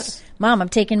 He's like, Mom, I'm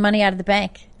taking money out of the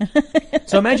bank.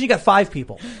 So imagine you got 5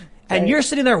 people. And you're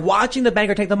sitting there watching the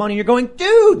banker take the money and you're going,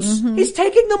 dudes, he's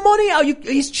taking the money out.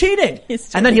 He's cheating.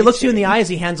 And then he looks you in the eye as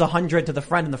he hands 100 to the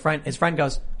friend, and his friend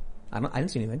goes, I didn't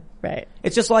see anything. Right.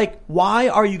 It's just like, why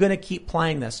are you going to keep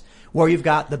playing this? Where you've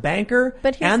got the banker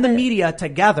and the media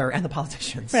together and the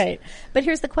politicians. Right. But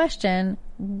here's the question.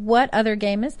 What other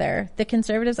game is there? The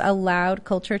conservatives allowed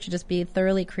culture to just be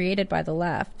thoroughly created by the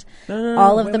left.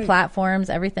 All of the platforms,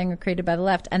 everything are created by the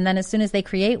left. And then as soon as they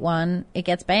create one, it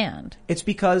gets banned. It's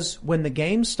because when the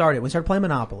game started, when we started playing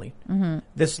Monopoly,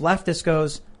 this leftist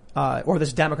goes, or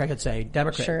this Democrat could say,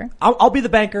 Sure. I'll be the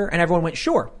banker, and everyone went,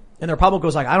 sure. And the Republican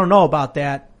goes like, I don't know about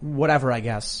that, whatever, I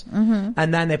guess. Mm-hmm.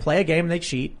 And then they play a game and they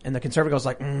cheat, and the conservative goes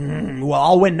like, well,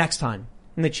 I'll win next time.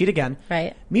 And they cheat again.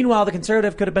 Right. Meanwhile, the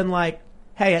conservative could have been like,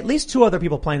 hey, at least 2 other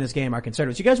people playing this game are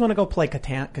conservatives. You guys want to go play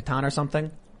Catan or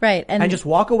something? Right. And just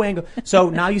walk away and go. So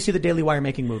now you see the Daily Wire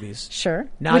making movies. Sure.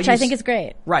 Now Which I think is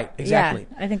great. Right, exactly.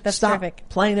 Yeah, I think that's Stop terrific.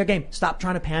 playing their game. Stop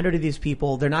trying to pander to these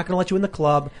people. They're not going to let you in the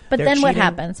club. But They're then what cheating.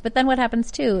 happens? But then what happens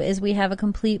too is we have a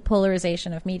complete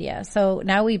polarization of media. So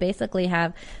now we basically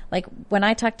have, like, when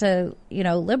I talk to,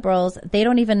 liberals, they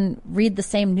don't even read the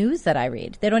same news that I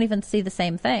read. They don't even see the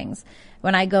same things.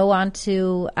 When I go on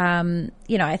to,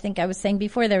 I think I was saying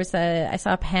before, I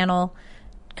saw a panel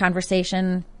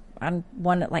conversation on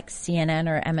one at like CNN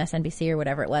or MSNBC or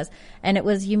whatever it was. And it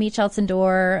was Yumi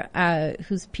Chelson-Dorr,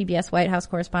 who's PBS White House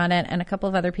correspondent, and a couple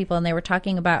of other people. And they were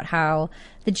talking about how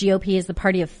the GOP is the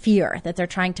party of fear, that they're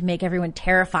trying to make everyone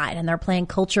terrified and they're playing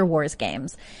culture wars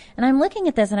games. And I'm looking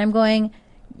at this and I'm going,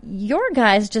 your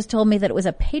guys just told me that it was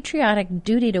a patriotic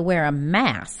duty to wear a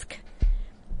mask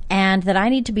and that I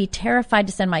need to be terrified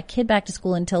to send my kid back to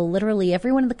school until literally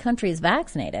everyone in the country is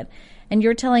vaccinated. And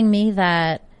you're telling me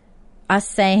that us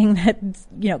saying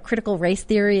that, critical race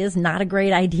theory is not a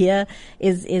great idea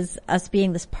is us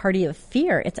being this party of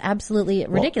fear. It's absolutely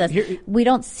ridiculous. We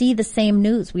don't see the same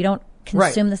news. We don't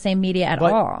consume the same media at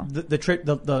all. The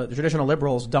traditional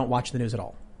liberals don't watch the news at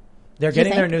all. They're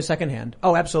getting their news secondhand.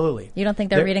 Oh, absolutely. You don't think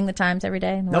they're reading the Times every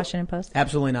day, the Washington Post?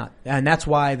 Absolutely not. And that's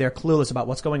why they're clueless about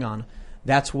what's going on.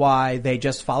 That's why they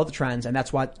just follow the trends, and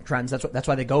that's why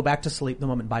they go back to sleep the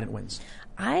moment Biden wins.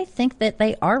 I think that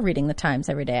they are reading the Times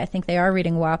every day. I think they are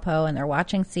reading WAPO, and they're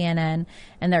watching CNN,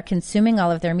 and they're consuming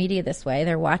all of their media this way.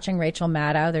 They're watching Rachel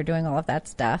Maddow. They're doing all of that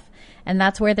stuff, and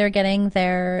that's where they're getting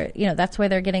their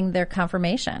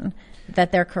confirmation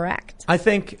that they're correct. I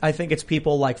think it's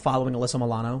people like following Alyssa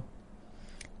Milano.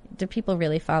 Do people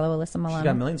really follow Alyssa Milano? She's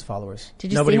got millions of followers.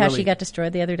 Did you see how she got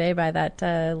destroyed the other day by that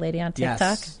lady on TikTok?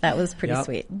 Yes. That was pretty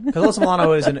sweet. Because Alyssa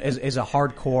Milano is a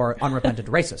hardcore, unrepentant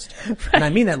racist, and I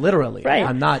mean that literally. Right.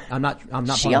 I'm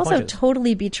not. She also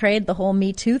totally bebetrayed the whole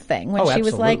Me Too thing when she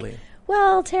was like,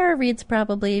 "Well, Tara Reid's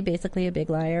probably basically a big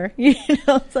liar."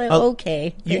 It's like,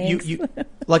 okay, thanks. You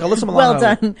like Alyssa Milano. Well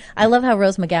done. I love how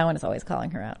Rose McGowan is always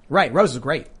calling her out. Right, Rose is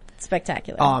great.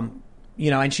 Spectacular.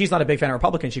 And she's not a big fan of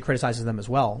Republicans. She criticizes them as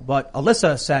well. But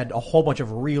Alyssa said a whole bunch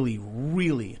of really,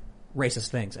 really racist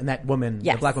things. And that woman,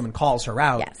 the black woman, calls her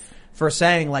out for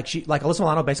saying, Alyssa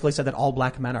Milano basically said that all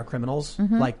black men are criminals.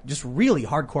 Mm-hmm. Like, just really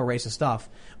hardcore racist stuff.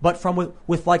 But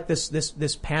with like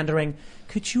this pandering,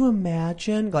 could you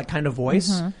imagine, like, kind of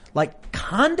voice? Like,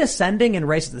 condescending and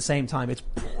racist at the same time. It's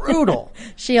brutal.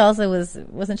 She also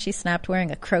wasn't she snapped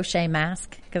wearing a crochet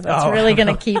mask? Because that's really going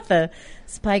to keep the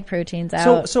spike proteins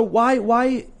out. So why,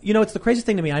 it's the craziest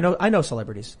thing to me. I know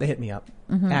celebrities. They hit me up.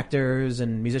 Mm-hmm. Actors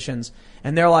and musicians.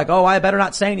 And they're like, oh, I better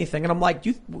not say anything. And I'm like,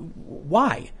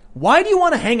 why? Why do you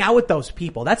want to hang out with those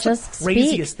people? That's just the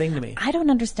craziest thing to me. I don't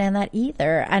understand that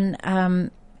either.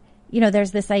 And,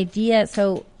 there's this idea.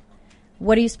 So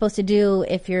what are you supposed to do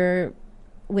if you're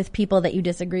with people that you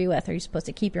disagree with? Are you supposed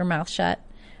to keep your mouth shut?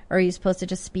 Or are you supposed to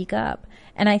just speak up?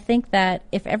 And I think that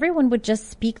if everyone would just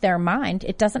speak their mind,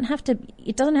 it doesn't have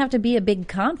to be a big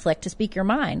conflict to speak your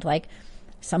mind. Like,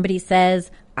 somebody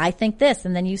says, I think this,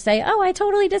 and then you say, oh, I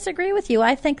totally disagree with you.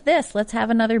 I think this. Let's have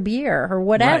another beer or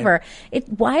whatever. Right.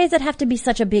 Why does it have to be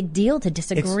such a big deal to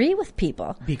disagree with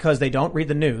people? Because they don't read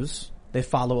the news. They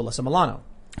follow Alyssa Milano.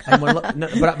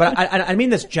 But I mean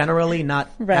this generally, not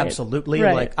absolutely.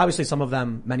 Right. Like, obviously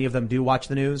many of them do watch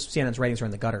the news. CNN's ratings are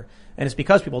in the gutter. And it's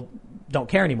because people don't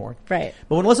care anymore. Right.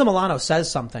 But when Alyssa Milano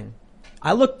says something,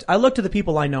 I look to the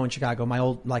people I know in Chicago,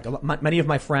 many of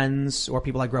my friends or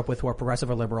people I grew up with who are progressive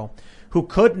or liberal, who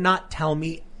could not tell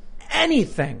me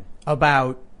anything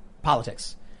about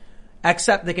politics,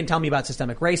 except they can tell me about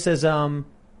systemic racism,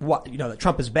 that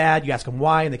Trump is bad. You ask them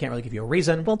why, and they can't really give you a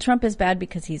reason. Well, Trump is bad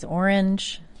because he's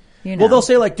orange. Well, they'll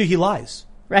say dude, he lies.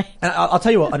 Right. And I'll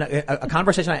tell you a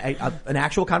conversation, an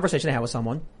actual conversation I had with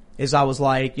someone is I was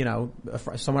like,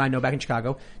 someone I know back in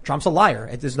Chicago, Trump's a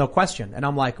liar. There's no question. And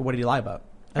I'm like, what did he lie about?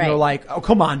 And they're like, oh,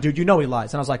 come on, dude, he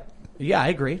lies. And I was like, yeah, I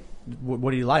agree.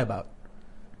 What did he lie about?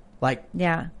 Like,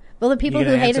 yeah. Well, the people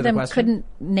who hated him couldn't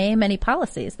name any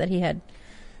policies that he had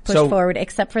pushed forward,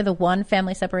 except for the one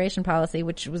family separation policy,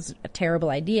 which was a terrible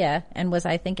idea and was,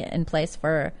 I think, in place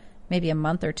for maybe a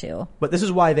month or two. But this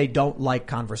is why they don't like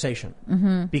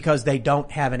conversation, because they don't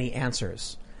have any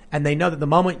answers. And they know that the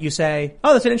moment you say,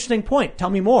 oh, that's an interesting point, tell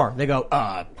me more, they go,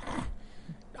 I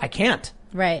can't.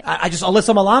 Right. I just,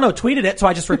 Alyssa Milano tweeted it, so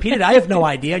I just repeated it. I have no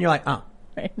idea. And you're like, oh.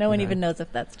 Right. No one even knows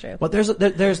if that's true. But there's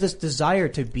this desire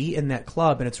to be in that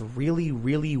club, and it's really,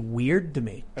 really weird to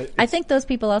me. I think those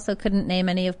people also couldn't name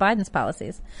any of Biden's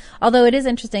policies. Although it is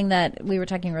interesting that we were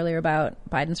talking earlier about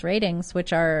Biden's ratings,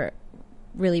 which are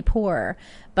really poor,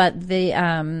 but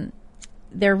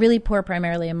they're really poor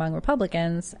primarily among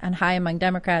Republicans and high among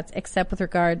Democrats, except with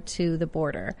regard to the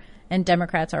border. And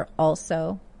Democrats are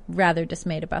also rather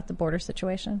dismayed about the border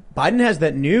situation. Biden has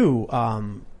that new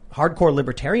hardcore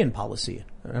libertarian policy.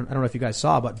 I don't know if you guys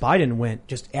saw, but Biden went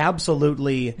just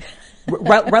absolutely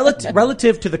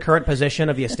relative to the current position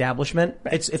of the establishment.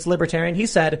 It's libertarian. He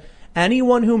said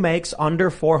anyone who makes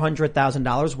under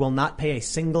 $400,000 will not pay a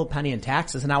single penny in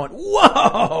taxes. And I went,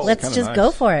 whoa! Let's just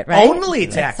go for it, right? Only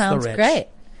tax the rich. Sounds great.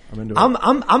 I'm into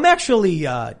it. I'm actually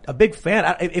a big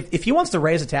fan. If he wants to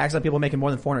raise a tax on people making more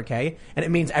than $400K, and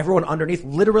it means everyone underneath,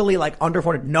 literally like under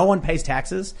 400, no one pays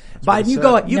taxes. Biden, you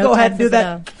go ahead and do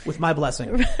that with my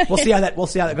blessing. Right. We'll see how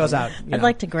that goes out. I'd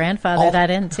like to grandfather that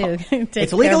in too.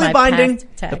 It's legally binding.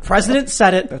 The president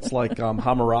said it. That's like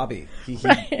Hammurabi. He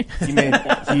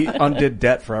undid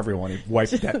debt for everyone. He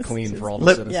wiped debt clean for all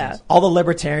the citizens. Yeah. All the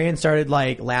libertarians started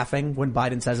like laughing when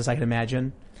Biden says this. I can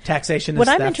imagine. Taxation and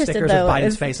theft stickers with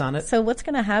Biden's face on it. So what's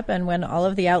going to happen when all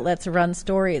of the outlets run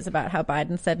stories about how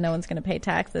Biden said no one's going to pay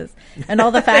taxes, and all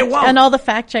the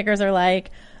fact checkers are like,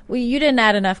 well, you didn't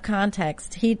add enough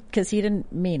context. Because he didn't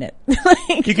mean it.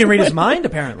 You can read his mind,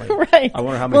 apparently. Right. I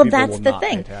wonder how many people that's will the not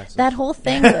thing. pay taxes. That whole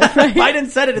thing. Right? Biden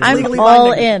said it. It's I'm legally all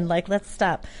binding. in. Like, let's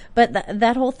stop. But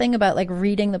that whole thing about like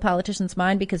reading the politician's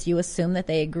mind because you assume that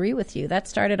they agree with you, that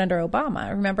started under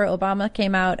Obama. Remember, Obama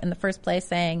came out in the first place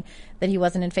saying that he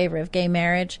wasn't in favor of gay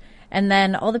marriage. And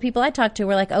then all the people I talked to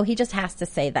were like, oh, he just has to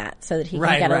say that so that he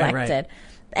can get elected. Right.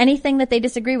 Anything that they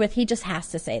disagree with, he just has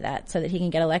to say that so that he can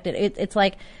get elected. It's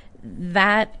like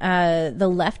that the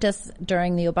leftists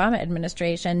during the Obama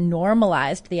administration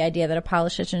normalized the idea that a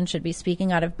politician should be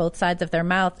speaking out of both sides of their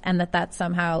mouth, and that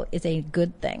somehow is a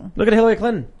good thing. Look at Hillary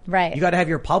Clinton. Right. You got to have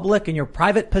your public and your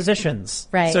private positions.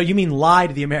 Right. So you mean lie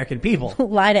to the American people.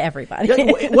 Lie to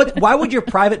everybody. Why would your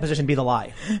private position be the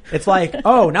lie? It's like,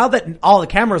 oh, now that all the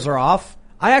cameras are off,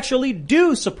 I actually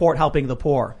do support helping the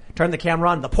poor. Turn the camera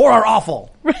on. The poor are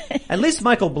awful. Right. At least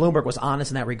Michael Bloomberg was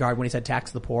honest in that regard when he said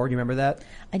tax the poor. Do you remember that?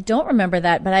 I don't remember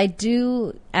that, but I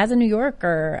do, as a New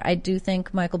Yorker, I do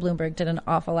think Michael Bloomberg did an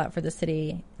awful lot for the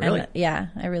city. Really? And, yeah,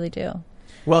 I really do.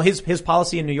 Well, his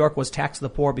policy in New York was tax the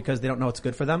poor because they don't know what's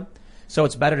good for them. So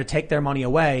it's better to take their money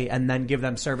away and then give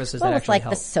them services that actually help.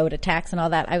 Well, it's like the soda tax and all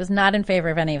that. I was not in favor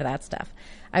of any of that stuff.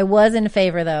 I was in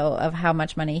favor, though, of how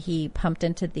much money he pumped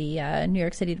into the New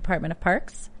York City Department of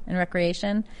Parks and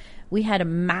Recreation. We had a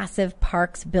massive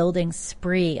parks building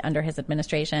spree under his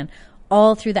administration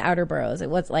all through the outer boroughs. It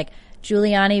was like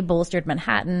Giuliani bolstered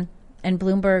Manhattan, and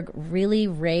Bloomberg really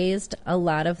raised a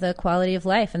lot of the quality of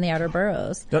life in the outer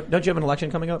boroughs. Don't you have an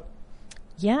election coming up?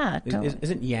 Yeah.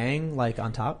 Isn't Yang like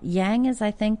on top? Yang is,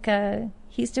 I think,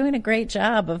 he's doing a great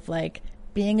job of like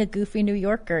being a goofy New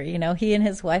Yorker. You know, he and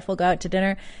his wife will go out to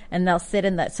dinner and they'll sit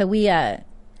in that. So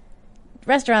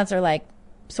restaurants are like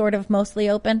sort of mostly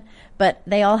open, but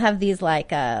they all have these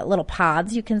like little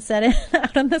pods you can set in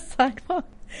out on the sidewalk.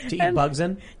 To eat bugs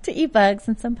in? To eat bugs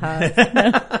and some pods.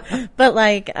 No. But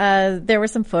like, there were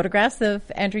some photographs of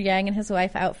Andrew Yang and his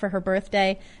wife out for her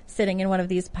birthday, sitting in one of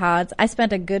these pods. I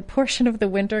spent a good portion of the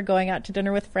winter going out to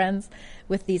dinner with friends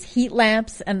with these heat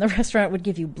lamps, and the restaurant would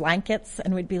give you blankets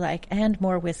and we'd be like, and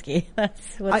more whiskey.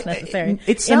 That's what's necessary.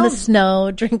 In the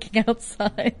snow, drinking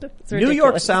outside. It's ridiculous. New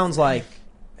York sounds like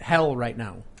hell right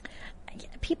now.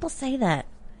 People say that.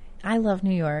 I love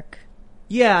New York.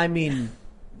 Yeah, I mean,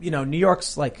 you know, New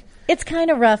York's like... It's kind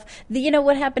of rough.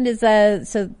 What happened is,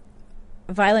 so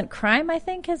violent crime, I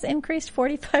think, has increased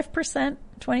 45%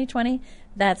 2020.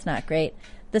 That's not great.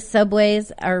 The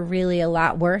subways are really a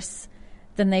lot worse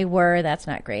than they were. That's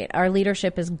not great. Our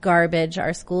leadership is garbage.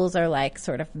 Our schools are like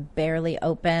sort of barely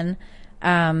open.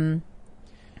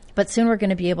 But soon we're going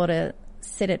to be able to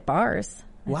sit at bars.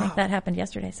 I think that happened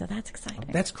yesterday, so that's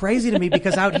exciting. That's crazy to me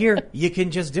because out here, you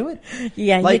can just do it.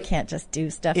 Yeah, like, you can't just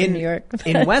do stuff in New York.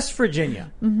 In West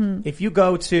Virginia, if you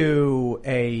go to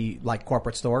a like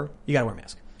corporate store, you gotta wear a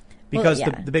mask. Because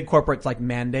the big corporates like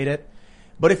mandate it.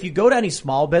 But if you go to any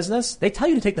small business, they tell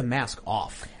you to take the mask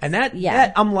off. And that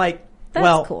I'm like,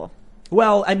 that's cool.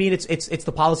 Well, I mean, it's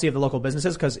the policy of the local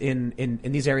businesses because in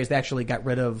these areas they actually got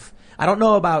rid of. I don't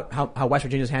know about how West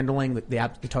Virginia is handling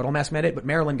the total mask mandate, but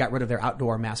Maryland got rid of their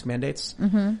outdoor mask mandates.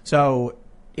 Mm-hmm. So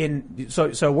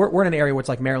we're in an area where it's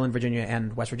like Maryland, Virginia,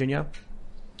 and West Virginia.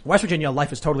 West Virginia,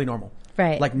 life is totally normal.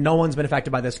 Right. Like no one's been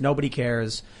affected by this. Nobody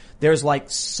cares. There's like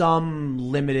some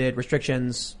limited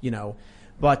restrictions, you know.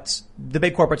 but the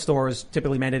big corporate stores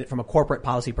typically mandate it from a corporate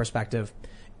policy perspective.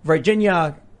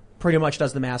 Virginia pretty much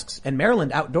does the masks, and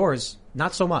Maryland outdoors,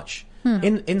 not so much.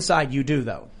 Inside you do,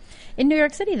 though. In New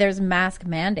York City, there's mask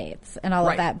mandates and all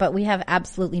of that, but we have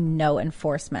absolutely no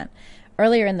enforcement.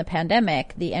 Earlier in the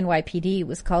pandemic, the NYPD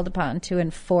was called upon to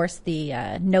enforce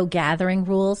the no gathering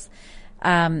rules.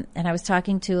 And I was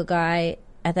talking to a guy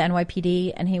at the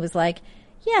NYPD, and he was like,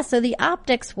 yeah, so the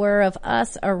optics were of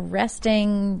us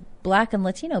arresting Black and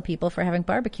Latino people for having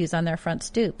barbecues on their front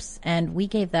stoops. And we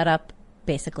gave that up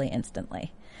basically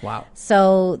instantly. Wow.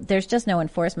 So there's just no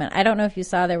enforcement. I don't know if you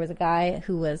saw, there was a guy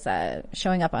who was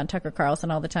showing up on Tucker Carlson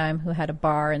all the time who had a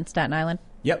bar in Staten Island.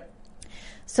 Yep.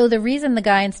 So the reason the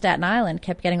guy in Staten Island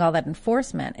kept getting all that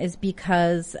enforcement is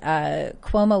because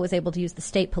Cuomo was able to use the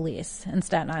state police in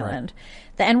Staten Island.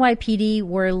 Right. The NYPD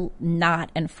were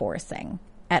not enforcing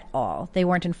at all. They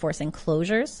weren't enforcing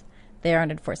closures. They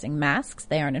aren't enforcing masks.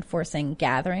 They aren't enforcing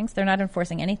gatherings. They're not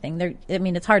enforcing anything.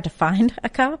 It's hard to find a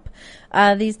cop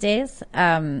these days.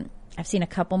 I've seen a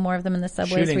couple more of them in the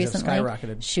subways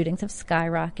recently. Shootings have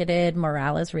skyrocketed.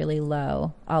 Morale is really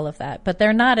low. All of that. But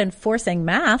they're not enforcing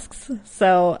masks.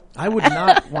 So I would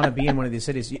not want to be in one of these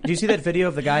cities. Do you see that video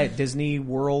of the guy at Disney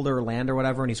World or Land or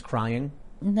whatever, and he's crying?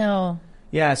 No.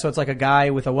 Yeah, so it's like a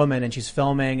guy with a woman, and she's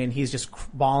filming, and he's just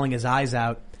bawling his eyes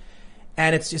out.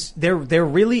 And it's just, there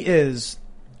really is,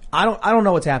 I don't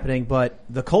know what's happening, but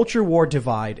the culture war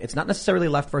divide, it's not necessarily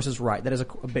left versus right. That is a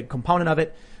big component of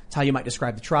it. It's how you might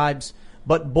describe the tribes.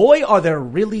 But boy, are there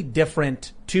really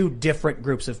two different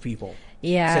groups of people.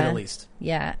 Yeah. To say the least.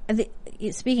 Yeah.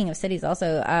 Speaking of cities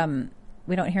also,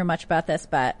 we don't hear much about this,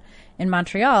 but in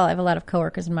Montreal, I have a lot of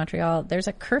coworkers in Montreal, there's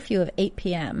a curfew of 8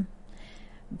 p.m.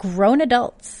 Grown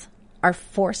adults are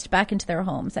forced back into their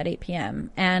homes at 8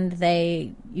 p.m. and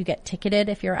you get ticketed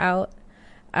if you're out,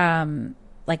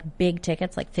 like big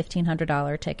tickets, like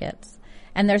 $1,500 tickets.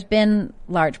 And there's been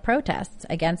large protests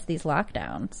against these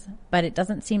lockdowns, but it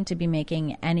doesn't seem to be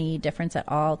making any difference at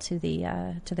all to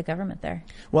the government there.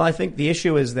 Well, I think the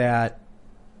issue is that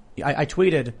I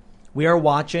tweeted, we are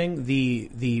watching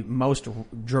the most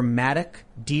dramatic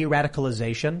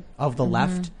de-radicalization of the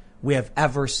left we have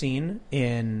ever seen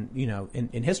in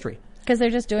history. Because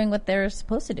they're just doing what they're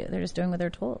supposed to do. They're just doing what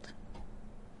they're told.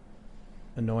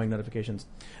 Annoying notifications.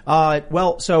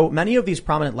 Well, so many of these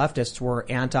prominent leftists were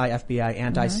anti-FBI,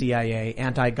 anti-CIA,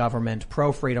 anti-government,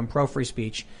 pro-freedom, pro-free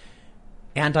speech,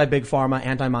 anti-big pharma,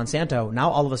 anti-Monsanto. Now,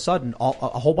 all of a sudden, a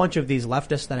whole bunch of these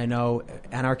leftists that I know,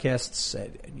 anarchists,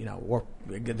 or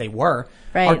they were,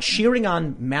 are cheering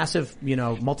on massive,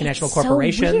 multinational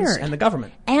corporations and the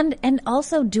government. And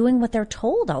also doing what they're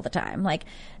told all the time. Like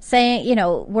saying,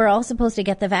 we're all supposed to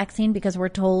get the vaccine because we're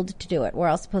told to do it. We're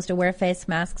all supposed to wear face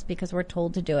masks because we're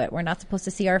told to do it. We're not supposed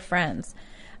to see our friends.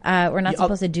 We're not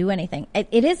supposed to do anything.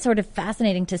 It is sort of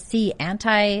fascinating to see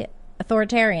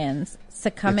anti-authoritarians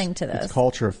succumbing to this. It's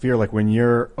culture of fear. Like when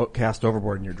you're cast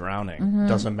overboard and you're drowning,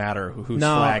 doesn't matter whose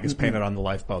flag is painted on the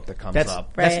lifeboat that comes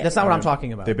up. That's not what I'm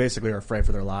talking about. They basically are afraid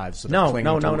for their lives. So No.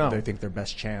 They think their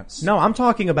best chance. No, I'm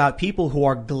talking about people who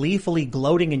are gleefully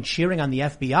gloating and cheering on the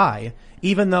FBI,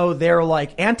 even though they're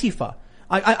like Antifa.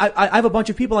 I have a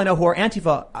bunch of people I know who are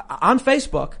Antifa on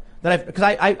Facebook. Because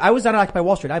I was down at Occupy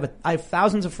Wall Street. I have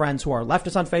thousands of friends who are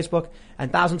leftists on Facebook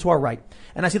and thousands who are right.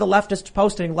 And I see the leftists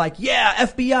posting like, yeah,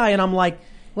 FBI. And I'm like,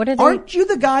 aren't you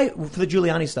the guy for the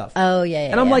Giuliani stuff? Oh,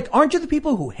 yeah. And I'm like, aren't you the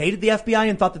people who hated the FBI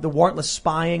and thought that the warrantless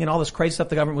spying and all this crazy stuff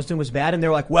the government was doing was bad? And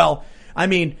they're like, well, I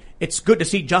mean, it's good to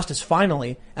see justice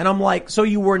finally. And I'm like, so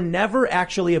you were never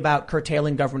actually about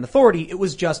curtailing government authority. It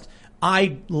was just,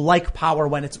 I like power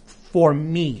when it's for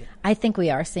me. I think we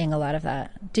are seeing a lot of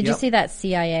that. Did you see that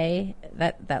CIA,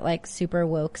 that like super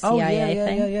woke CIA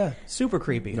thing? Yeah. Super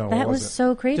creepy. No, that was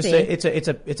so creepy.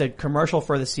 It's a commercial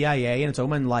for the CIA, and it's a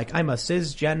woman like, I'm a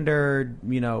cisgendered,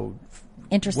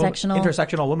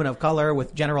 intersectional woman of color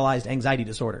with generalized anxiety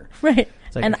disorder. Right.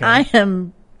 Like, and okay. I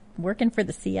am working for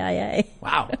the CIA.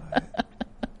 Wow.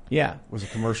 Yeah. Was a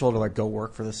commercial to like go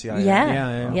work for the CIA?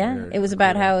 Yeah. It was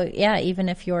about how, even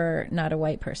if you're not a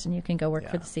white person, you can go work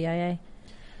for the CIA.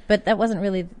 But that wasn't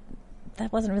really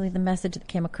the message that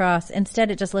came across.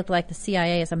 Instead, it just looked like the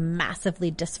CIA is a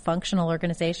massively dysfunctional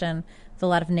organization with a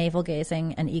lot of navel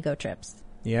gazing and ego trips.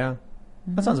 Yeah.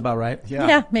 That sounds about right.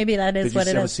 Yeah, maybe that is what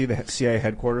it is. Did you ever see the CIA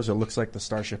headquarters? It looks like the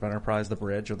Starship Enterprise, the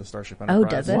bridge of the Starship Enterprise. Oh,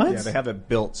 does it? What? Yeah, they have it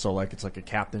built so like it's like a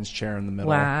captain's chair in the middle.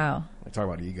 Wow. Like, talk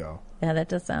about ego. Yeah, that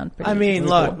does sound pretty. I mean,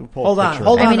 look, pull hold a on picture.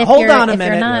 hold on a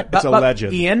minute. It's alleged.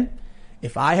 Ian,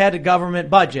 if I had a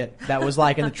government budget that was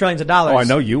like in the trillions of dollars. Oh, I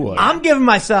know you would. I'm giving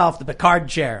myself the Picard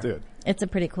chair. Dude. It's a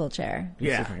pretty cool chair.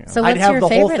 Yeah. So I'd what's have your the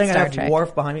whole favorite thing. Star I'd have Trek?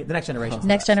 Worf behind me. The Next Generation.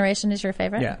 Next Generation is your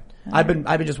favorite? Yeah. I've been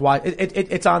just watching.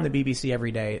 It's on the BBC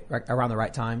every day around the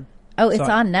right time. Oh, it's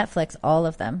on Netflix, all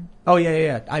of them. Oh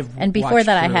yeah. And before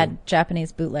that, I had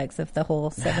Japanese bootlegs of the whole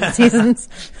 7 seasons.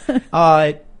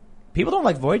 People don't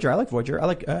like Voyager. I like Voyager. I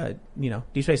like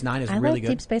Deep Space Nine is I really like good.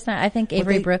 Deep Space Nine. I think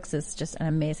Avery Brooks is just an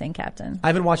amazing captain. I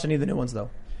haven't watched any of the new ones though.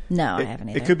 No, I haven't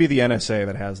either. It could be the NSA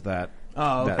that has that.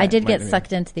 Oh, okay. I did get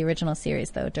sucked into the original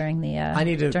series though during the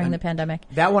the pandemic.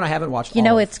 That one I haven't watched.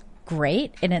 It's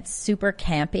great and it's super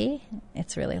campy.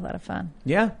 It's really a lot of fun.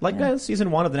 Yeah,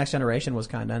 season 1 of the Next Generation was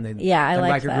kind of. I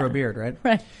like Riker that. grew a beard, right?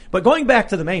 Right. But going back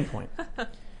to the main point,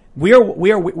 we are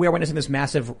witnessing this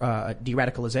massive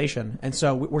de-radicalization, and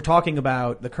so we're talking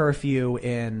about the curfew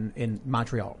in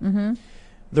Montreal. Mm-hmm.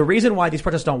 The reason why these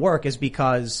protests don't work is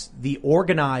because the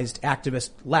organized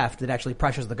activist left that actually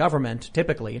pressures the government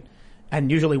typically,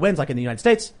 and usually wins, like in the United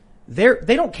States,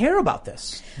 they don't care about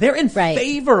this. They're in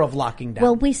favor of locking down.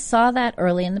 Well, we saw that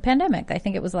early in the pandemic. I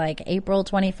think it was like April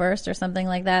 21st or something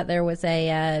like that. There was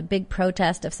a big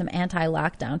protest of some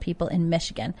anti-lockdown people in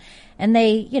Michigan. And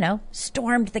they,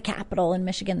 stormed the Capitol in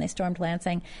Michigan. They stormed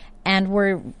Lansing and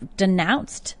were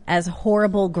denounced as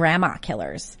horrible grandma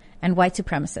killers and white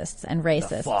supremacists and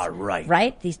racists. The far right.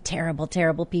 Right? These terrible,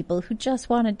 terrible people who just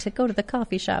wanted to go to the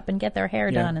coffee shop and get their hair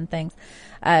done and things.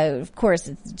 Of course,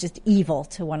 it's just evil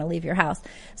to want to leave your house.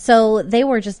 So they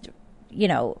were just,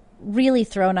 really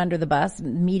thrown under the bus.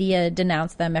 Media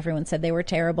denounced them. Everyone said they were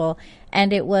terrible.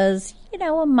 And it was,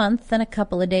 a month and a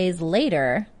couple of days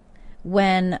later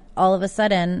when all of a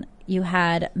sudden you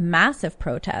had massive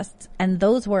protests, and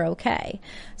those were okay.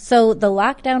 So the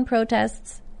lockdown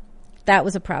protests, that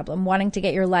was a problem. Wanting to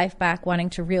get your life back,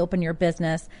 wanting to reopen your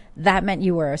business, that meant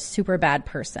you were a super bad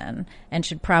person and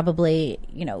should probably,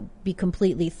 be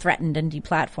completely threatened and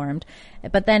deplatformed.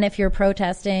 But then if you're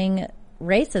protesting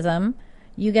racism,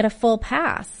 you get a full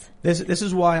pass. This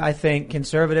is why I think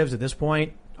conservatives at this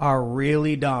point are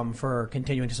really dumb for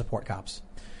continuing to support cops.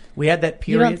 We had that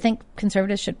period. You don't think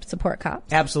conservatives should support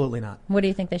cops? Absolutely not. What do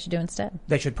you think they should do instead?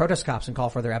 They should protest cops and call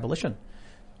for their abolition.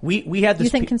 We had this. You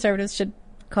think conservatives should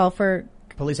call for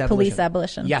police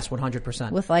abolition? Yes,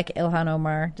 100%. With like Ilhan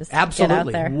Omar, just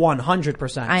absolutely, get out there.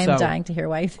 100%. I am dying to hear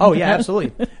why you think Oh, yeah,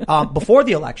 absolutely. Before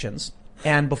the elections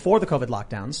and before the COVID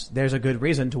lockdowns, there's a good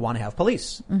reason to want to have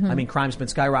police. Mm-hmm. I mean, crime's been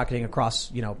skyrocketing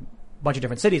across, a bunch of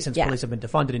different cities since police have been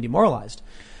defunded and demoralized.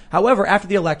 However, after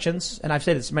the elections, and I've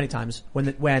said this many times,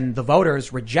 when the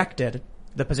voters rejected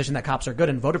the position that cops are good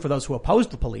and voted for those who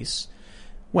opposed the police,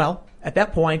 well, at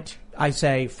that point, I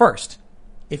say, first,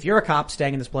 if you're a cop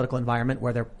staying in this political environment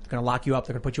where they're going to lock you up,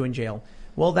 they're going to put you in jail,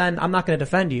 well, then I'm not going to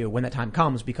defend you when that time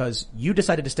comes because you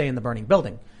decided to stay in the burning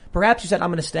building. Perhaps you said, I'm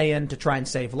going to stay in to try and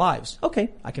save lives. Okay,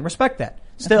 I can respect that.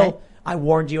 Still, I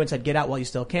warned you and said, get out while you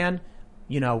still can.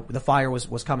 The fire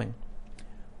was coming.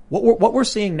 What we're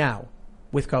seeing now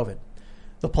with COVID,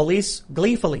 the police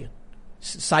gleefully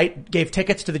gave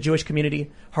tickets to the Jewish community,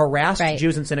 harassed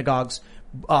Jews in synagogues,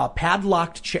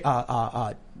 padlocked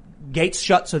gates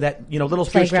shut so that little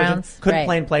Jewish children couldn't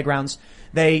play in playgrounds.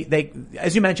 They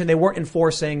as you mentioned, they weren't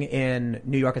enforcing in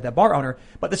New York at that bar owner,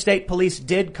 but the state police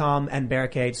did come and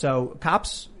barricade. So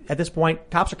cops at this point,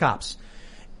 cops are cops.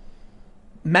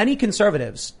 Many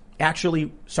conservatives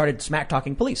actually started smack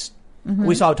talking police. Mm-hmm.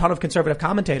 We saw a ton of conservative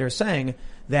commentators saying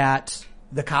that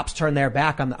the cops turned their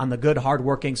back on the good,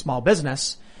 hardworking small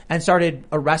business and started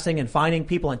arresting and fining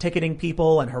people and ticketing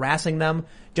people and harassing them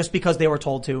just because they were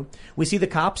told to. We see the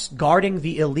cops guarding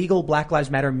the illegal Black Lives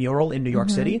Matter mural in New York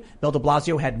City. Bill de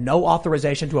Blasio had no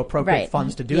authorization to appropriate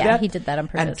funds to do that. Yeah, he did that on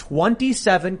purpose. And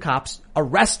 27 cops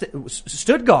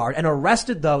stood guard and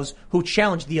arrested those who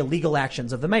challenged the illegal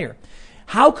actions of the mayor.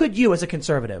 How could you, as a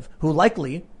conservative, who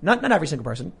likely, not every single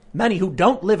person, many who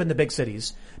don't live in the big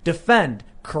cities, defend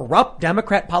corrupt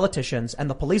Democrat politicians and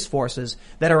the police forces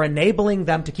that are enabling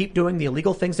them to keep doing the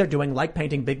illegal things they're doing, like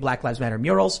painting big Black Lives Matter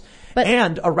murals,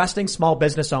 and arresting small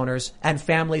business owners and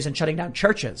families and shutting down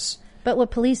churches? But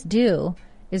what police do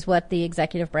is what the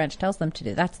executive branch tells them to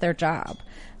do. That's their job.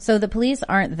 So the police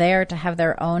aren't there to have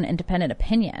their own independent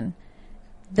opinion.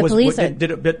 Did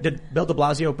Bill de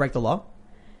Blasio break the law?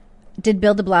 Did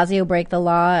Bill de Blasio break the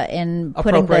law in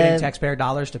appropriating taxpayer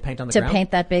dollars to paint on the ground? To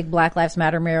paint that big Black Lives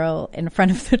Matter mural in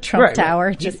front of the Trump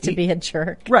Tower just to be a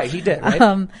jerk? Right, he did,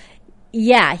 right?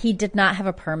 Yeah, he did not have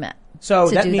a permit. So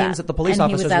that means that the police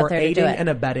officers were aiding and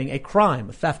abetting a crime,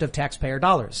 theft of taxpayer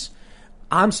dollars.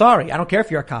 I'm sorry. I don't care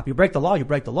if you're a cop. You break the law, you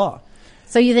break the law.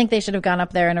 So you think they should have gone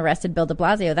up there and arrested Bill de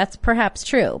Blasio? That's perhaps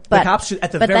true. But the cops should,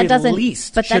 at the very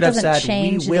least, should have said,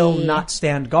 we will not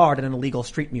stand guard at an illegal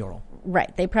street mural.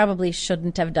 Right. They probably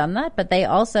shouldn't have done that, but they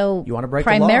also You wanna break the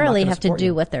law, I'm not primarily gonna have to support do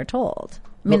you. what they're told.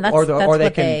 I mean, that's Or what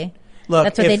they look,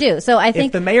 that's what they do. So I think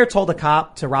if the mayor told a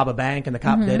cop to rob a bank and the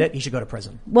cop did it, he should go to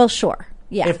prison. well, sure.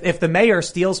 Yeah. If the mayor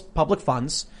steals public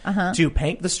funds to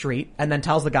paint the street and then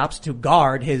tells the cops to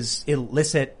guard his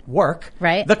illicit work,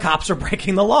 Right. the cops are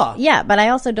breaking the law. Yeah, but I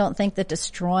also don't think that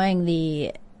destroying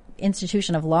the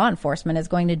institution of law enforcement is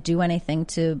going to do anything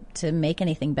to make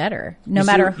anything better, no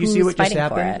matter who's you see what just fighting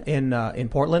for happened it. in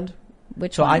Portland?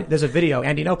 Which So one? there's a video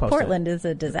Andy No posted. Portland is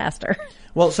a disaster.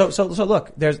 Well, so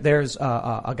look, there's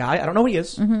a guy, I don't know who he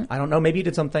is. I don't know, maybe he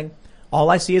did something. All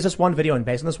I see is this one video, and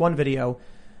based on this one video,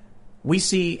 we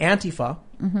see Antifa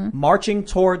marching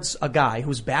towards a guy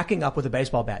who's backing up with a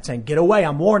baseball bat saying, "Get away,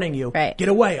 I'm warning you. Right. Get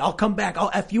away, I'll come back, I'll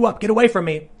F you up, get away from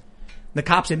me." The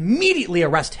cops immediately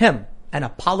arrest him and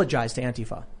apologize to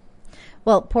Antifa.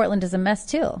 Well, Portland is a mess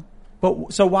too.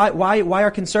 But so why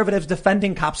are conservatives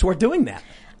defending cops who are doing that?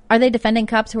 Are they defending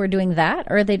cops who are doing that,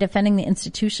 or are they defending the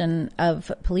institution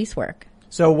of police work?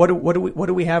 So what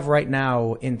do we have right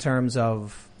now in terms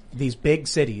of these big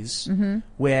cities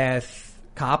with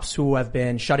cops who have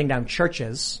been shutting down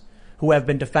churches, who have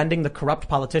been defending the corrupt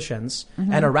politicians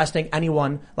and arresting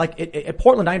anyone? Like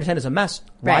Portland, I understand, is a mess.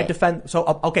 Why Right. defend? So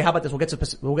okay, how about this?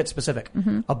 We'll get specific.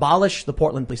 Abolish the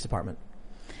Portland Police Department.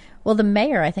 Well, the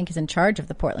mayor, I think, is in charge of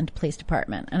the Portland Police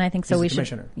Department, and I think so. He's the We should,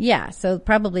 commissioner. yeah. So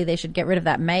probably they should get rid of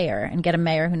that mayor and get a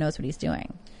mayor who knows what he's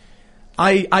doing.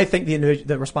 I think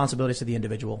the responsibility is to the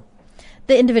individual.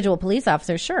 The individual police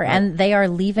officers, sure, and they are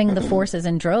leaving the forces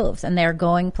in droves, and they are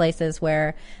going places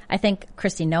where I think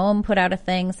Kristi Noem put out a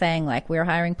thing saying like we're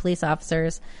hiring police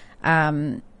officers.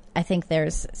 I think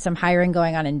there's some hiring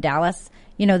going on in Dallas.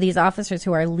 You know, these officers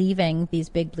who are leaving these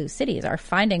big blue cities are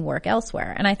finding work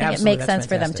elsewhere. And I think Absolutely, it makes that's sense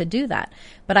for them to fantastic. do that.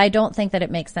 But I don't think that it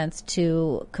makes sense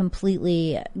to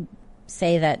completely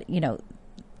say that, you know,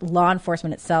 law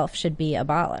enforcement itself should be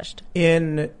abolished.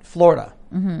 In Florida,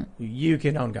 you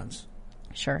can own guns.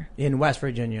 Sure. In West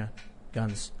Virginia,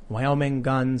 guns. Wyoming,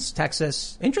 guns.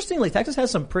 Texas. Interestingly, Texas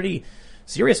has some pretty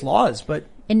serious laws, but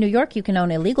In New York, you can own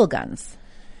illegal guns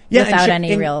yeah, without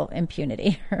any real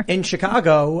impunity. In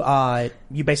Chicago,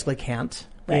 you basically can't.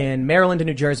 Right. In Maryland and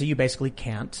New Jersey, you basically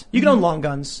can't. You can own long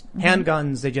guns,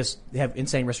 handguns. They have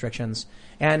insane restrictions,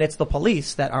 and it's the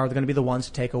police that are going to be the ones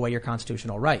to take away your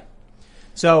constitutional right.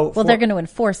 So, Well, they're going to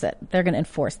enforce it. They're going to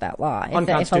enforce that law. If a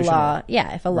Unconstitutional. law,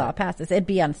 if a law passes, it'd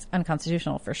be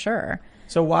unconstitutional for sure.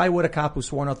 So why would a cop who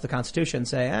swore an oath to the Constitution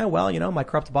say, well, you know, my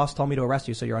corrupt boss told me to arrest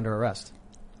you, so you're under arrest?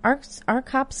 Are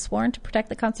cops sworn to protect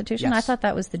the Constitution? Yes. I thought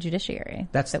that was the judiciary.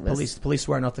 That's that the police. The police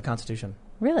swear an oath to the Constitution.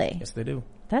 Really? Yes, they do.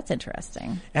 That's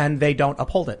interesting. And they don't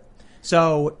uphold it.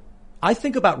 So I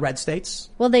think about red states.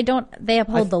 Well, they don't. They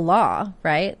uphold the law,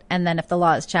 right? And then if the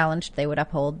law is challenged, they would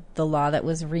uphold the law that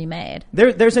was remade.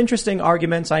 There's interesting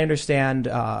arguments. I understand.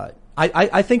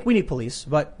 I think we need police,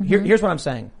 but here's what I'm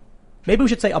saying. Maybe we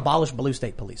should say abolish blue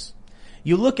state police.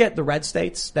 You look at the red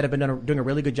states that have been doing a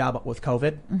really good job with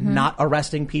COVID, not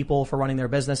arresting people for running their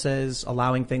businesses,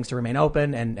 allowing things to remain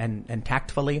open and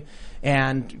tactfully,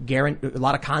 and a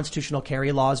lot of constitutional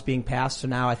carry laws being passed. So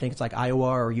now I think it's like Iowa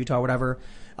or Utah or whatever.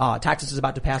 Texas is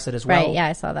about to pass it as well. Right? Yeah,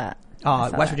 I saw that.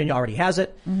 West Virginia already has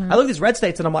it. I look at these red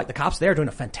states and I'm like, the cops there are doing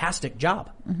a fantastic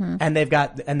job. And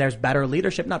there's better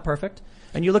leadership, not perfect.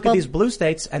 And you look at these blue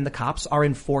states and the cops are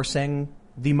enforcing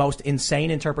the most insane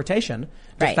interpretation,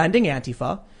 defending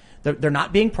Antifa. They're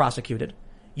not being prosecuted.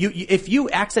 If you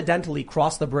accidentally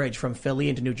cross the bridge from Philly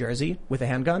into New Jersey with a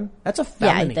handgun, that's a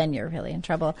felony. Yeah, then you're really in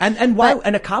trouble. And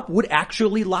a cop would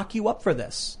actually lock you up for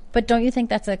this. But don't you think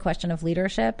that's a question of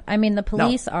leadership? I mean, the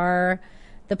police are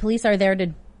there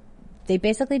to. They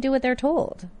basically do what they're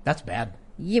told. That's bad.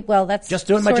 Yeah, well, that's Just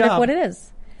doing my sort job. of what it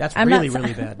is. That's really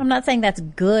bad. I'm not saying that's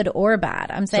good or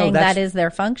bad. I'm saying that's- that is their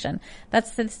function.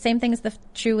 That's the same thing as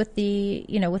true with with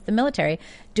the military.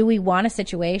 Do we want a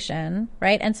situation,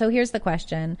 right? And so here's the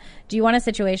question. Do you want a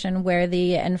situation where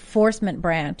the enforcement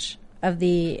branch of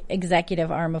the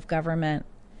executive arm of government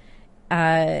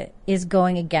is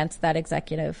going against that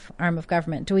executive arm of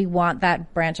government? Do we want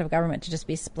that branch of government to just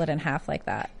be split in half like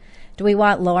that? Do we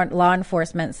want law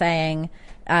enforcement saying,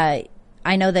 I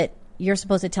know that you're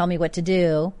supposed to tell me what to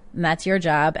do, and that's your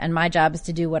job, and my job is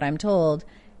to do what I'm told,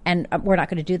 and we're not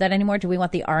going to do that anymore? Do we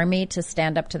want the army to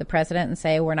stand up to the president and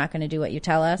say, we're not going to do what you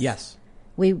tell us? Yes.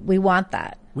 We want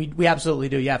that. We absolutely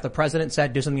do. Yeah. If the president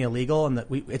said do something illegal and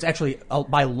it's actually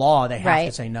by law, they have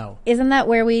to say no. Isn't that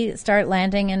where we start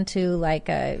landing into like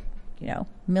a,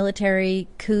 military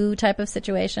coup type of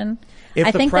situation?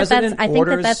 I think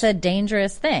that's a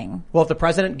dangerous thing. Well, if the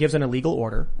president gives an illegal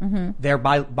order,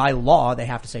 by law, they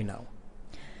have to say no.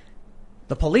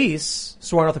 the police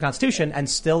swore an oath of the Constitution and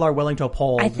still are willing to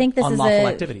uphold I think this unlawful is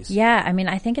activities. Yeah, I mean,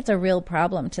 I think it's a real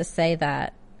problem to say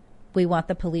that we want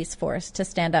the police force to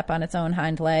stand up on its own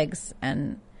hind legs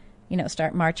and,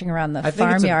 start marching around the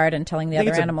farmyard and telling the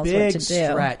other animals what to do. It's a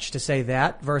big stretch to say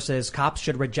that versus cops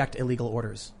should reject illegal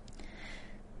orders.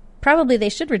 Probably they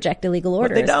should reject illegal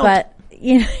orders, they don't. But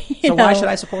So why should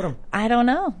I support them? I don't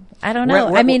know.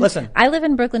 Listen. I live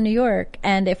in Brooklyn, New York,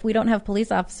 and if we don't have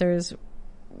police officers,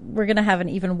 we're going to have an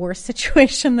even worse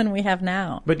situation than we have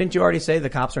now. But didn't you already say the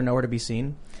cops are nowhere to be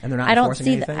seen and they're not enforcing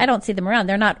anything? I don't see them around.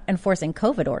 They're not enforcing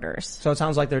COVID orders. So it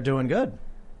sounds like they're doing good.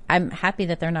 I'm happy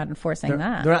that they're not enforcing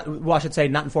that. They're not, well, I should say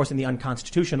not enforcing the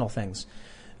unconstitutional things.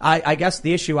 I guess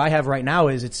the issue I have right now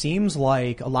is it seems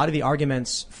like a lot of the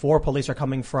arguments for police are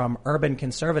coming from urban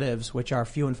conservatives, which are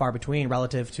few and far between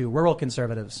relative to rural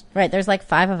conservatives. Right. There's like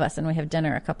 5 of us and we have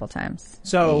dinner a couple times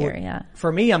a year, yeah.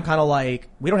 For me, I'm kind of like,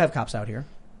 we don't have cops out here,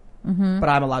 but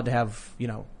I'm allowed to have,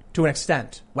 to an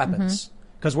extent, weapons.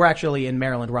 Because we're actually in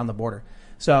Maryland, we're on the border.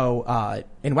 So,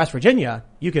 in West Virginia,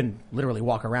 you can literally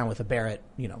walk around with a Barrett,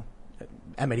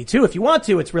 M82 if you want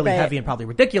to. It's really heavy and probably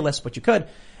ridiculous, but you could.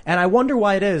 And I wonder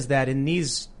why it is that in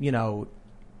these,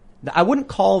 I wouldn't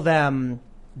call them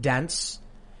dense,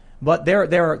 but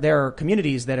they're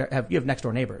communities that you have next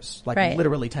door neighbors, like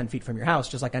literally 10 feet from your house,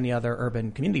 just like any other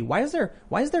urban community. Why is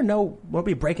there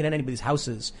nobody breaking in anybody's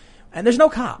houses? And there's no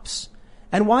cops.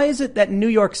 And why is it that in New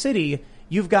York City,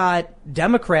 you've got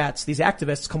Democrats, these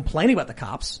activists complaining about the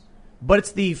cops, but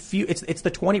it's the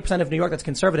 20% of New York that's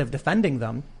conservative defending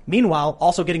them. Meanwhile,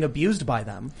 also getting abused by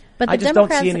them. But I just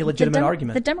don't see any legitimate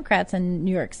argument. The Democrats in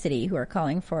New York City who are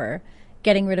calling for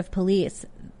getting rid of police,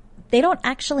 they don't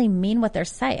actually mean what they're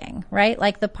saying, right?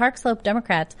 Like the Park Slope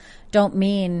Democrats don't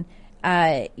mean,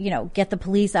 get the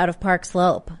police out of Park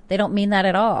Slope. They don't mean that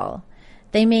at all.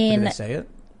 They mean. Did they say it?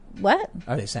 What?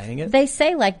 Are they saying it? They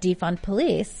say like defund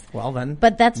police. Well then.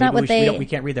 But that's not what we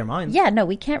can't read their minds. Yeah, no,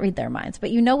 we can't read their minds. But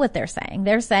you know what they're saying.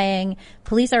 They're saying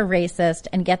police are racist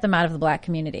and get them out of the black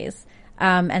communities.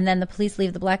 And then the police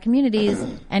leave the black communities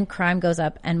and crime goes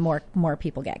up and more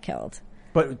people get killed.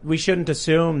 But we shouldn't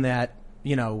assume that,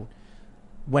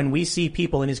 when we see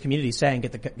people in these communities saying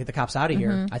get the cops out of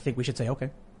here, I think we should say,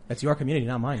 okay, that's your community,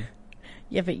 not mine.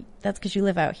 Yeah, but that's because you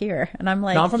live out here. And I'm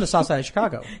like... No, I'm from the south side of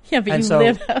Chicago. Yeah, but you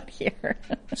live out here.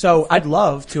 So I'd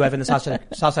love to have in the south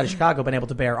side of Chicago been able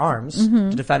to bear arms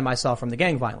to defend myself from the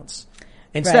gang violence.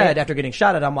 Instead, after getting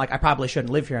shot at, I'm like, I probably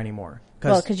shouldn't live here anymore.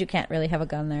 Because you can't really have a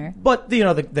gun there. But,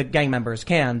 the gang members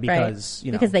can because,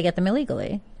 Because they get them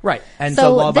illegally. Right. And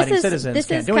so law-abiding citizens can't do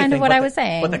anything. This is kind of what I was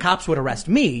saying. But the cops would arrest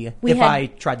me if I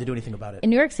tried to do anything about it. In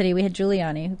New York City, we had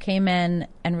Giuliani who came in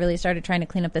and really started trying to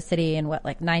clean up the city in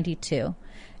 92.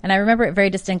 And I remember it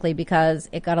very distinctly because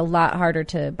it got a lot harder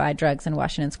to buy drugs in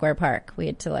Washington Square Park. We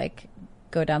had to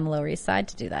go down the Lower East Side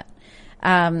to do that.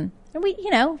 And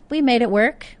we made it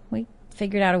work. We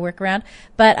figured out a workaround.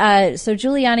 But, so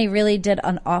Giuliani really did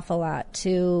an awful lot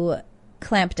to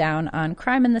clamp down on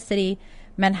crime in the city.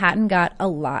 Manhattan got a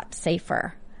lot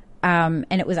safer. And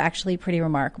it was actually pretty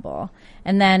remarkable.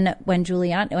 And then when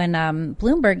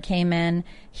Bloomberg came in,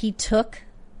 he took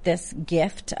this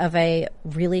gift of a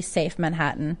really safe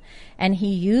Manhattan, and he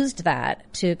used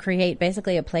that to create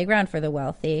basically a playground for the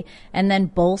wealthy and then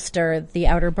bolster the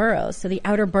outer boroughs. So the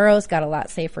outer boroughs got a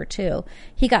lot safer too.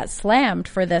 He got slammed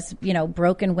for this,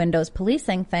 broken windows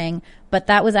policing thing, but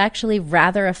that was actually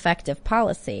rather effective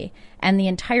policy, and the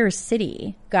entire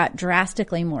city got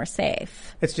drastically more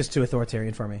safe. It's just too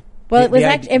authoritarian for me. Well,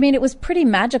 it was pretty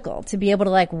magical to be able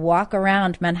to walk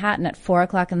around Manhattan at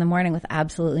 4:00 in the morning with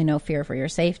absolutely no fear for your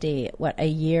safety. A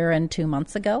year and 2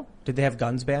 months ago? Did they have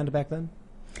guns banned back then?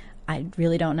 I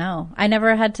really don't know. I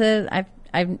never had to,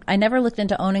 I never looked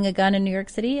into owning a gun in New York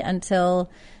City until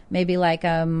maybe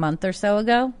a month or so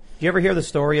ago. Do you ever hear the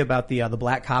story about the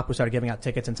black cop who started giving out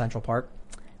tickets in Central Park?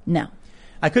 No.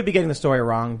 I could be getting the story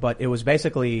wrong, but it was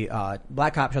basicly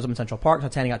black cop shows up in Central Park,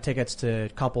 starts handing out tickets to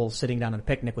couples sitting down at a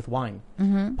picnic with wine.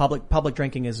 Mm-hmm. Public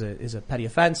drinking is a petty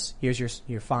offense. Here's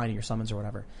your fine, your summons or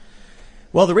whatever.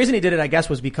 Well, the reason he did it, I guess,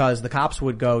 was because the cops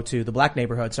would go to the black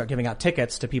neighborhood, start giving out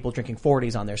tickets to people drinking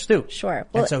 40s on their stoop. Sure.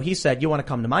 Well, and so he said, you want to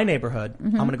come to my neighborhood?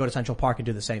 I'm going to go to Central Park and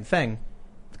do the same thing.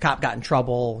 The cop got in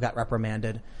trouble, got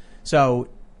reprimanded. So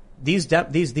these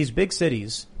big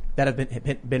cities that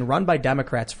have been run by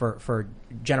Democrats for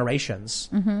generations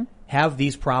have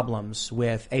these problems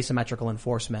with asymmetrical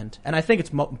enforcement. And I think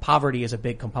poverty is a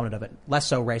big component of it. Less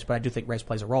so race, but I do think race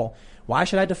plays a role. Why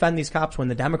should I defend these cops when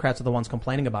the Democrats are the ones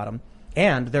complaining about them?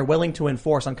 And they're willing to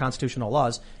enforce unconstitutional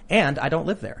laws, and I don't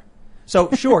live there. So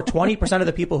sure, 20% of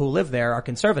the people who live there are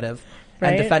conservative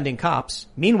and defending cops.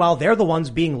 Meanwhile, they're the ones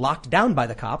being locked down by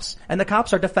the cops, and the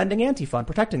cops are defending Antifa and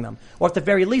protecting them. Or at the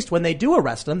very least, when they do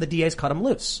arrest them, the DAs cut them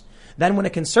loose. Then when a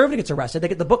conservative gets arrested, they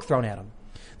get the book thrown at them.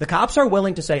 The cops are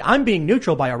willing to say, I'm being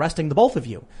neutral by arresting the both of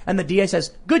you. And the DA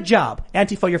says, good job.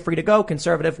 Antifa, you're free to go.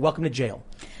 Conservative, welcome to jail.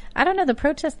 I don't know. The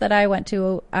protest that I went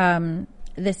to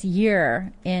this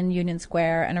year in Union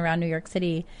Square and around New York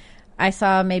City, I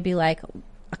saw maybe like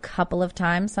a couple of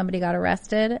times somebody got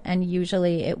arrested, and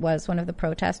usually it was one of the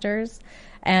protesters.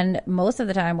 And most of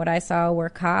the time what I saw were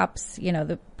cops,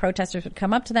 the protesters would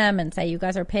come up to them and say, you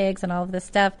guys are pigs and all of this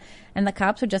stuff. And the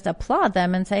cops would just applaud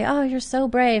them and say, oh, you're so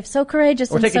brave, so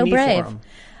courageous, and so brave.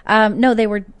 No, they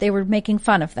were making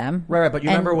fun of them. Right. But you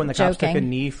remember when the cops took a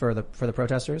knee for the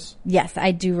protesters? Yes,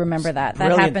 I do remember that.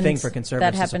 Brilliant thing for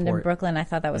conservatives that happened to support. In Brooklyn. I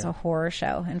thought that was a horror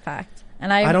show, in fact.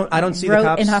 And I don't see wrote the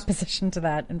cops in opposition to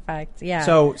that, in fact. Yeah.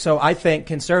 So I think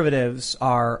conservatives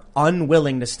are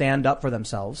unwilling to stand up for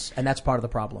themselves, and that's part of the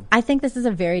problem. I think this is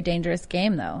a very dangerous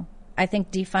game, though. I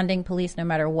think defunding police, no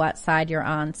matter what side you're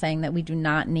on, saying that we do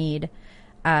not need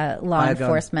law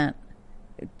enforcement.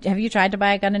 Have you tried to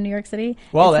buy a gun in New York City?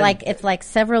 Well, it's like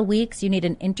several weeks. You need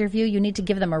an interview. You need to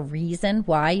give them a reason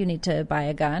why you need to buy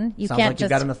a gun. You Sounds can't like you've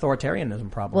got an authoritarianism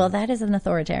problem. Well, that is an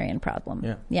authoritarian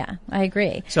problem. Yeah, I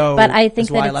agree. So, but I think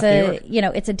that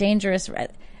it's a dangerous.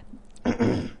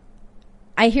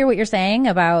 I hear what you're saying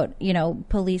about,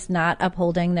 police not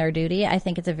upholding their duty. I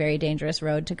think it's a very dangerous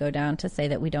road to go down to say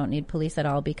that we don't need police at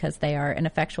all because they are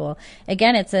ineffectual.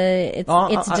 Again, I'm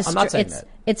not saying that.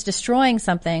 It's destroying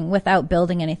something without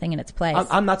building anything in its place.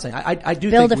 I'm not saying. I do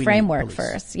build think a we framework need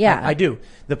police. first. Yeah, I do.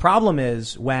 The problem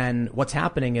is when what's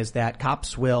happening is that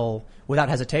cops will, without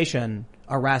hesitation,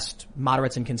 arrest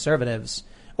moderates and conservatives,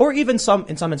 or even in some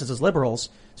instances liberals,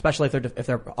 especially if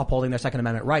they're upholding their Second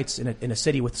Amendment rights in a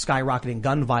city with skyrocketing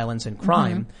gun violence and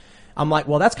crime. Mm-hmm. I'm like,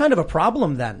 well, that's kind of a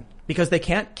problem then, because they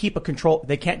can't keep control of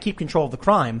the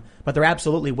crime, but they're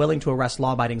absolutely willing to arrest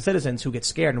law-abiding citizens who get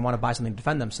scared and want to buy something to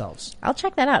defend themselves. I'll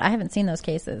check that out. I haven't seen those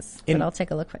cases, but I'll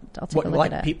take a look.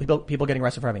 At it. People getting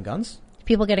arrested for having guns?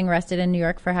 People getting arrested in New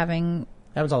York for having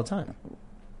happens all the time.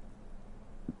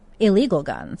 Illegal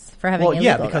guns for having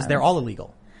illegal because guns. They're all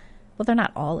illegal. Well, they're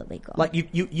not all illegal. Like you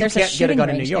There's can't get a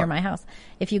gun in New York. Near my house.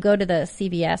 If you go to the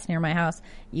CVS near my house,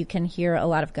 you can hear a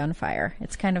lot of gunfire.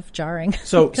 It's kind of jarring.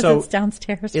 So it's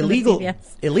downstairs.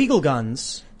 Illegal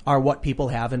guns are what people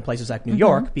have in places like New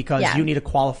York because you need a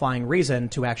qualifying reason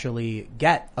to actually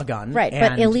get a gun. Right,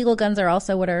 but illegal guns are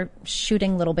also what are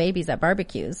shooting little babies at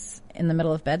barbecues in the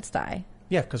middle of Bed-Stuy.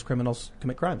 Yeah, because criminals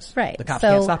commit crimes. Right. The cops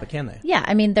can't stop it, can they? Yeah,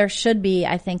 I mean, there should be,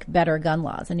 I think, better gun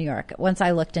laws in New York. Once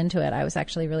I looked into it, I was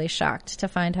actually really shocked to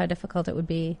find how difficult it would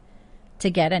be to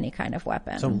get any kind of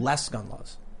weapon. So less gun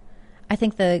laws. I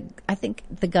think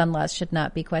the gun laws should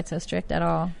not be quite so strict at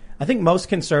all. I think most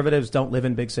conservatives don't live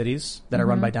in big cities that are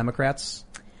run by Democrats,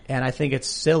 and I think it's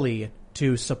silly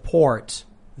to support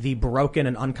the broken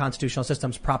and unconstitutional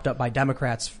systems propped up by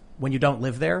Democrats when you don't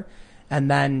live there,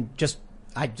 and then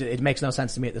it makes no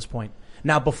sense to me at this point.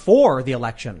 Now, before the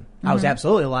election, I was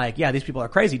absolutely like, yeah, these people are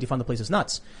crazy. Defund the police is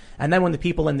nuts. And then when the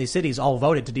people in these cities all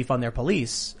voted to defund their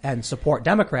police and support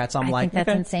Democrats, I think that's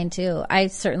insane too. I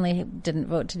certainly didn't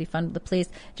vote to defund the police.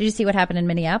 Did you see what happened in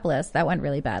Minneapolis? That went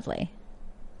really badly.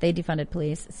 They defunded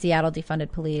police. Seattle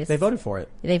defunded police. They voted for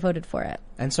it.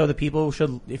 And so the people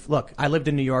should, look, I lived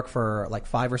in New York for like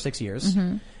 5 or 6 years,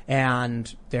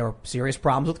 and there were serious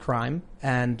problems with crime.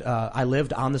 And I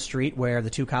lived on the street where the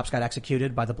 2 cops got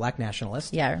executed by the black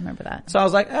nationalists. Yeah, I remember that. So I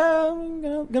was like, I'm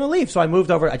gonna leave. So I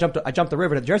moved over. I jumped the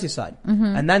river to the Jersey side,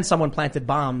 and then someone planted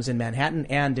bombs in Manhattan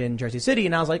and in Jersey City,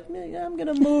 and I was like, I'm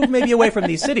gonna move maybe away from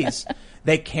these cities.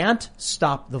 They can't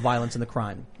stop the violence and the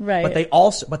crime, right?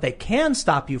 But they can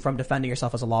stop you from defending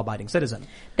yourself as a law-abiding citizen.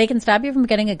 They can stop you from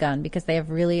getting a gun because they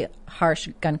have really harsh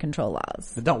gun control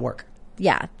laws that don't work.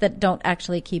 Yeah, that don't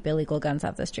actually keep illegal guns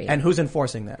off the street. And who's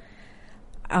enforcing that?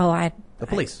 The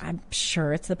police. I'm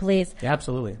sure it's the police. Yeah,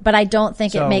 absolutely. But I don't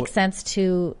think it makes sense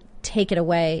to take it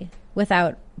away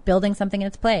without building something in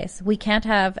its place. We can't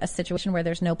have a situation where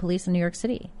there's no police in New York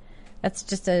City. That's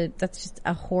just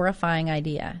a horrifying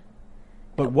idea.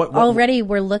 But what already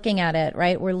we're looking at it,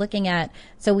 right?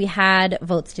 So we had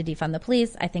votes to defund the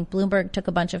police. I think Bloomberg took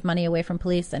a bunch of money away from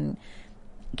police and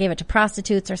gave it to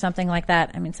prostitutes or something like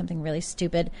that. I mean, something really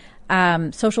stupid.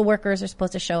 Social workers are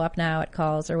supposed to show up now at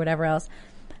calls or whatever else.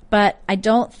 But I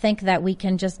don't think that we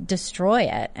can just destroy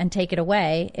it and take it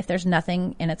away if there's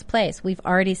nothing in its place. We've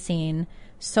already seen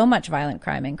so much violent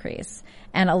crime increase.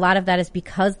 And a lot of that is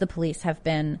because the police have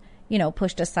been,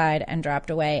 pushed aside and dropped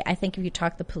away. I think if you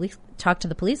talk to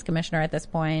the police commissioner at this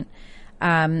point,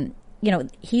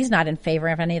 He's not in favor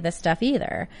of any of this stuff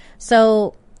either.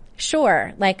 So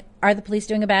sure, like, are the police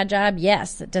doing a bad job?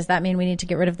 Yes. Does that mean we need to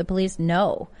get rid of the police?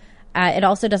 No. It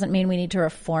also doesn't mean we need to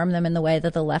reform them in the way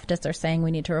that the leftists are saying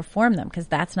we need to reform them, because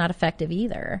that's not effective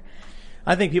either.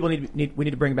 I think people we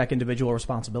need to bring back individual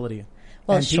responsibility.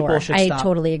 Well, and sure. people should I stop.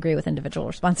 totally agree with individual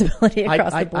responsibility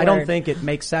across the board. I don't think it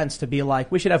makes sense to be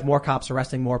like, we should have more cops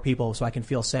arresting more people so I can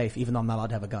feel safe, even though I'm not allowed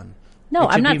to have a gun. No,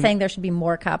 I'm not saying there should be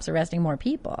more cops arresting more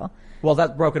people. Well,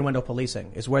 that's broken window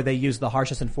policing, is where they use the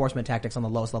harshest enforcement tactics on the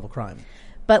lowest level crime.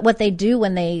 But what they do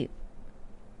when they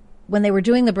were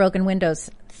doing the broken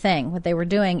windows thing, what they were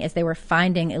doing is they were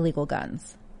finding illegal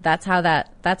guns. That's how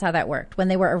that worked. When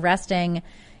they were arresting,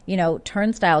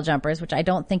 turnstile jumpers, which I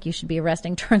don't think you should be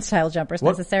arresting turnstile jumpers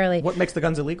necessarily. What makes the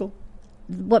guns illegal?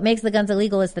 What makes the guns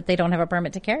illegal is that they don't have a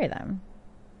permit to carry them.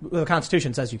 The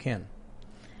Constitution says you can.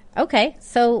 Okay,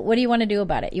 so what do you want to do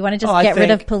about it? You want to just get rid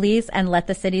of police and let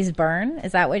the cities burn?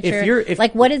 Is that what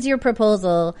what is your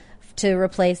proposal to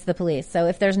replace the police? So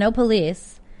if there's no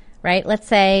police, right? Let's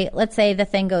say the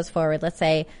thing goes forward. Let's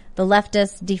say the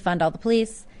leftists defund all the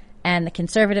police and the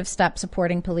conservatives stop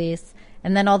supporting police,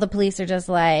 and then all the police are just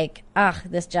like,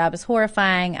 this job is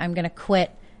horrifying. I'm going to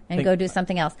quit and go do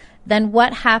something else. Then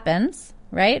what happens,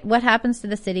 right? What happens to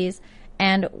the cities,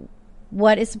 and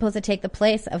what is supposed to take the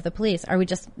place of the police? Are we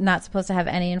just not supposed to have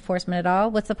any enforcement at all?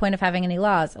 What's the point of having any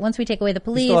laws? Once we take away the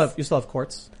police... You still have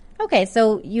courts. Okay,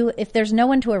 so if there's no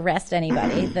one to arrest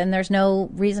anybody, then there's no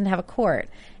reason to have a court.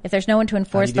 If there's no one to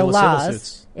enforce the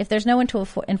laws... If there's no one to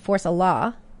enforce a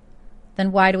law,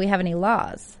 then why do we have any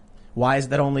laws? Why is it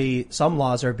that only some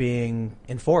laws are being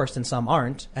enforced and some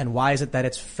aren't? And why is it that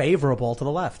it's favorable to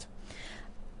the left?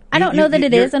 I don't know that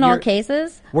it is in all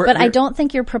cases, but I don't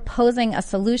think you're proposing a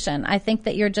solution. I think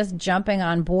that you're just jumping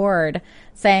on board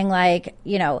saying, like,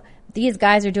 these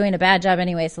guys are doing a bad job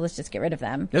anyway, so let's just get rid of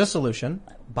them. There's a solution.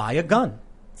 Buy a gun.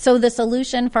 So the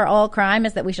solution for all crime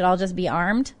is that we should all just be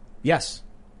armed? Yes.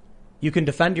 You can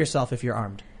defend yourself if you're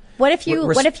armed. What if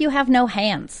you have no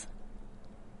hands?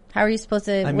 How are you supposed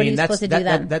to, what are you supposed to do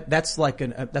then? That's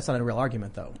that's not a real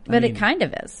argument, though. But it kind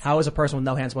of is. How is a person with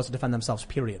no hands supposed to defend themselves,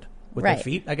 period? With their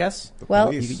feet, I guess?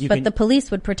 Well, the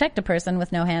police would protect a person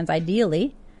with no hands,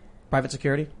 ideally. Private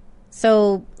security?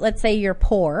 So let's say you're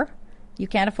poor, you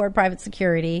can't afford private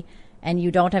security, and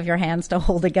you don't have your hands to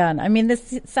hold a gun. I mean,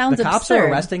 this sounds absurd. The cops are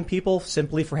arresting people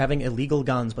simply for having illegal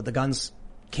guns, but the guns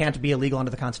can't be illegal under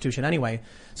the Constitution anyway.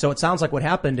 So it sounds like what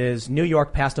happened is New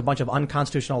York passed a bunch of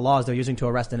unconstitutional laws they're using to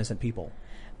arrest innocent people.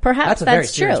 Perhaps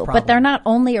that's true, but they're not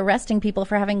only arresting people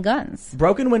for having guns.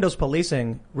 Broken windows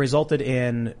policing resulted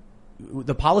in...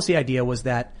 The policy idea was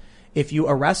that if you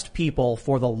arrest people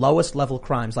for the lowest level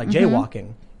crimes, like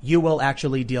jaywalking, you will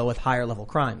actually deal with higher level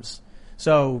crimes.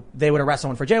 So they would arrest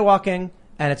someone for jaywalking,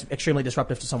 and it's extremely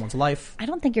disruptive to someone's life. I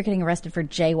don't think you're getting arrested for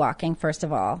jaywalking, first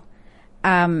of all.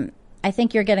 I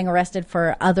think you're getting arrested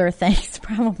for other things,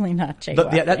 probably not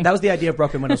jaywalking. That was the idea of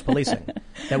broken windows policing.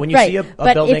 That when you see a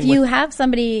but building if you have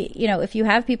somebody, if you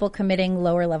have people committing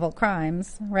lower level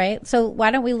crimes, right? So why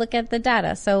don't we look at the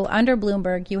data? So under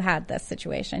Bloomberg, you had this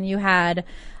situation. You had,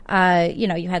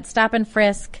 you had stop and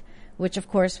frisk, which of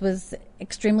course was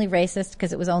extremely racist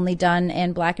because it was only done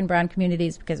in black and brown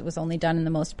communities, because it was only done in the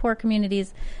most poor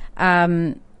communities.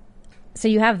 So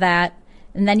you have that.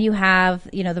 And then you have,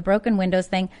 the broken windows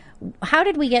thing. How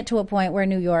did we get to a point where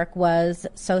New York was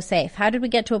so safe? How did we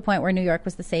get to a point where New York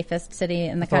was the safest city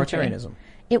in the country? Authoritarianism.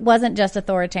 It wasn't just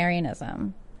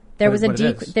authoritarianism. There was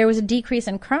a decrease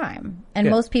in crime, and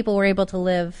most people were able to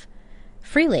live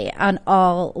freely on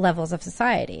all levels of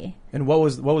society. And what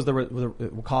was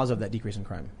the cause of that decrease in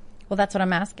crime? Well, that's what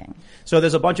I'm asking. So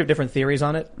there's a bunch of different theories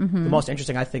on it. The most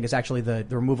interesting, I think, is actually the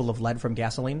removal of lead from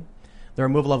gasoline. The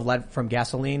removal of lead from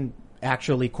gasoline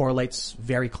actually correlates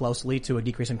very closely to a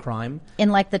decrease in crime. In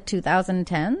like the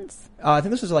 2010s? I think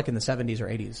this was like in the 70s or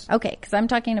 80s. Okay, because I'm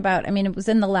talking about, it was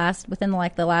within the last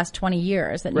 20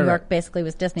 years that New York basically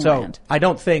was Disneyland. So I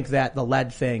don't think that the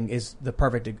lead thing is the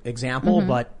perfect example,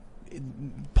 but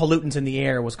pollutants in the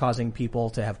air was causing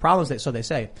people to have problems, so they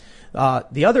say.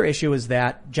 The other issue is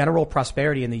that general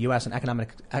prosperity in the U.S. and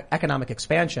economic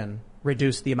expansion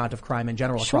reduced the amount of crime in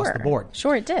general across the board.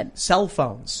 Sure, it did. Cell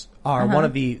phones are one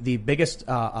of the biggest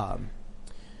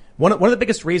one of the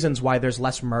biggest reasons why there's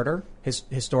less murder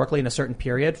historically in a certain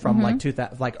period from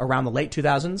like around the late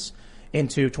 2000s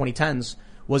into 2010s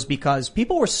was because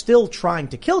people were still trying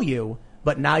to kill you,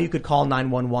 but now you could call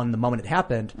 911 the moment it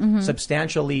happened,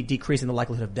 substantially decreasing the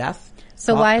likelihood of death.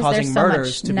 So why is there so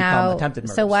much to become attempted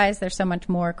murders. So why is there so much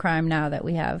more crime now that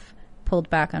we have pulled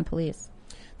back on police?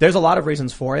 There's a lot of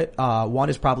reasons for it. One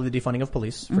is probably the defunding of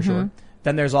police, for sure.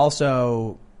 Then there's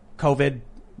also COVID,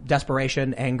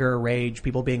 desperation, anger, rage,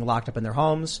 people being locked up in their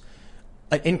homes.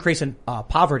 An increase in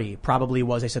poverty probably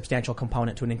was a substantial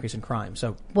component to an increase in crime.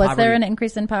 So was there an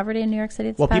increase in poverty in New York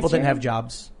City this past people didn't year? have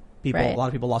jobs. A lot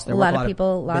of people lost their work. A lot of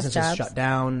people lost businesses jobs. shut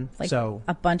down. Like so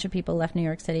a bunch of people left New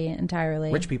York City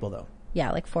entirely. Rich people, though.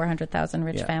 Yeah, like 400,000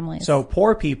 rich families. So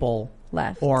poor people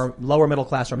left, or lower middle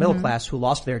class or middle class who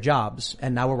lost their jobs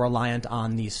and now were reliant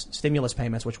on these stimulus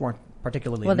payments, which weren't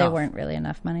particularly enough. Well, they weren't really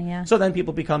enough money, yeah. So then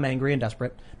people become angry and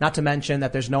desperate. Not to mention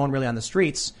that there's no one really on the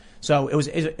streets. So it was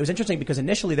interesting because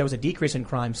initially there was a decrease in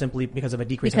crime simply because of a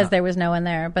decrease because there was no one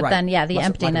there. But then, the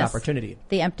emptiness, opportunity.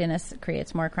 The emptiness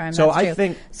creates more crime. So That's I true.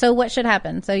 think. So what should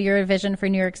happen? So your vision for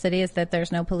New York City is that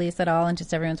there's no police at all and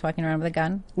just everyone's walking around with a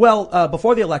gun? Well,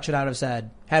 before the election, I would have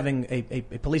said having a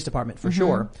police department for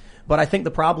sure. But I think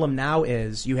the problem now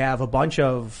is you have a bunch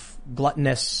of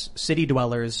gluttonous city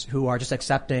dwellers who are just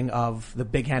accepting of the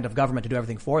big hand of government to do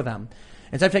everything for them.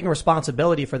 Instead of taking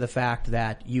responsibility for the fact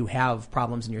that you have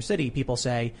problems in your city, people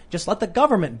say, just let the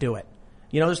government do it.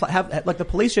 Just like the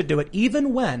police should do it,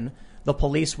 even when the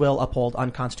police will uphold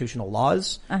unconstitutional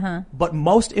laws. But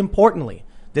most importantly,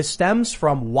 this stems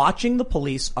from watching the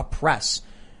police oppress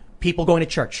people going to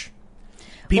church.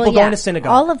 People going to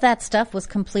synagogue. All of that stuff was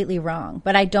completely wrong.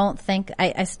 But I don't think,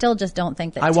 I still just don't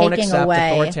think that I taking won't accept away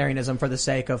authoritarianism for the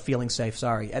sake of feeling safe.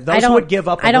 Sorry. Those who would give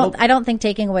up I don't think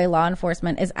taking away law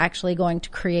enforcement is actually going to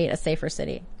create a safer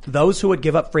city. Those who would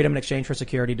give up freedom in exchange for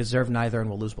security deserve neither and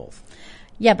will lose both.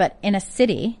 Yeah, but in a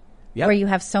city where you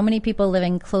have so many people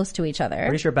living close to each other.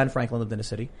 Pretty sure Ben Franklin lived in a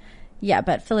city. Yeah,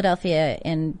 but Philadelphia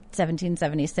in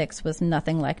 1776 was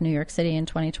nothing like New York City in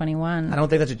 2021. I don't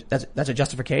think that's a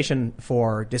justification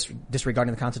for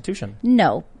disregarding the Constitution.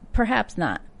 No, perhaps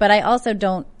not. But I also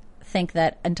don't think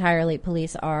that entirely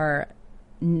police are.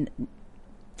 I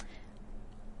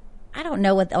don't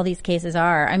know what all these cases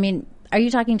are. I mean, are you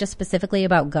talking just specifically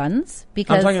about guns?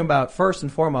 Because I'm talking about, first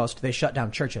and foremost, they shut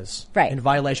down churches in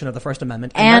violation of the First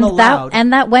Amendment, and then allowed,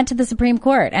 that went to the Supreme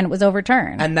Court and it was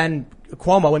overturned. And then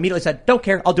Cuomo immediately said, "Don't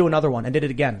care, I'll do another one," and did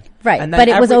it again. Right, and but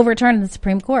it was overturned in the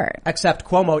Supreme Court. Except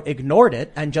Cuomo ignored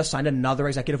it and just signed another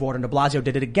executive order, and de Blasio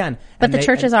did it again. But the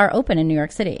churches are open in New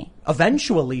York City.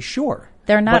 Eventually, sure.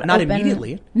 They're not but not open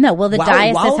immediately. No, well, the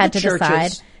diocese had to churches,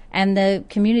 decide. And the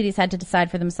communities had to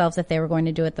decide for themselves if they were going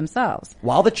to do it themselves.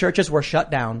 While the churches were shut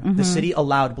down, the city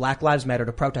allowed Black Lives Matter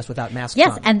to protest without masks on.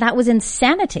 Yes, and that was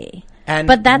insanity. And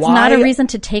but that's not a reason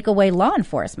to take away law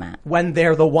enforcement. When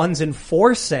they're the ones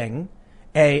enforcing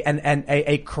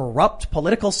a corrupt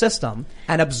political system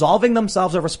and absolving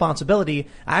themselves of responsibility,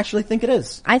 I actually think it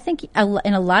is. I think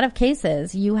in a lot of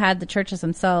cases, you had the churches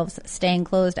themselves staying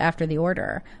closed after the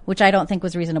order, which I don't think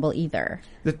was reasonable either.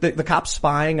 The cops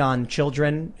spying on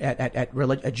children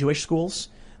at Jewish schools.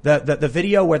 The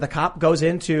video where the cop goes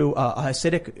into a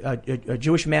Hasidic a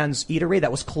Jewish man's eatery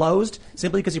that was closed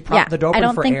simply because he propped the door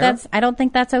open for air. I don't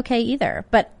think that's okay either.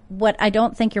 But what I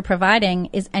don't think you're providing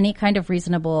is any kind of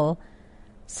reasonable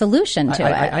solution to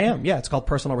it. I am. Yeah, it's called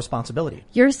personal responsibility.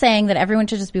 You're saying that everyone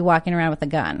should just be walking around with a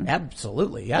gun.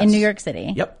 Absolutely, yes. In New York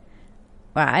City. Yep.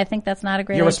 Well, I think that's not a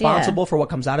great idea. You're responsible for what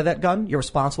comes out of that gun. You're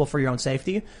responsible for your own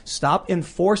safety. Stop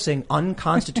enforcing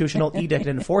unconstitutional edict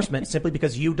and enforcement simply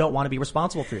because you don't want to be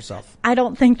responsible for yourself. I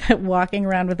don't think that walking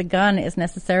around with a gun is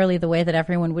necessarily the way that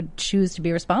everyone would choose to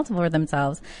be responsible for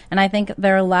themselves. And I think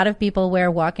there are a lot of people where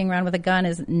walking around with a gun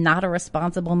is not a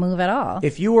responsible move at all.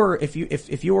 If you were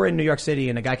in New York City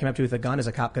and a guy came up to you with a gun, is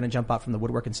a cop going to jump out from the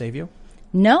woodwork and save you?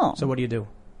 No. So what do?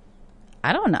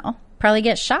 I don't know. Probably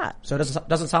get shot. So it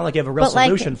doesn't sound like you have a real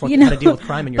solution for how to deal with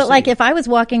crime in your city. But like if I was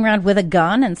walking around with a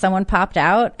gun and someone popped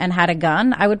out and had a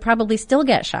gun, I would probably still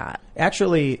get shot.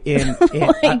 Actually,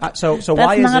 so that's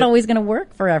why is not it always going to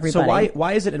work for everybody? So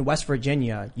why is it in West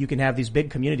Virginia you can have these big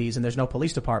communities and there's no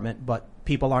police department, but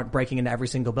people aren't breaking into every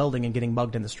single building and getting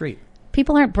mugged in the street?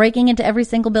 People aren't breaking into every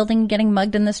single building and getting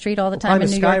mugged in the street all the time in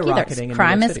New York either.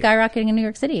 Crime is skyrocketing in New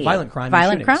York City. Violent crime.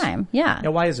 Violent crime. Yeah. Now,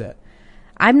 why is it?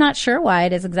 I'm not sure why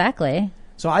it is exactly.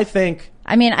 So I think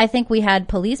we had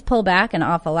police pull back an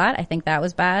awful lot. I think that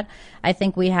was bad. I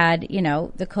think we had,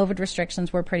 the COVID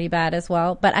restrictions were pretty bad as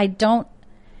well. But I don't,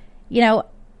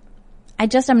 I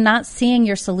just am not seeing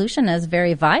your solution as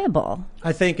very viable.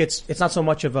 I think it's not so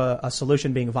much of a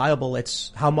solution being viable.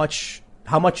 It's how much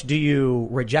do you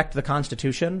reject the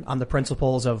Constitution on the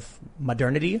principles of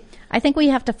modernity? I think we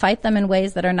have to fight them in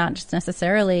ways that are not just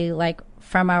necessarily like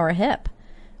from our hip.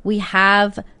 We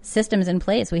have systems in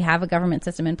place. We have a government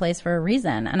system in place for a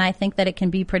reason. And I think that it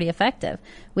can be pretty effective.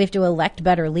 We have to elect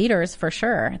better leaders for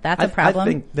sure. That's a problem.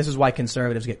 I think this is why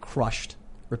conservatives get crushed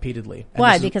repeatedly. And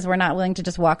Why? this is- Because we're not willing to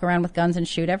just walk around with guns and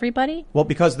shoot everybody? well,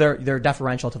 because they're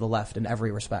deferential to the left in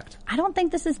every respect. I don't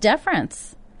think this is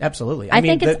deference. Absolutely. I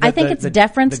think it's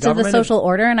deference to the government social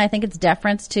order, and I think it's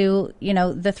deference to,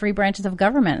 the three branches of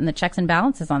government and the checks and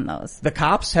balances on those. The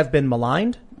cops have been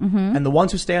maligned, and the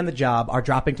ones who stay on the job are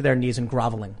dropping to their knees and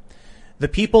groveling. The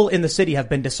people in the city have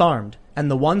been disarmed, and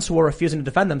the ones who are refusing to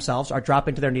defend themselves are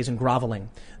dropping to their knees and groveling.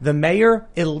 The mayor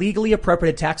illegally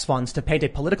appropriated tax funds to paint a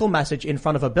political message in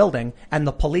front of a building, and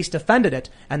the police defended it,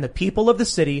 and the people of the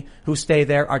city who stay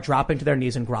there are dropping to their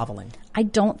knees and groveling. I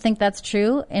don't think that's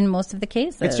true in most of the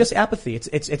cases. It's just apathy.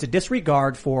 It's a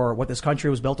disregard for what this country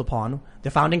was built upon,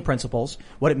 the founding principles,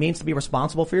 what it means to be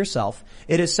responsible for yourself.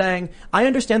 It is saying, I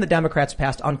understand the Democrats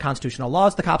passed unconstitutional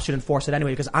laws. The cops should enforce it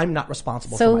anyway because I'm not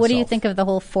responsible for So myself. what do you think of the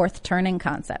whole fourth turning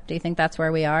concept? Do you think that's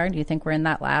where we are? Do you think we're in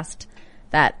that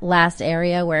last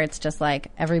area where it's just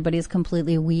like everybody's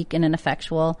completely weak and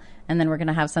ineffectual, and then we're going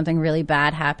to have something really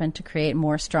bad happen to create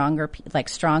more strong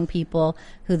people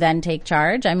who then take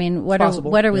charge? I mean, what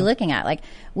are we looking at? Like,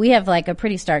 we have like a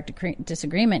pretty stark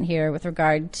disagreement here with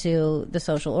regard to the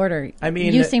social order. I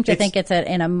mean, you seem to think it's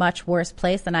in a much worse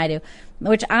place than I do,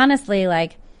 which honestly,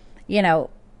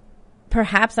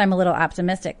 perhaps I'm a little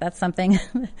optimistic. That's something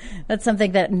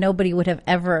that nobody would have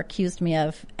ever accused me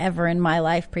of ever in my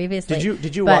life previously.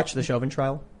 Did you watch the Chauvin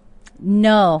trial?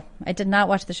 No, I did not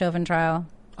watch the Chauvin trial.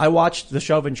 I watched the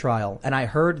Chauvin trial, and I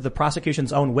heard the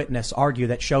prosecution's own witness argue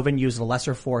that Chauvin used the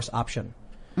lesser force option.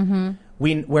 Mm-hmm.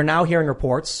 We're now hearing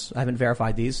reports, I haven't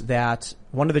verified these, that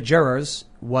one of the jurors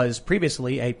was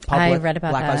previously a public Black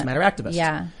Lives Matter activist.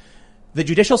 Yeah. The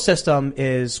judicial system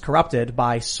is corrupted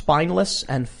by spineless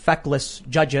and feckless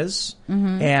judges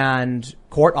and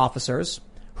court officers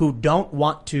who don't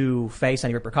want to face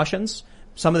any repercussions.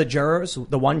 Some of the jurors,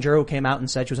 the one juror who came out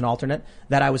and said she was an alternate,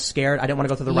 that I was scared. I didn't want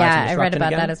to go through the riots and destruction I read about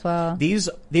again. that as well.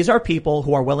 These are people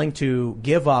who are willing to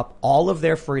give up all of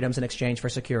their freedoms in exchange for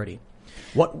security.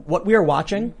 What we are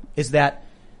watching is that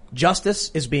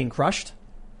justice is being crushed.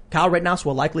 Kyle Rittenhouse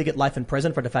will likely get life in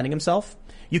prison for defending himself.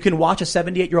 You can watch a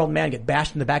 78-year-old man get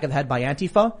bashed in the back of the head by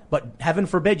Antifa, but heaven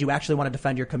forbid you actually want to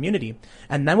defend your community.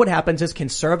 And then what happens is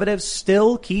conservatives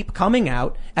still keep coming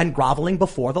out and groveling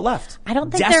before the left. I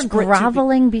don't think they're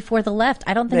groveling before the left.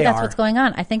 I don't think that's what's going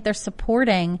on. I think they're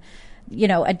supporting,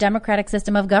 a democratic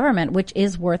system of government, which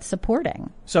is worth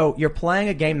supporting. So you're playing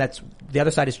a game that's, the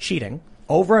other side is cheating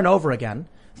over and over again,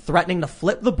 threatening to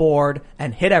flip the board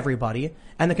and hit everybody.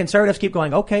 And the conservatives keep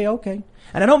going, okay.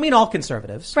 And I don't mean all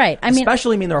conservatives. Right. I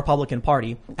especially mean the Republican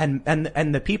Party and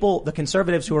the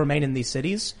conservatives who remain in these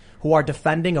cities who are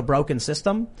defending a broken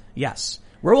system. Yes.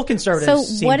 Rural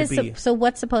conservatives So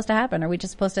what's supposed to happen? Are we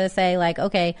just supposed to say like,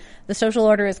 okay, the social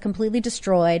order is completely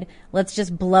destroyed. Let's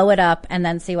just blow it up and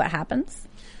then see what happens?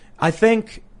 I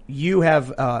think you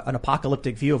have an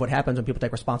apocalyptic view of what happens when people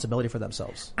take responsibility for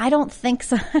themselves. I don't think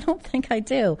so. I don't think I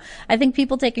do. I think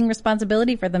people taking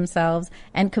responsibility for themselves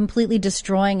and completely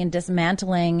destroying and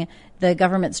dismantling the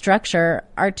government structure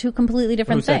are two completely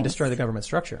different things. Who said destroy the government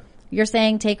structure? You're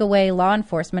saying take away law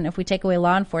enforcement. If we take away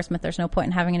law enforcement, there's no point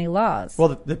in having any laws.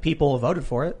 Well, the people voted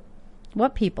for it.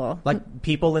 What people? Like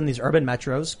people in these urban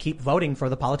metros keep voting for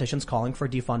the politicians calling for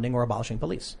defunding or abolishing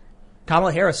police.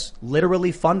 Kamala Harris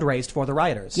literally fundraised for the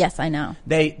rioters. Yes, I know.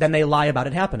 Then they lie about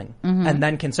it happening. Mm-hmm. And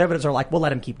then conservatives are like, we'll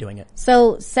let him keep doing it.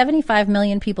 So 75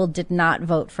 million people did not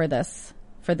vote for this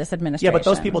administration. Yeah, but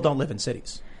those people don't live in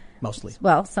cities, mostly.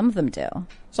 Well, some of them do.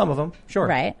 Some of them, sure.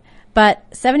 Right. But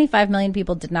 75 million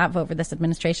people did not vote for this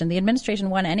administration. The administration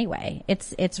won anyway.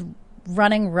 It's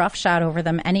running roughshod over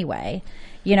them anyway.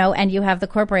 And you have the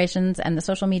corporations and the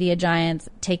social media giants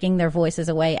taking their voices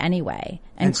away anyway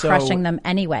and crushing them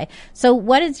anyway. So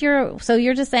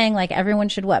you're just saying like everyone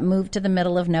should move to the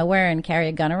middle of nowhere and carry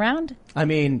a gun around? I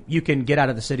mean, you can get out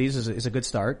of the cities is a good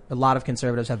start. A lot of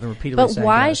conservatives have been repeatedly saying. But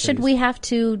why should we have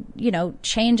to,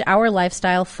 change our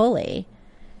lifestyle fully?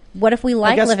 What if we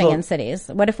like living in cities?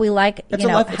 What if we like, having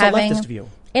a leftist view?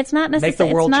 It's not necessarily. Make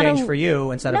the world change for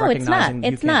you instead of recognizing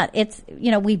it's not. It's,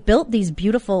 we built these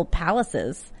beautiful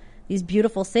palaces, these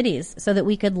beautiful cities so that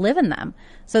we could live in them,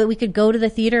 so that we could go to the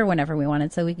theater whenever we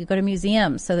wanted, so we could go to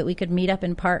museums, so that we could meet up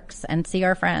in parks and see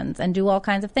our friends and do all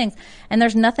kinds of things. And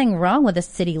there's nothing wrong with a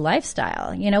city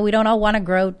lifestyle. We don't all want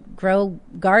to grow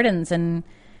gardens and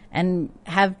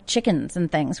have chickens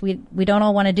and things. We don't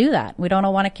all want to do that. We don't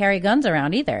all want to carry guns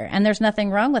around either. And there's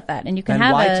nothing wrong with that. And you can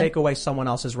take away someone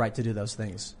else's right to do those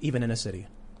things, even in a city,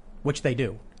 which they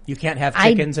do. You can't have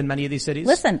chickens in many of these cities.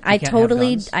 Listen, I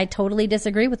totally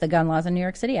disagree with the gun laws in New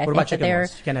York City. What about chicken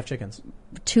laws? You can't have chickens.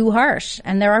 Too harsh.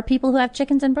 And there are people who have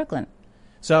chickens in Brooklyn.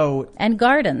 So And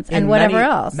gardens and in whatever many,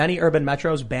 else. Many urban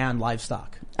metros ban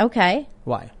livestock. Okay.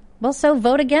 Why? Well, so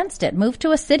vote against it. Move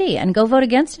to a city and go vote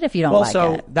against it if you don't like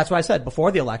So it. that's what I said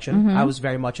before the election. I was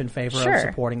very much in favor Sure. of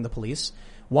supporting the police.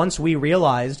 Once we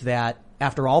realized that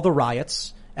after all the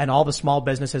riots and all the small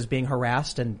businesses being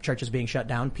harassed and churches being shut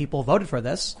down, people voted for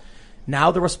this.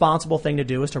 Now the responsible thing to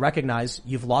do is to recognize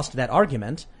you've lost that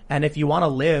argument. And if you want to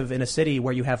live in a city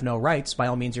where you have no rights, by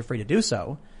all means, you're free to do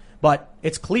so. But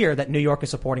it's clear that New York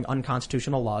is supporting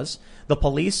unconstitutional laws. The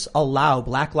police allow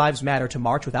Black Lives Matter to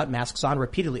march without masks on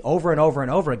repeatedly over and over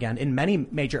and over again in many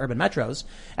major urban metros.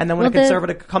 And then when a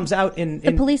conservative comes out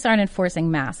the police aren't enforcing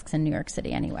masks in New York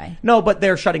City anyway. No, but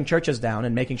they're shutting churches down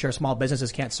and making sure small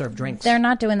businesses can't serve drinks. They're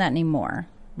not doing that anymore.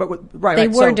 But They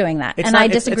were doing that. And I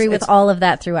disagree with all of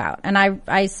that throughout. And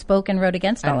I spoke and wrote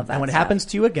against all of that. And when it happens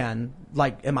to you again,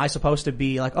 like, am I supposed to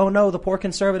be like, oh no, the poor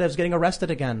conservative's getting arrested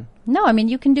again? No, I mean,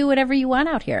 you can do whatever you want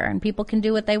out here and people can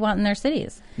do what they want in their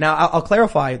cities. Now, I'll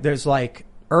clarify. There's like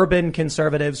urban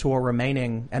conservatives who are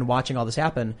remaining and watching all this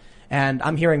happen. And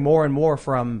I'm hearing more and more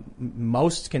from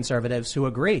most conservatives who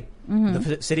agree.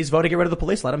 The cities vote to get rid of the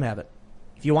police. Let them have it.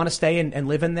 If you want to stay and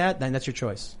live in that, then that's your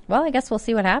choice. Well, I guess we'll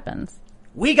see what happens.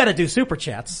 We got to do super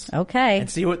chats. Okay. And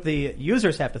see what the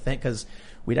users have to think, because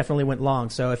we definitely went long.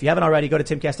 So if you haven't already, go to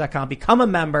timcast.com, become a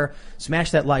member,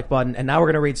 smash that like button, and now we're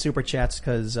going to read super chats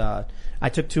because I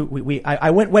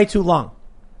went way too long.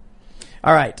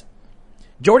 All right.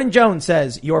 Jordan Jones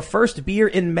says, your first beer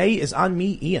in May is on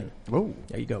me, Ian. Whoa.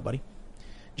 There you go, buddy.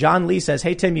 John Lee says,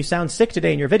 hey, Tim, you sound sick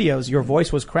today in your videos. Your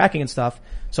voice was cracking and stuff.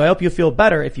 So I hope you feel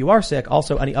better if you are sick.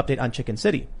 Also, any update on Chicken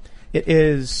City? It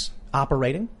is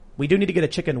operating. We do need to get a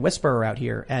chicken whisperer out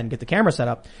here and get the camera set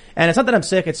up. And it's not that I'm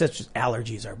sick. It's just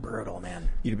allergies are brutal, man.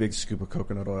 Eat a big scoop of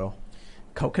coconut oil.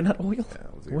 Coconut oil?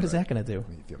 Yeah, what is that going to do?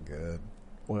 You feel good.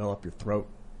 Oil up your throat.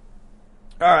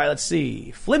 All right, let's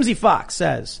see. Flimsy Fox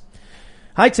says,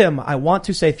 hi, Tim. I want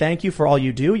to say thank you for all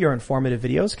you do. Your informative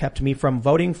videos kept me from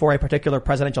voting for a particular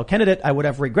presidential candidate I would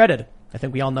have regretted. I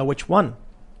think we all know which one.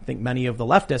 I think many of the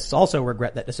leftists also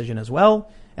regret that decision as well.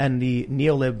 And the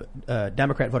neo-lib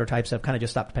Democrat voter types have kind of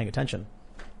just stopped paying attention.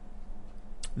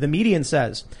 The Median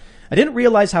says, I didn't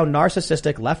realize how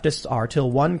narcissistic leftists are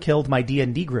till one killed my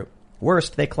D&D group.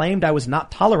 Worst, they claimed I was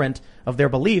not tolerant of their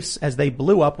beliefs as they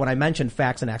blew up when I mentioned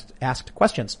facts and asked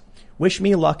questions. Wish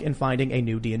me luck in finding a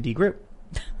new D&D group.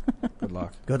 Good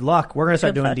luck. Good luck. We're going to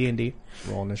start doing D&D.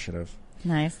 Roll initiative.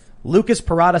 Nice. Lucas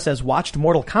Parada says, watched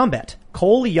Mortal Kombat.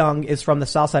 Cole Young is from the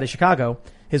south side of Chicago.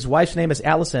 His wife's name is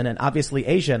Allison and obviously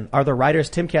Asian. Are the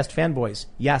writers Timcast fanboys?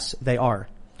 Yes, they are.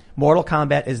 Mortal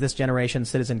Kombat is this generation's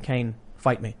Citizen Kane.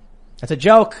 Fight me. That's a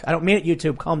joke. I don't mean it,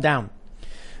 YouTube. Calm down.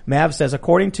 Mav says,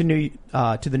 according to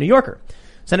the New Yorker,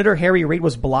 Senator Harry Reid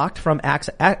was blocked from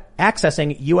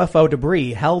accessing UFO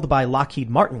debris held by Lockheed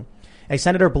Martin. A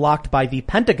senator blocked by the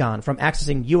Pentagon from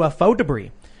accessing UFO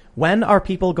debris. When are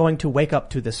people going to wake up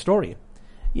to this story?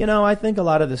 You know, I think a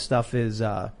lot of this stuff is,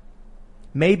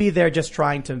 maybe they're just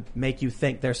trying to make you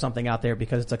think there's something out there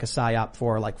because it's like a psyop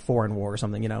for like foreign war or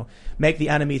something, you know. Make the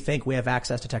enemy think we have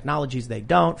access to technologies they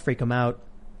don't, freak them out.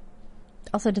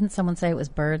 Also, didn't someone say it was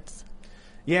birds?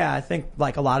 Yeah, I think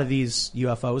like a lot of these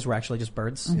UFOs were actually just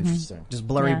birds. Interesting. Just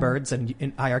blurry Yeah. birds and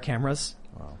in IR cameras.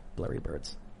 Wow. Blurry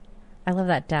birds. I love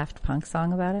that Daft Punk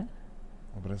song about it.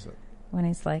 What is it? When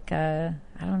he's like, I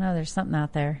don't know, there's something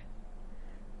out there.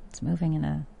 It's moving in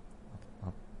a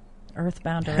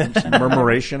earthbound direction.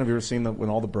 Murmuration. Have you ever seen when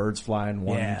all the birds fly in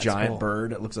one Yeah, it's giant cool.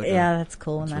 bird? It looks like Yeah, that's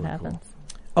cool when that's that really happens.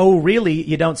 Oh, really?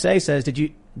 You don't say, says, did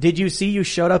you see you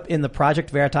showed up in the Project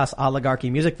Veritas Oligarchy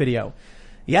music video?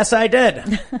 Yes, I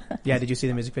did. Yeah, did you see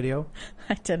the music video?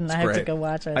 I didn't. It's I have to great. go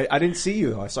watch it. I didn't see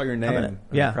you. I saw your name in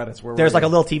Yeah. the credits. Where There's were like you? a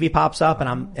little TV pops up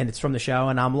and it's from the show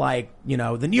and I'm like, you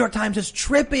know, the New York Times is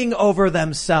tripping over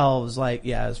themselves. Like,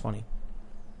 yeah, it was funny.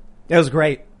 It was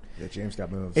great. Yeah, James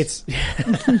got moves. It's,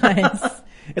 Nice.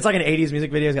 it's like an 80s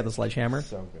music video. It's got the sledgehammer.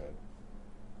 so good.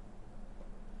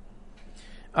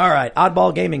 All right.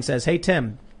 Oddball Gaming says, hey,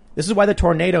 Tim, this is why the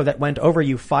tornado that went over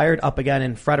you fired up again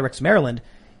in Fredericks, Maryland.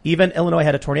 Even Illinois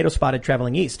had a tornado spotted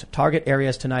traveling east. Target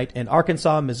areas tonight in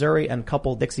Arkansas, Missouri, and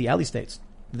couple Dixie Alley states.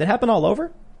 Did that happen all over?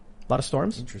 A lot of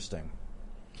storms? Interesting.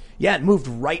 Yeah, it moved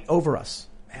right over us.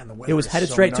 Man, the It was headed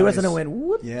straight to us and it went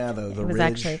whoop. Yeah, the It was ridge.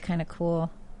 actually kind of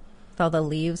cool. With all the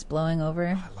leaves blowing over.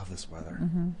 I love this weather.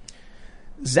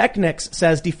 Zeknix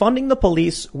says defunding the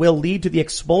police will lead to the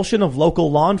expulsion of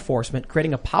local law enforcement,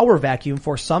 creating a power vacuum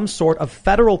for some sort of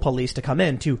federal police to come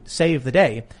in to save the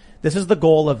day. This is the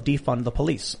goal of defund the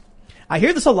police. I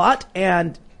hear this a lot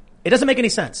and it doesn't make any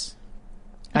sense.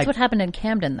 That's what happened in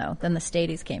Camden, though. Then the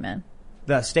Stadies came in.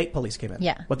 The state police came in.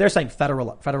 Yeah. But they're saying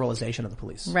federalization of the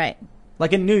police. Right.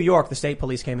 Like in New York, the state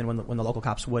police came in when the local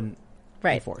cops wouldn't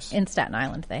enforce. In Staten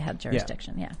Island, they had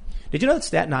jurisdiction. Yeah. Did you know that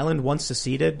Staten Island once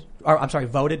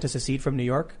voted to secede from New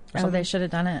York? Oh, they should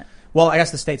have done it. Well, I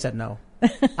guess the state said no.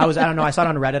 I don't know. I saw it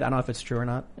on Reddit. I don't know if it's true or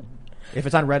not. If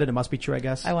it's on Reddit, it must be true, I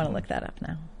guess. I want to look that up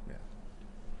now.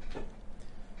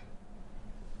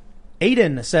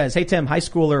 Aiden says, "Hey Tim, high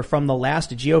schooler from the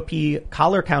last GOP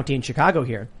Collar County in Chicago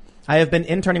here. I have been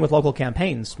interning with local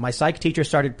campaigns. My psych teacher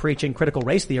started preaching critical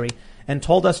race theory and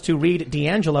told us to read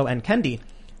D'Angelo and Kendi.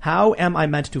 How am I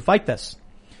meant to fight this?"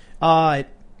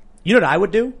 You know what I would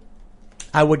do?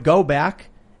 I would go back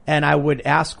and I would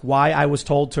ask why I was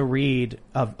told to read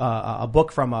a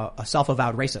book from a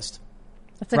self-avowed racist.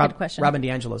 That's a good question. Robin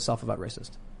DiAngelo's self-avowed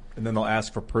racist. And then they'll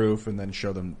ask for proof and then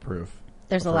show them proof.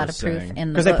 There's a lot of proof in the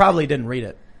book. Because they probably didn't read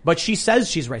it. But she says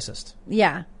she's racist.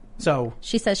 Yeah. So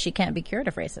she says she can't be cured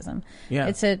of racism. Yeah.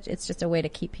 It's just a way to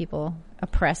keep people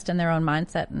oppressed in their own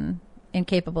mindset and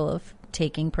incapable of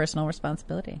taking personal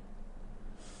responsibility.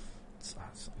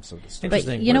 So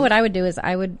but you know what I would do is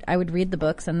I would read the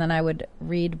books, and then I would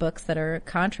read books that are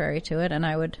contrary to it, and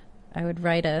I would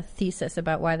write a thesis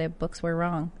about why the books were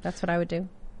wrong. That's what I would do.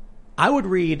 I would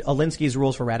read Alinsky's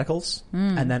Rules for Radicals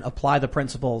and then apply the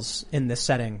principles in this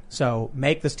setting. So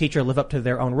make this teacher live up to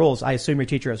their own rules. I assume your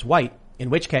teacher is white, in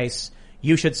which case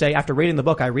you should say, after reading the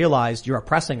book, I realized you're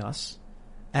oppressing us,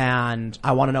 and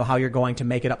I want to know how you're going to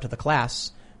make it up to the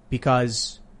class,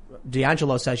 because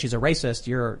D'Angelo says she's a racist.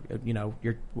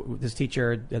 This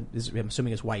teacher is, I'm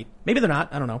assuming, is white. Maybe they're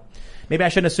not. I don't know. Maybe I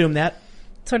shouldn't assume that.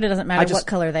 It sort of doesn't matter what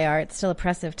color they are. It's still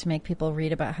oppressive to make people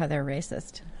read about how they're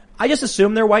racist. I just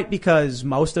assume they're white because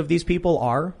most of these people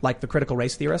are, like the critical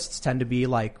race theorists, tend to be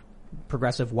like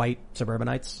progressive white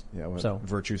suburbanites. Yeah, so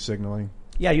virtue signaling.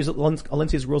 Yeah, use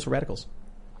Alinsky's Rules for Radicals.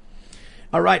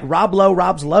 All right,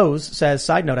 Rob's Lowe's says,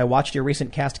 side note, I watched your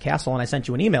recent Cast Castle and I sent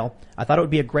you an email. I thought it would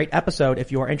be a great episode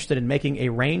if you are interested in making a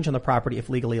range on the property if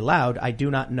legally allowed. I do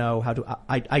know how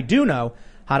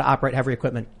to operate heavy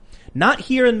equipment. Not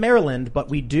here in Maryland, but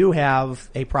we do have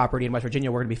a property in West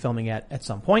Virginia we're going to be filming at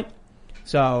some point.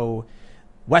 So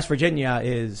West Virginia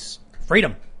is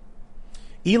freedom.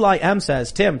 Eli M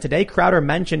says, Tim, today Crowder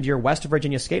mentioned your West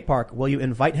Virginia skate park. Will you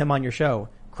invite him on your show?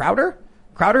 Crowder?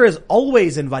 Crowder is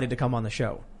always invited to come on the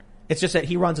show. It's just that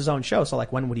he runs his own show. So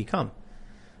like, when would he come?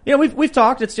 You know, we've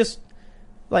talked. It's just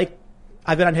like,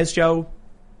 I've been on his show.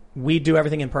 We do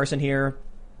everything in person here.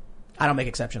 I don't make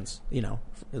exceptions. You know,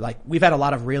 like we've had a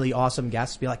lot of really awesome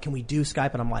guests be like, can we do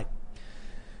Skype? And I'm like,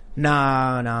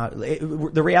 nah.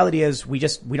 The reality is we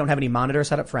don't have any monitor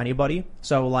set up for anybody.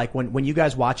 So like when you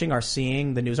guys watching are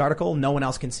seeing the news article, no one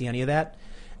else can see any of that.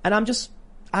 And I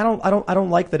don't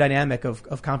like the dynamic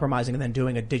of compromising and then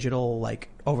doing a digital, like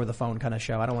over the phone kind of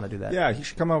show. I don't want to do that. Yeah, he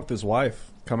should come out with his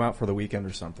wife. Come out for the weekend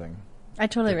or something. I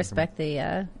totally respect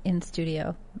the in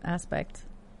studio aspect.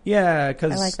 Yeah,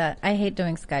 because I like that. I hate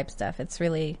doing Skype stuff. It's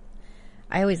really,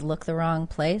 I always look the wrong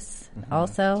place.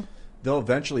 Also, they'll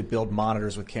eventually build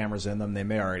monitors with cameras in them. They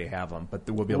may already have them, but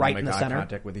we'll be able right to make eye center.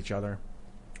 contact with each other.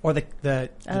 Or the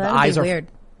that eyes would are be weird.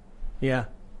 Yeah,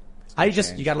 you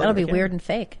got to. That'll be weird and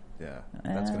fake. Yeah,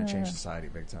 that's going to change society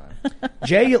big time.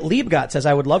 Jay Liebgott says,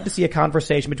 I would love to see a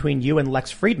conversation between you and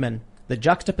Lex Friedman. The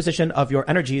juxtaposition of your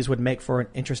energies would make for an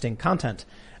interesting content.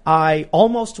 I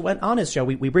almost went on his show.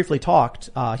 We briefly talked.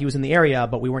 He was in the area,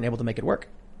 but we weren't able to make it work.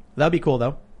 That'd be cool,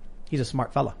 though. He's a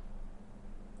smart fella.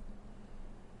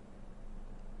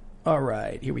 All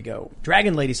right, here we go.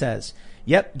 Dragon Lady says,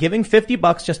 yep, giving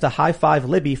 $50 just to high five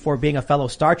Libby for being a fellow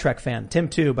Star Trek fan. Tim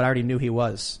too, but I already knew he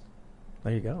was.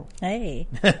 There you go. Hey.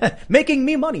 Making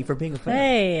me money for being a fan.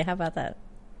 Hey, how about that?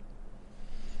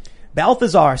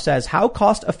 Balthazar says, how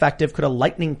cost effective could a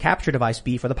lightning capture device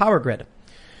be for the power grid?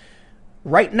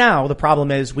 Right now, the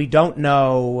problem is we don't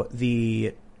know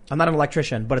I'm not an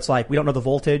electrician, but it's like we don't know the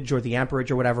voltage or the amperage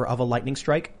or whatever of a lightning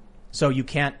strike. So you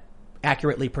can't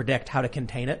accurately predict how to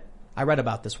contain it. I read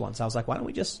about this once. I was like, why don't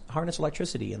we just harness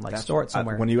electricity and store it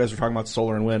somewhere? When you guys were talking about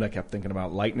solar and wind, I kept thinking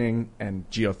about lightning and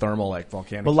geothermal, like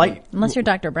volcanic heat. Unless you're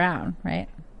Dr. Brown, right?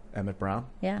 Emmett Brown?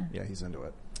 Yeah. Yeah, he's into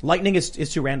it. Lightning is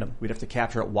too random. We'd have to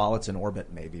capture it while it's in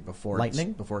orbit, maybe, before it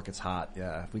gets hot.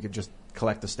 Yeah, if we could just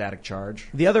collect the static charge.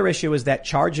 The other issue is that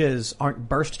charges aren't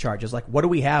burst charges. Like, what do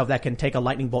we have that can take a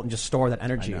lightning bolt and just store that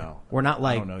energy? I know. We're not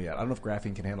like... I don't know yet. I don't know if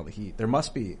graphene can handle the heat. There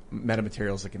must be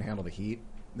metamaterials that can handle the heat.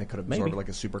 They could absorb it like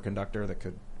a superconductor that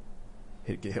could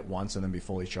get hit once and then be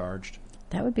fully charged.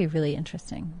 That would be really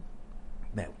interesting.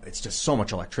 Man, it's just so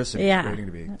much electricity waiting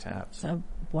to be tapped. It's a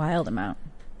wild amount.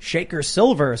 Shaker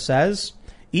Silver says,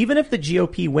 Even if the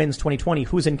GOP wins 2020,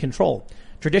 who's in control?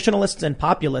 Traditionalists and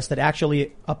populists that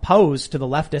actually oppose to the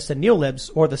leftists and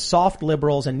neolibs, or the soft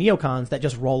liberals and neocons that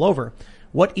just roll over?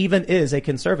 What even is a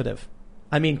conservative?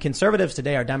 I mean, conservatives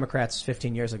today are Democrats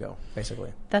 15 years ago,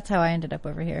 basically. That's how I ended up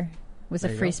over here. It was a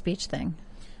free speech thing.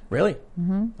 Really?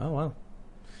 Mm-hmm. Oh, wow.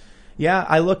 Yeah,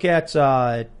 I look at,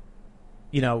 a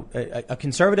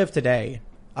conservative today,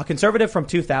 a conservative from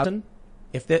 2000,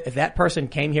 if that person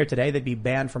came here today, they'd be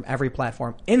banned from every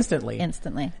platform instantly.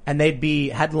 Instantly. And they'd be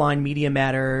headline Media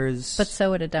Matters. But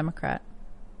so would a Democrat.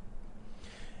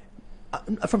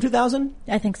 From 2000?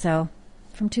 I think so.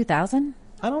 From 2000?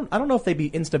 I don't know if they'd be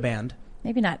insta-banned.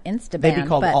 Maybe not insta-banned. They'd be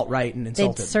called alt-right and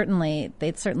insulted.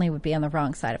 They certainly would be on the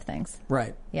wrong side of things.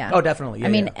 Right. Yeah. Oh, definitely. Yeah, I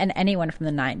mean, and anyone from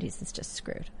the 90s is just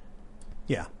screwed.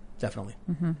 Yeah, definitely.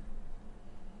 Mm-hmm.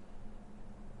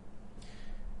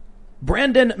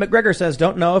 Brandon McGregor says,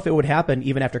 don't know if it would happen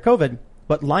even after COVID,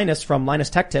 but Linus from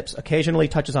Linus Tech Tips occasionally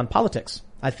touches on politics.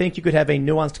 I think you could have a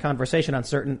nuanced conversation on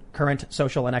certain current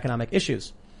social and economic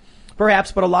issues.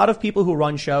 Perhaps, but a lot of people who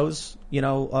run shows,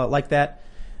 like that,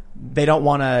 they don't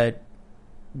want to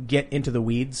get into the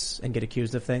weeds and get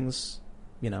accused of things,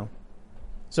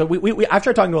 So I've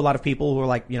tried talking to a lot of people who are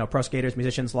like, pro skaters,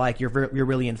 musicians, like, you're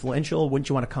really influential. Wouldn't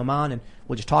you want to come on and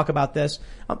we'll just talk about this?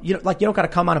 You don't got to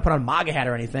come on and put on a MAGA hat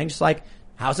or anything. Just like,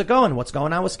 how's it going? What's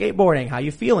going on with skateboarding? How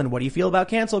you feeling? What do you feel about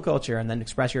cancel culture? And then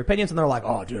express your opinions. And they're like,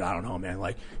 oh, dude, I don't know, man.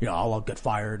 Like, I'll get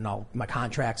fired and my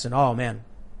contracts and, oh man,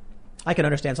 I can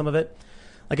understand some of it.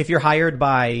 Like if you're hired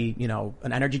by,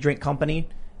 an energy drink company,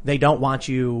 they don't want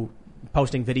you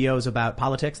posting videos about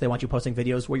politics. They want you posting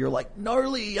videos where you're like,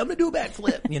 gnarly, I'm going to do a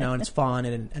backflip, and it's fun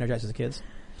and it energizes the kids.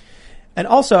 And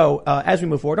also, as we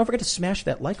move forward, don't forget to smash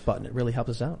that like button. It really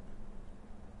helps us out.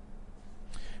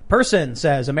 Person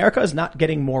says, America is not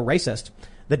getting more racist.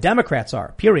 The Democrats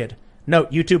are, period.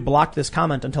 Note, YouTube blocked this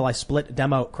comment until I split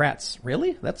Democrats.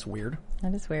 Really? That's weird.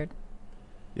 That is weird.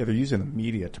 Yeah, they're using the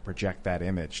media to project that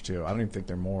image, too. I don't even think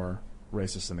they're more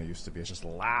racist than they used to be. It's just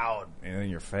loud and in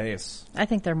your face. I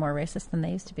think they're more racist than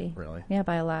they used to be. Really? Yeah,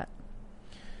 by a lot.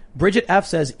 Bridget F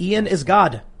says, Ian is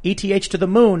God. ETH to the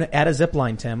moon. Add a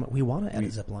zipline, Tim. We want to add a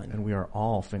zipline. And we are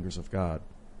all fingers of God.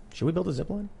 Should we build a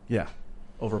zipline? Yeah.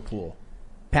 Over a pool.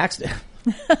 Paxton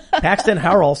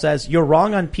Harrell says, you're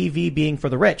wrong on PV being for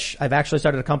the rich. I've actually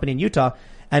started a company in Utah,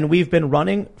 and we've been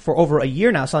running for over a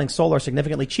year now, selling solar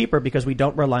significantly cheaper because we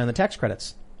don't rely on the tax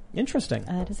credits. Interesting.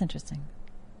 That is interesting.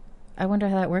 I wonder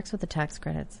how that works with the tax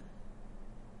credits.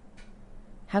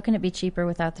 How can it be cheaper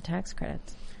without the tax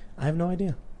credits? I have no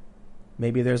idea.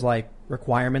 Maybe there's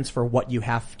requirements for what you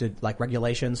have to,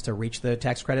 regulations to reach the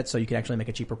tax credits so you can actually make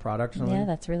a cheaper product or something. Yeah,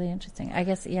 that's really interesting. I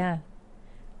guess, yeah.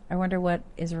 I wonder what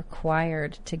is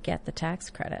required to get the tax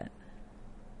credit.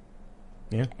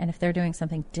 Yeah. And if they're doing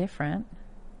something different,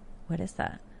 what is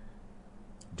that?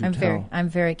 I'm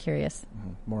very curious.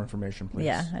 More information, please.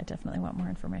 Yeah, I definitely want more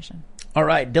information. All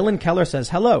right. Dylan Keller says,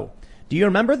 hello. Do you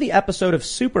remember the episode of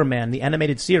Superman, the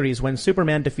animated series, when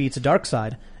Superman defeats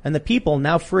Darkseid and the people,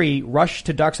 now free, rush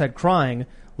to Darkseid crying,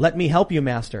 let me help you,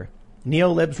 master?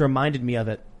 Neolibs reminded me of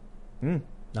it. I'm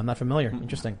not familiar.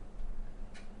 Interesting.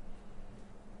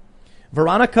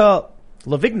 Veronica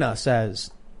Lavigna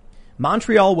says,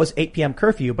 Montreal was 8 p.m.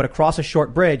 curfew, but across a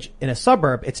short bridge in a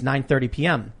suburb, it's 9:30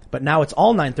 p.m. But now it's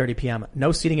all 9:30 p.m.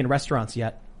 No seating in restaurants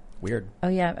yet. Weird. Oh,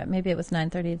 yeah. Maybe it was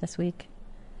 9:30 this week.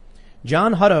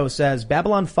 John Hutto says,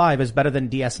 Babylon 5 is better than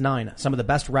DS9. Some of the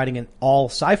best writing in all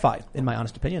sci-fi, in my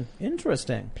honest opinion.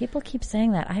 Interesting. People keep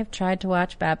saying that. I have tried to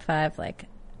watch Bab 5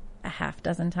 a half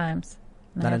dozen times.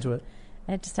 Not into it?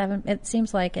 I just haven't. It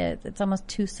seems like it's almost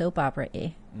too soap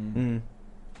opera-y. Mm-hmm.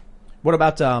 What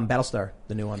about Battlestar,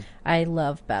 the new one? I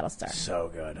love Battlestar.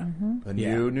 So good. Mm-hmm. The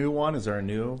new one? Is there a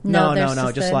new? No.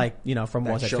 Just from,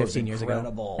 what was it, 15 years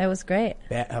ago? That was great.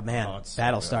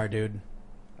 Battlestar, dude.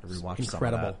 I rewatched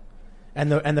incredible.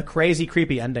 And the crazy,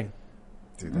 creepy ending.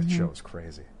 Dude, that show is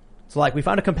crazy. It's we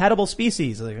found a compatible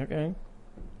species. Okay.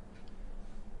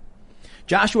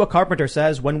 Joshua Carpenter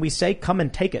says, when we say come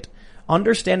and take it,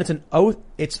 understand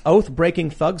it's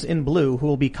oath-breaking thugs in blue who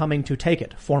will be coming to take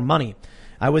it for money.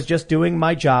 I was just doing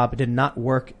my job, did not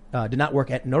work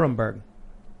at Nuremberg.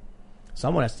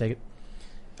 Someone has to take it.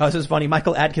 Oh, this is funny.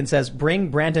 Michael Adkins says, bring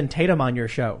Brandon Tatum on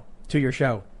to your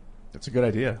show. That's a good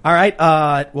idea. All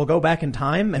right. We'll go back in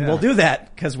time and we'll do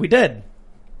that because we did.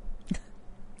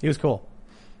 He was cool.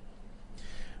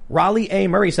 Raleigh A.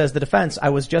 Murray says, the defense, I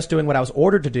was just doing what I was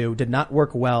ordered to do, did not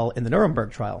work well in the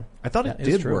Nuremberg trial. I thought it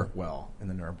did work well in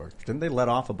the Nuremberg. Didn't they let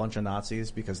off a bunch of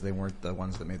Nazis because they weren't the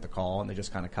ones that made the call and they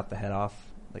just kind of cut the head off?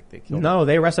 They killed them?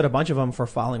 They arrested a bunch of them for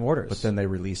following orders. But then they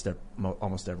released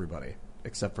almost everybody.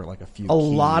 except for like a few. A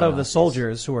lot of the Nazis.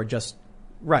 soldiers who are just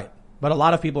right, but a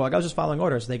lot of people are like, I was just following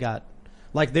orders. They got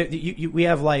like we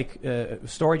have like a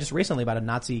story just recently about a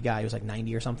Nazi guy who was like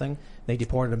 90 or something. They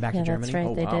deported him back to Germany. That's right.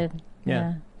 Oh, They wow. did.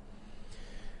 Yeah.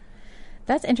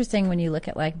 That's interesting when you look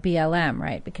at like BLM,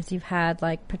 right? Because you've had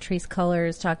like Patrisse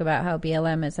Cullors talk about how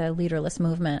BLM is a leaderless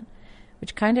movement,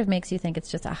 which kind of makes you think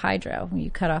it's just a hydra. When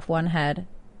you cut off one head,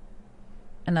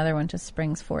 another one just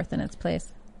springs forth in its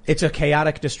place. It's a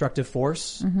chaotic, destructive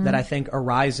force that I think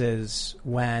arises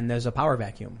when there's a power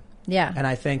vacuum. Yeah. And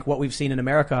I think what we've seen in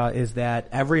America is that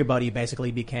everybody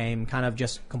basically became kind of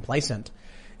just complacent.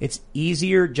 It's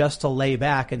easier just to lay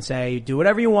back and say, do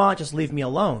whatever you want, just leave me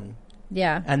alone.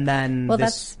 Yeah. And then well,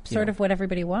 this, that's sort of what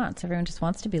everybody wants. Everyone just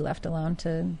wants to be left alone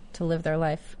to live their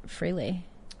life freely.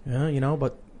 Yeah,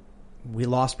 but we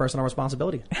lost personal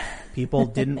responsibility. People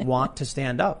didn't want to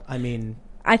stand up. I mean,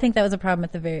 I think that was a problem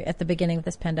at the beginning of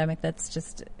this pandemic that's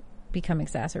just become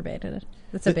exacerbated.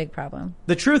 That's a big problem.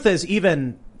 The truth is,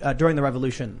 even during the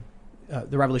revolution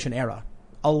era,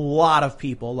 a lot of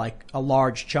people, like a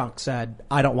large chunk, said,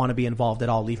 I don't want to be involved at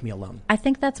all, leave me alone. I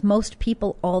think that's most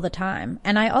people all the time.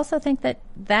 And I also think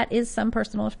that is some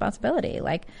personal responsibility.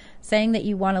 Like saying that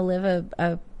you want to live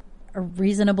a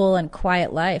reasonable and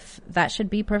quiet life, that should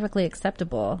be perfectly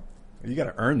acceptable. You got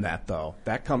to earn that, though.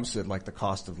 That comes at like the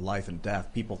cost of life and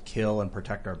death. People kill and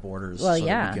protect our borders Well, so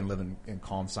yeah. that we can live in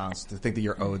calm silence. To think that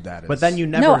you're owed that is... But then you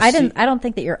never No, I don't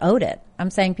think that you're owed it.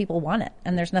 I'm saying people want it,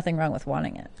 and there's nothing wrong with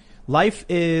wanting it. Life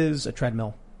is a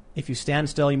treadmill. If you stand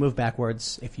still, you move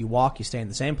backwards. If you walk, you stay in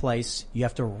the same place. You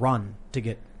have to run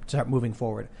to start moving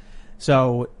forward.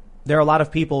 So there are a lot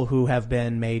of people who have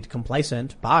been made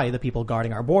complacent by the people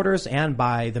guarding our borders and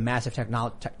by the massive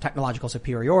technological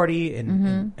superiority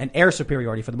and air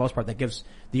superiority for the most part that gives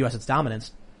the U.S. its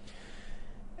dominance.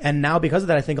 And now because of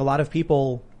that, I think a lot of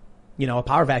people, a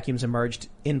power vacuum's emerged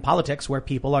in politics where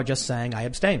people are just saying, I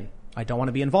abstain. I don't want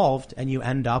to be involved. And you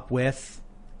end up with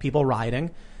people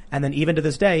rioting. And then even to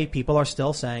this day, people are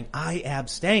still saying, I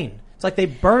abstain. It's like they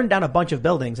burned down a bunch of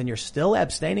buildings and you're still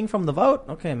abstaining from the vote?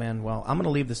 Okay, man, well, I'm going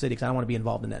to leave the city because I don't want to be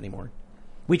involved in that anymore.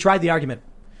 We tried the argument.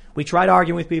 We tried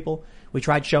arguing with people. We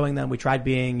tried showing them. We tried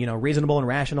being, reasonable and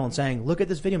rational and saying, look at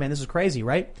this video, man, this is crazy,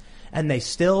 right? And they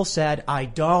still said, I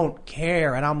don't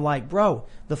care. And I'm like, bro,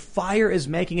 the fire is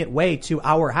making its way to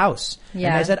our house. Yeah.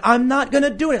 And they said, I'm not going to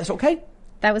do it. It's okay.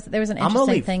 There was an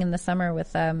interesting thing in the summer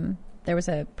with, there was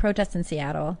a protest in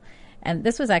Seattle. And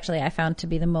this was actually, I found to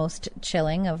be the most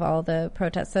chilling of all the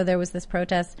protests. So there was this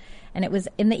protest and it was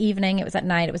in the evening, it was at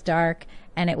night, it was dark,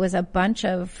 and it was a bunch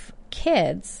of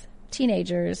kids,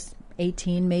 teenagers,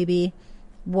 18 maybe,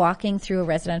 walking through a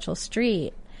residential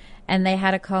street. And they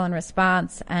had a call and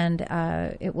response, and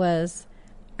it was,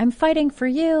 I'm fighting for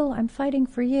you, I'm fighting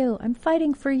for you, I'm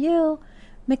fighting for you.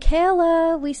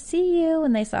 Michaela, we see you.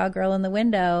 And they saw a girl in the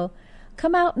window.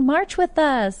 Come out and march with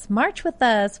us,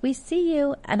 we see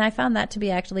you. And I found that to be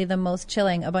actually the most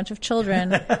chilling. A bunch of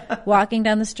children walking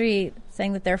down the street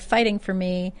saying that they're fighting for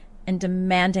me and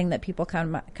demanding that people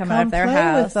come out of their play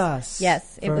house. with us.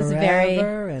 Yes, it was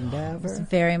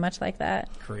very much like that.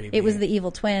 Creepy. It was the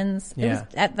evil twins. Yeah.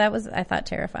 That was, I thought,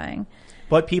 terrifying.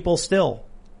 But people still,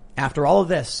 after all of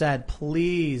this, said,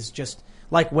 please just,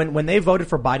 like when they voted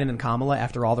for Biden and Kamala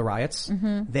after all the riots,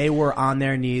 they were on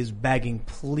their knees begging,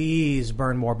 please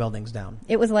burn more buildings down.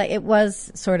 It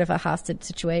was sort of a hostage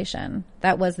situation.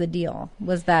 That was the deal,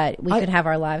 was that we could have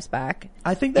our lives back.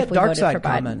 I think that dark side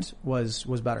comment was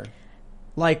better.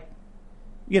 Like,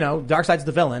 dark side's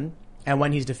the villain, and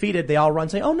when he's defeated, they all run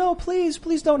saying, oh no, please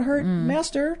don't hurt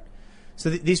Master.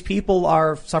 So these people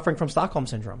are suffering from Stockholm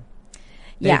syndrome.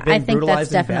 Yeah, I think that's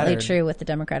definitely true with the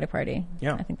Democratic Party.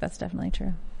 Yeah. I think that's definitely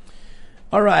true.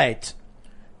 All right.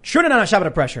 Shunana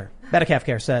Shabbat Pressure. Betacaf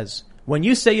Care says, when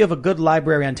you say you have a good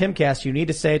library on Timcast, you need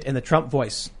to say it in the Trump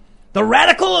voice. The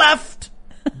radical left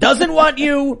doesn't want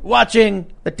you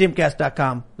watching the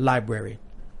Timcast.com library.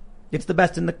 It's the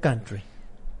best in the country.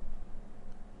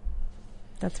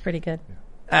 That's pretty good.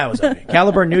 That was okay.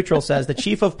 Caliber Neutral says the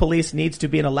chief of police needs to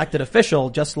be an elected official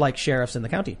just like sheriffs in the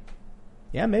county.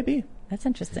 Yeah, maybe. That's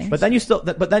interesting. But then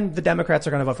then the Democrats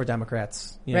are going to vote for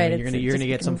Democrats. Right. You're going to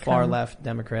get some far left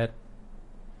Democrat.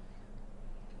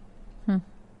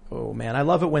 Oh man, I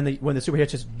love it when the superheroes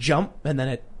just jump and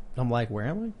then I'm like, where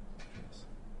am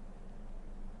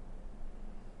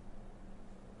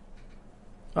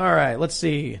I? All right, let's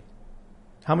see.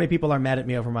 How many people are mad at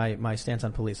me over my stance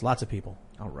on police? Lots of people.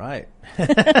 All right.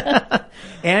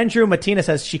 Andrew Matina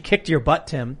says she kicked your butt,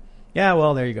 Tim. Yeah,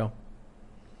 well, there you go.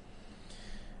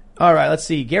 All right, let's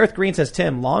see. Gareth Green says,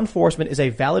 Tim, law enforcement is a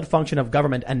valid function of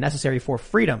government and necessary for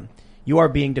freedom. You are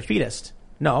being defeatist.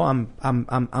 No,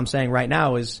 I'm saying right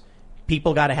now is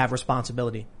people got to have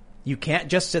responsibility. You can't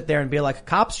just sit there and be like,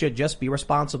 cops should just be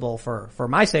responsible for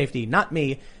my safety, not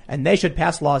me, and they should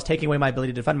pass laws taking away my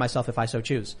ability to defend myself if I so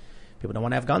choose. People don't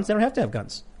want to have guns, they don't have to have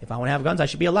guns. If I want to have guns, I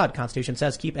should be allowed. Constitution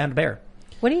says keep and bear.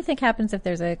 What do you think happens if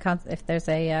there's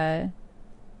a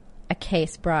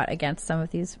case brought against some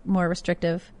of these more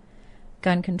restrictive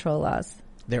gun control laws?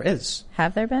 There is.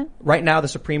 Have there been? Right now, the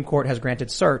Supreme Court has granted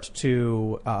cert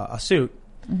to a suit.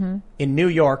 Mm-hmm. In New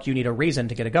York, you need a reason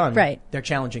to get a gun. Right. They're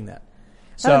challenging that.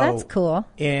 So that's cool.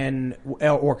 Or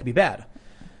it could be bad.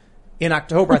 In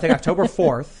October, I think October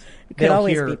 4th, it could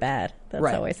always be bad.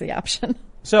 That's always the option.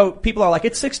 So people are like,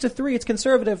 it's 6-3, it's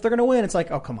conservative, they're going to win. It's like,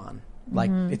 oh, come on.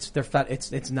 Like,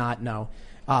 it's not, no.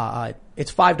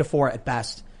 It's 5-4 at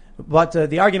best. But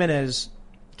the argument is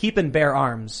keep and bear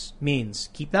arms means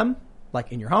keep them,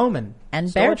 like in your home and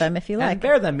bear them if you like. And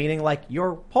bear them, meaning like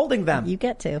you're holding them. You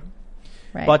get to.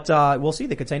 Right. But we'll see.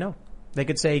 They could say no. They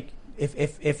could say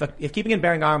if keeping and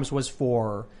bearing arms was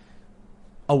for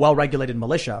a well-regulated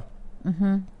militia,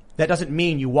 that doesn't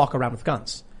mean you walk around with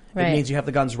guns. Right. It means you have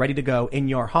the guns ready to go in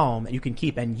your home and you can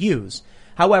keep and use.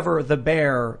 However, the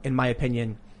bear, in my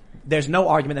opinion, there's no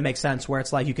argument that makes sense where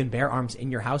it's like you can bear arms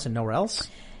in your house and nowhere else.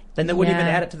 Then they wouldn't even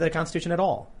add it to the Constitution at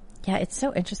all. Yeah, it's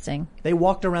so interesting. They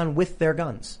walked around with their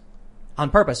guns on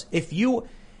purpose. If you're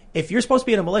supposed to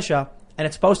be in a militia and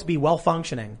it's supposed to be well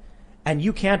functioning and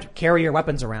you can't carry your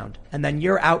weapons around and then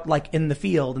you're out like in the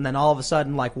field and then all of a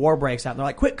sudden like war breaks out and they're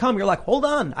like, quick, come. You're like, hold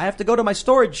on. I have to go to my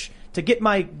storage to get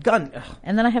my gun. Ugh.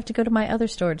 And then I have to go to my other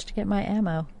storage to get my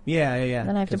ammo. Yeah.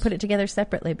 Then I have to put it together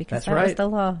separately because that was the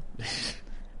law.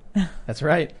 That's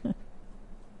right.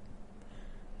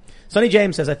 Sonny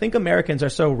James says, I think Americans are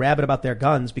so rabid about their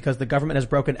guns because the government has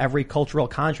broken every cultural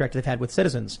contract they've had with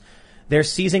citizens. They're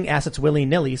seizing assets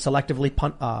willy-nilly,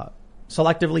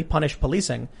 selectively punish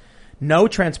policing. No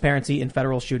transparency in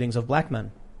federal shootings of black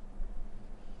men.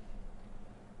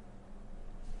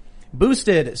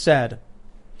 Boosted said,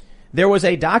 there was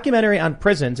a documentary on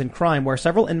prisons and crime where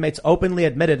several inmates openly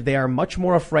admitted they are much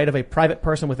more afraid of a private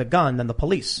person with a gun than the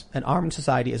police. An armed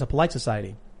society is a polite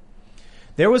society.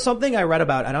 There was something I read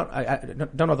about. I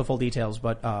don't know the full details,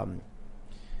 but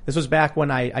this was back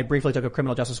when I briefly took a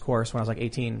criminal justice course when I was like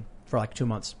 18 for like 2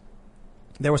 months.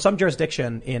 There was some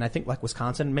jurisdiction in, I think like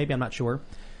Wisconsin, maybe, I'm not sure,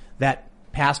 that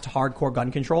passed hardcore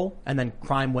gun control and then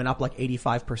crime went up like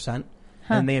 85%.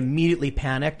 And they immediately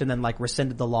panicked and then like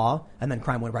rescinded the law and then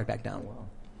crime went right back down. Wow.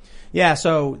 Yeah.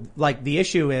 So like the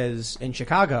issue is in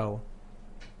Chicago,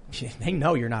 they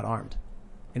know you're not armed.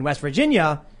 In West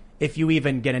Virginia, if you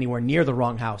even get anywhere near the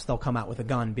wrong house, they'll come out with a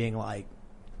gun being like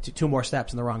 2 more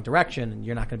steps in the wrong direction and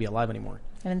you're not going to be alive anymore.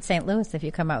 And in St. Louis, if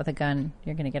you come out with a gun,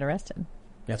 you're going to get arrested.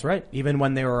 That's right. Even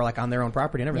when they were like on their own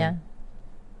property and everything. Yeah.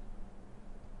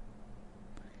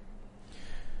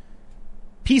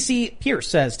 PC Pierce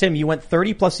says, Tim, you went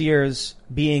 30 plus years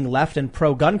being left and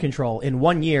pro gun control. In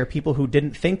 1 year, people who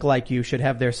didn't think like you should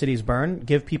have their cities burned.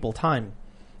 Give people time.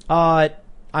 I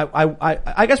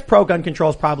guess pro gun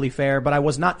control is probably fair, but I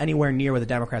was not anywhere near where the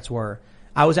Democrats were.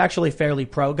 I was actually fairly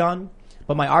pro gun,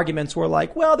 but my arguments were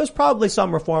like, well, there's probably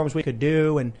some reforms we could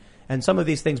do and some of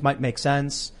these things might make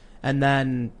sense. And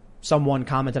then someone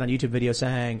commented on a YouTube video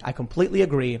saying, I completely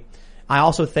agree. I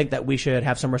also think that we should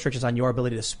have some restrictions on your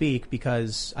ability to speak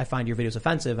because I find your videos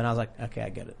offensive. And I was like, okay, I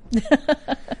get it.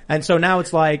 And so now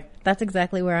it's like. That's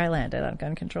exactly where I landed on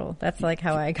gun control. That's like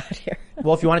how I got here.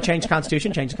 Well, if you want to change the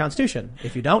Constitution, change the Constitution.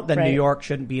 If you don't, then New York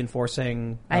shouldn't be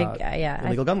enforcing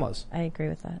illegal gun laws. I agree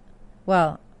with that.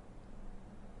 Well,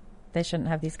 they shouldn't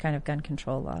have these kind of gun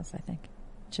control laws, I think.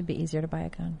 It should be easier to buy a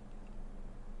gun.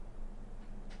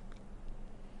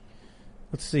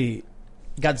 Let's see.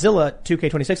 Godzilla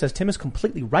 2K26 says, Tim is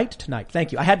completely right tonight.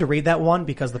 Thank you. I had to read that one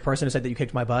because the person who said that you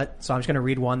kicked my butt. So I'm just going to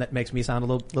read one that makes me sound a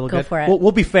little good. Go for it.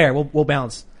 We'll be fair. We'll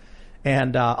balance.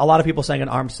 And a lot of people saying an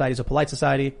armed society is a polite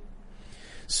society.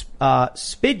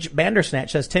 Spidge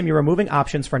Bandersnatch says, Tim, you're removing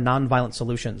options for nonviolent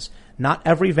solutions. Not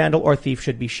every vandal or thief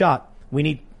should be shot. We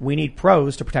need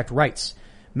pros to protect rights.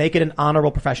 Make it an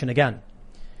honorable profession again.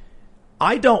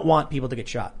 I don't want people to get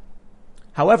shot.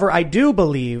 However, I do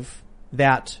believe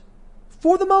that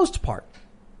for the most part,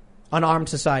 an armed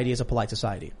society is a polite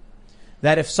society.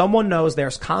 That if someone knows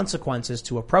there's consequences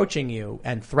to approaching you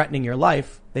and threatening your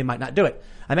life, they might not do it.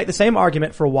 I make the same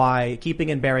argument for why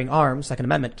keeping and bearing arms, Second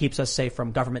Amendment, keeps us safe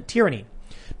from government tyranny.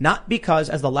 Not because,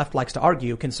 as the left likes to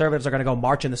argue, conservatives are going to go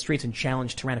march in the streets and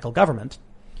challenge tyrannical government.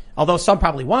 Although some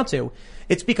probably want to.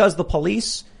 It's because the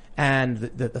police and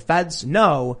the feds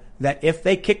know that if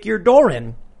they kick your door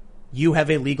in, you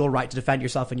have a legal right to defend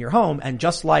yourself in your home. And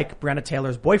just like Breonna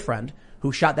Taylor's boyfriend,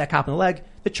 who shot that cop in the leg,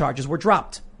 the charges were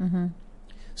dropped. Mm-hmm.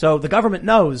 So the government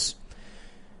knows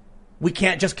we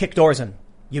can't just kick doors in.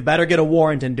 You better get a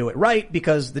warrant and do it right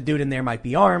because the dude in there might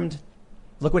be armed.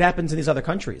 Look what happens in these other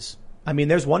countries. I mean,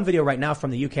 there's one video right now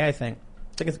from the UK, I think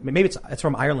maybe it's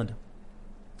from Ireland.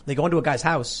 They go into a guy's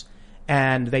house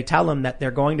and they tell him that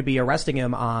they're going to be arresting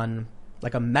him on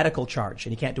like a medical charge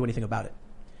and he can't do anything about it.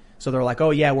 So they're like,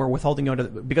 oh yeah, we're withholding you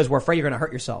because we're afraid you're going to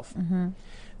hurt yourself. Mm-hmm.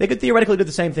 They could theoretically do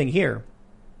the same thing here.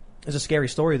 There's a scary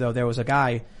story though. There was a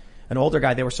guy, an older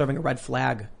guy, they were serving a red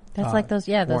flag. That's like those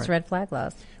warrant. red flag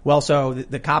laws. Well, so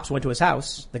the cops went to his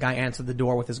house. The guy answered the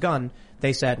door with his gun.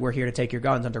 They said, we're here to take your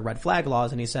guns under red flag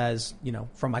laws. And he says,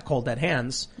 from my cold dead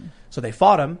hands. So they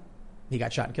fought him. He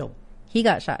got shot and killed. He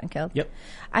got shot and killed? Yep.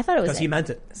 I thought it was because he meant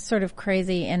it. Sort of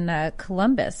crazy in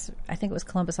Columbus. I think it was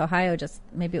Columbus, Ohio.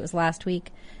 Maybe it was last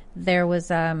week. There was,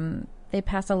 they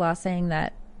passed a law saying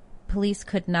that police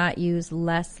could not use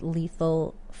less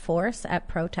lethal force at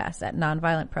protests, at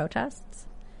nonviolent protests.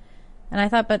 And I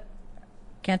thought, but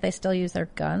can't they still use their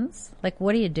guns? Like,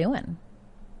 what are you doing?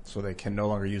 So they can no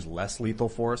longer use less lethal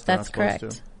force? That's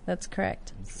correct. That's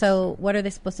correct. So what are they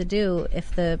supposed to do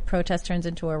if the protest turns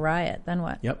into a riot? Then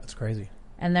what? Yep, it's crazy.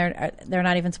 And they're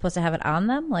not even supposed to have it on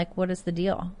them? Like, what is the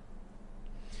deal?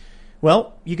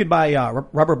 Well, you could buy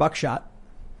rubber buckshot.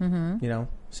 Mm-hmm.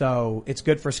 So it's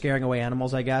good for scaring away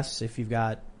animals, I guess. If you've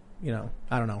got,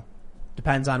 I don't know.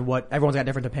 Depends on everyone's got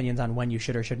different opinions on when you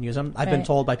should or shouldn't use them. I've been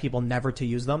told by people never to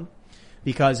use them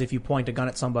because if you point a gun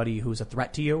at somebody who's a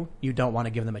threat to you, you don't want to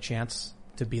give them a chance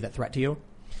to be that threat to you.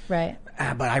 Right.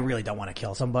 But I really don't want to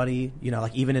kill somebody,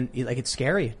 like even it's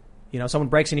scary. Someone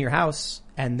breaks into your house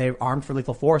and they're armed for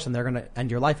lethal force and they're going to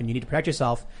end your life and you need to protect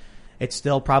yourself. It's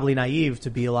still probably naive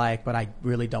to be like, but I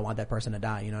really don't want that person to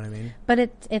die. You know what I mean? But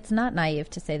it's not naive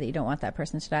to say that you don't want that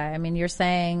person to die. I mean, you're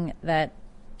saying that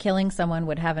killing someone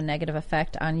would have a negative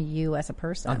effect on you as a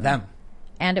person. On them.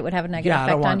 And it would have a negative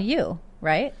effect on you,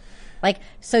 right? Like,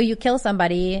 so you kill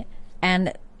somebody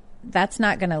and that's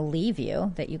not going to leave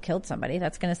you that you killed somebody.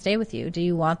 That's going to stay with you. Do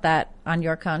you want that on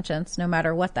your conscience no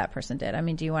matter what that person did? I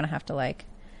mean, do you want to have to like...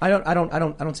 I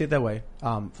don't see it that way.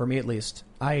 For me at least,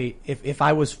 if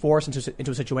I was forced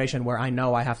into a situation where I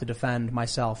know I have to defend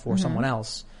myself or someone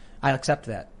else, I accept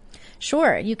that.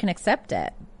 Sure, you can accept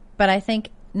it. But I think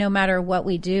no matter what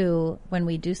we do, when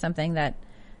we do something that,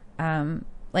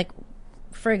 like,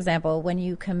 for example, when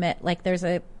you commit, like there's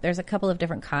a couple of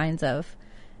different kinds of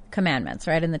commandments,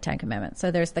 right, in the 10 Commandments.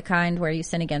 So there's the kind where you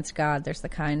sin against God. There's the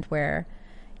kind where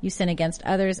you sin against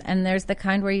others. And there's the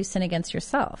kind where you sin against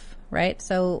yourself, right?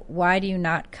 So why do you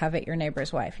not covet your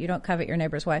neighbor's wife? You don't covet your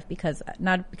neighbor's wife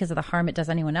not because of the harm it does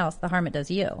anyone else, the harm it does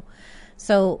you.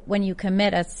 So when you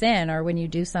commit a sin or when you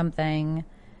do something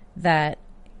that,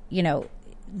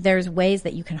 there's ways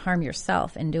that you can harm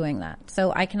yourself in doing that.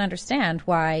 So I can understand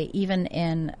why even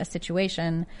in a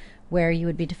situation where you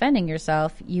would be defending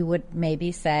yourself, you would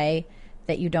maybe say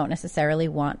that you don't necessarily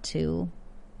want to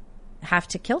have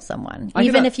to kill someone.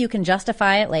 Even if you can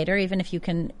justify it later, even if you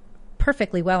can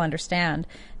perfectly well understand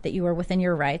that you were within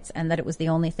your rights and that it was the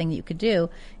only thing that you could do,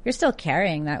 you're still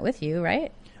carrying that with you,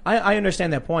 right? I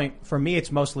understand that point. For me,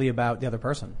 it's mostly about the other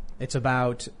person. It's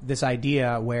about this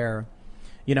idea where,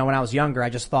 when I was younger, I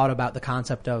just thought about the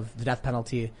concept of the death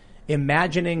penalty,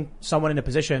 imagining someone in a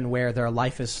position where their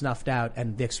life is snuffed out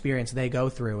and the experience they go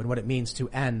through and what it means to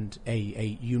end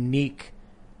a unique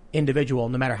individual,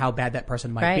 no matter how bad that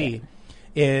person might be,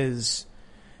 it's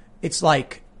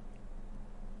like,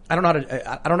 I don't know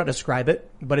how to describe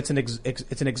it, but it's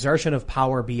an exertion of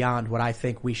power beyond what I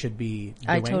think we should be doing.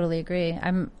 I totally agree.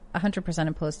 I'm 100%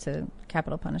 opposed to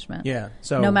capital punishment. Yeah.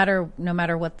 So no matter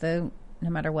what the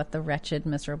wretched,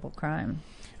 miserable crime.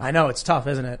 I know it's tough,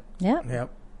 isn't it? Yeah. Yep.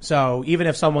 So even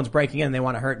if someone's breaking in and they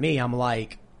want to hurt me, I'm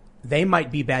like, they might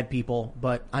be bad people,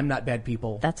 but I'm not bad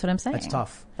people. That's what I'm saying. That's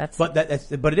tough. But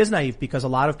it is naive because a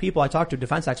lot of people I talk to,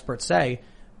 defense experts say,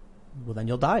 well, then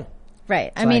you'll die.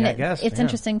 Right. So I mean, I guess, it's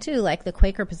interesting too, like the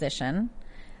Quaker position.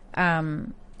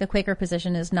 The Quaker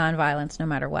position is nonviolence no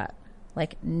matter what.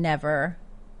 Like never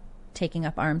taking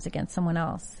up arms against someone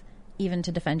else, even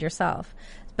to defend yourself.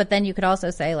 But then you could also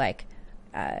say like,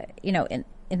 in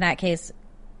that case,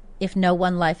 if no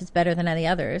one life is better than any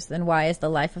others, then why is the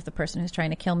life of the person who's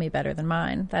trying to kill me better than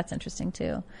mine? That's interesting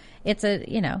too. It's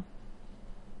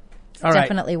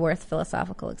definitely worth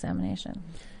philosophical examination.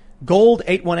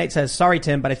 Gold818 says, sorry,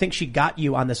 Tim, but I think she got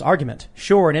you on this argument.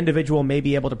 Sure, an individual may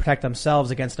be able to protect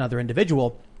themselves against another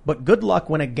individual, but good luck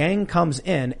when a gang comes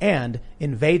in and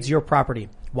invades your property.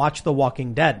 Watch The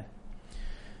Walking Dead.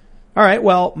 All right,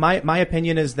 well, my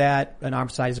opinion is that an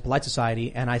armed society is a polite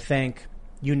society, and I think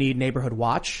you need neighborhood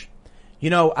watch. You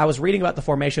know, I was reading about the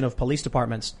formation of police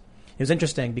departments. It was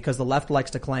interesting because the left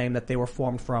likes to claim that they were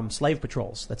formed from slave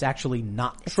patrols. That's actually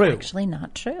not true. It's actually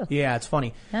not true. Yeah, it's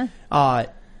funny. Yeah.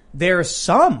 There's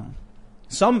some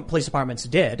police departments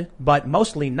did, but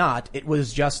mostly not. It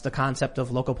was just the concept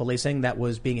of local policing that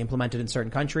was being implemented in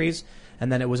certain countries,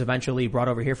 and then it was eventually brought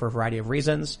over here for a variety of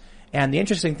reasons. And the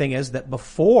interesting thing is that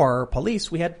before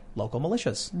police, we had local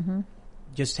militias. Mm-hmm.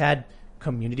 Just had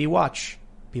community watch.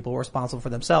 People were responsible for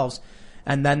themselves.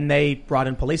 And then they brought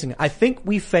in policing. I think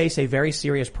we face a very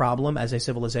serious problem as a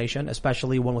civilization,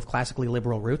 especially one with classically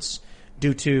liberal roots,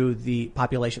 due to the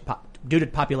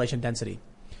population density.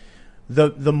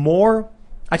 The more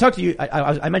I talked to you,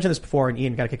 I mentioned this before, and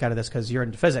Ian got a kick out of this because you're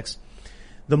into physics.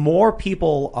 The more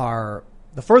people are,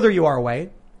 the further you are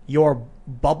away, your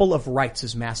bubble of rights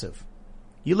is massive.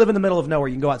 You live in the middle of nowhere.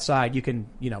 You can go outside. You can,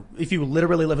 if you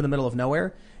literally live in the middle of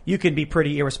nowhere, you can be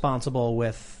pretty irresponsible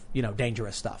with,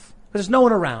 dangerous stuff. Because there's no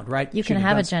one around, right? You can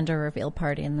have a gender reveal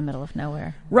party in the middle of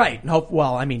nowhere. Right.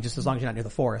 Just as long as you're not near the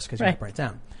forest, because you might break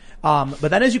down. But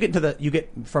then as you get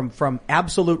from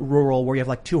absolute rural where you have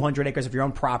like 200 acres of your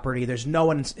own property, there's no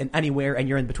one in anywhere, and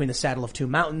you're in between the saddle of two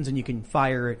mountains, and you can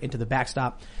fire it into the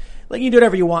backstop. Like, you can do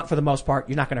whatever you want for the most part.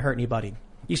 You're not going to hurt anybody.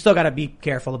 You still got to be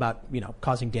careful about,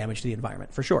 causing damage to the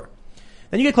environment, for sure.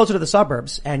 Then you get closer to the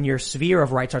suburbs, and your sphere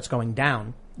of right starts going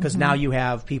down, because now you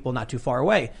have people not too far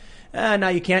away. Now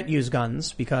you can't use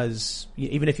guns because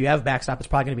even if you have backstop, it's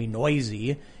probably going to be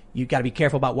noisy. You got to be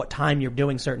careful about what time you're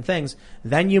doing certain things.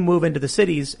 Then you move into the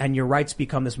cities and your rights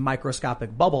become this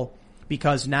microscopic bubble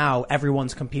because now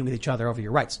everyone's competing with each other over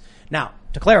your rights. Now,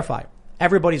 to clarify,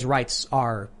 everybody's rights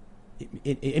are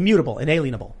immutable,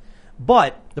 inalienable.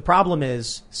 But the problem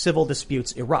is civil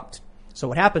disputes erupt. So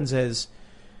what happens is,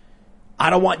 I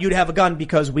don't want you to have a gun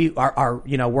because we're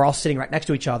all sitting right next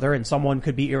to each other, and someone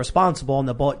could be irresponsible and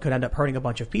the bullet could end up hurting a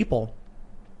bunch of people.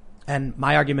 And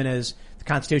my argument is the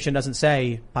Constitution doesn't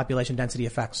say population density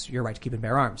affects your right to keep and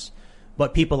bear arms.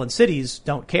 But people in cities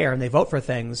don't care, and they vote for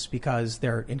things because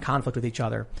they're in conflict with each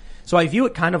other. So I view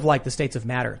it kind of like the states of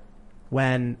matter.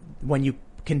 When you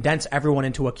condense everyone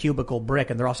into a cubicle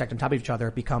brick and they're all stacked on top of each other,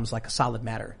 it becomes like a solid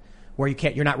matter where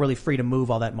you're not really free to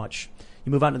move all that much.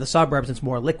 You move out into the suburbs, it's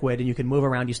more liquid, and you can move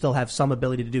around. You still have some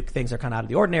ability to do things that are kind of out of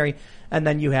the ordinary. And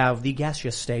then you have the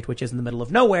gaseous state, which is in the middle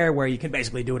of nowhere, where you can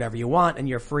basically do whatever you want, and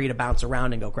you're free to bounce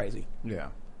around and go crazy. Yeah.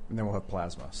 And then we'll have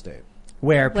plasma state.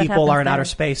 Where What people are in happens outer there?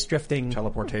 space drifting.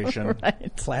 Teleportation.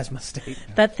 Right. Plasma state.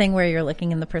 That thing where you're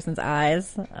looking in the person's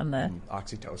eyes on the...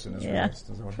 Oxytocin is Yeah,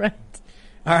 released. right.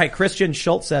 All right, Christian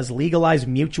Schultz says legalize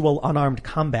mutual unarmed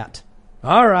combat.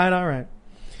 All right.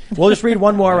 We'll just read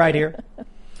one more right here.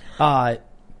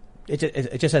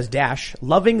 It just says dash,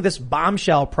 loving this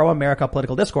bombshell pro-America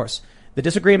political discourse. The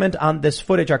disagreement on this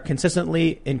footage are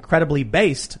consistently incredibly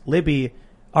based. Libby,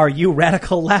 are you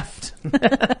radical left?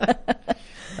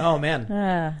 Oh, man.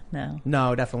 No.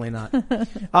 No, definitely not.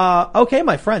 Okay,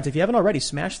 my friends, if you haven't already,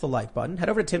 smash the like button. Head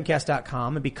over to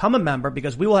timcast.com and become a member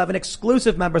because we will have an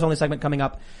exclusive members-only segment coming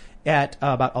up at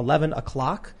about 11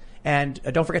 o'clock. And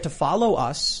don't forget to follow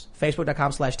us,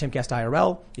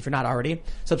 facebook.com/TimcastIRL, if you're not already.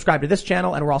 Subscribe to this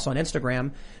channel, and we're also on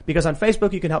Instagram, because on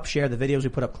Facebook you can help share the videos. We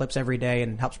put up clips every day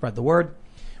and help spread the word.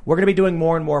 We're going to be doing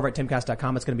more and more over at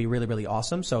Timcast.com. It's going to be really, really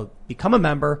awesome. So become a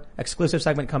member. Exclusive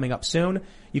segment coming up soon.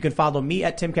 You can follow me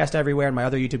at Timcast everywhere, and my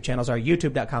other YouTube channels are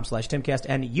youtube.com/Timcast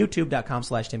and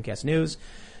youtube.com/TimcastNews.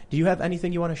 Do you have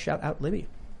anything you want to shout out, Libby?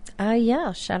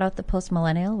 Yeah. Shout out the Post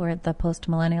Millennial. We're at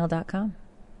thepostmillennial.com.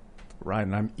 Right,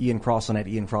 and I'm Ian Crossan at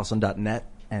iancrossan.net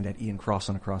and at Ian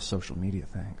Crossan across social media.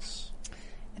 Thanks.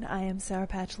 And I am Sour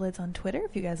Patch Lids on Twitter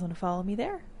if you guys want to follow me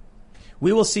there.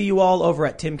 We will see you all over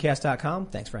at timcast.com.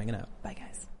 Thanks for hanging out. Bye, guys.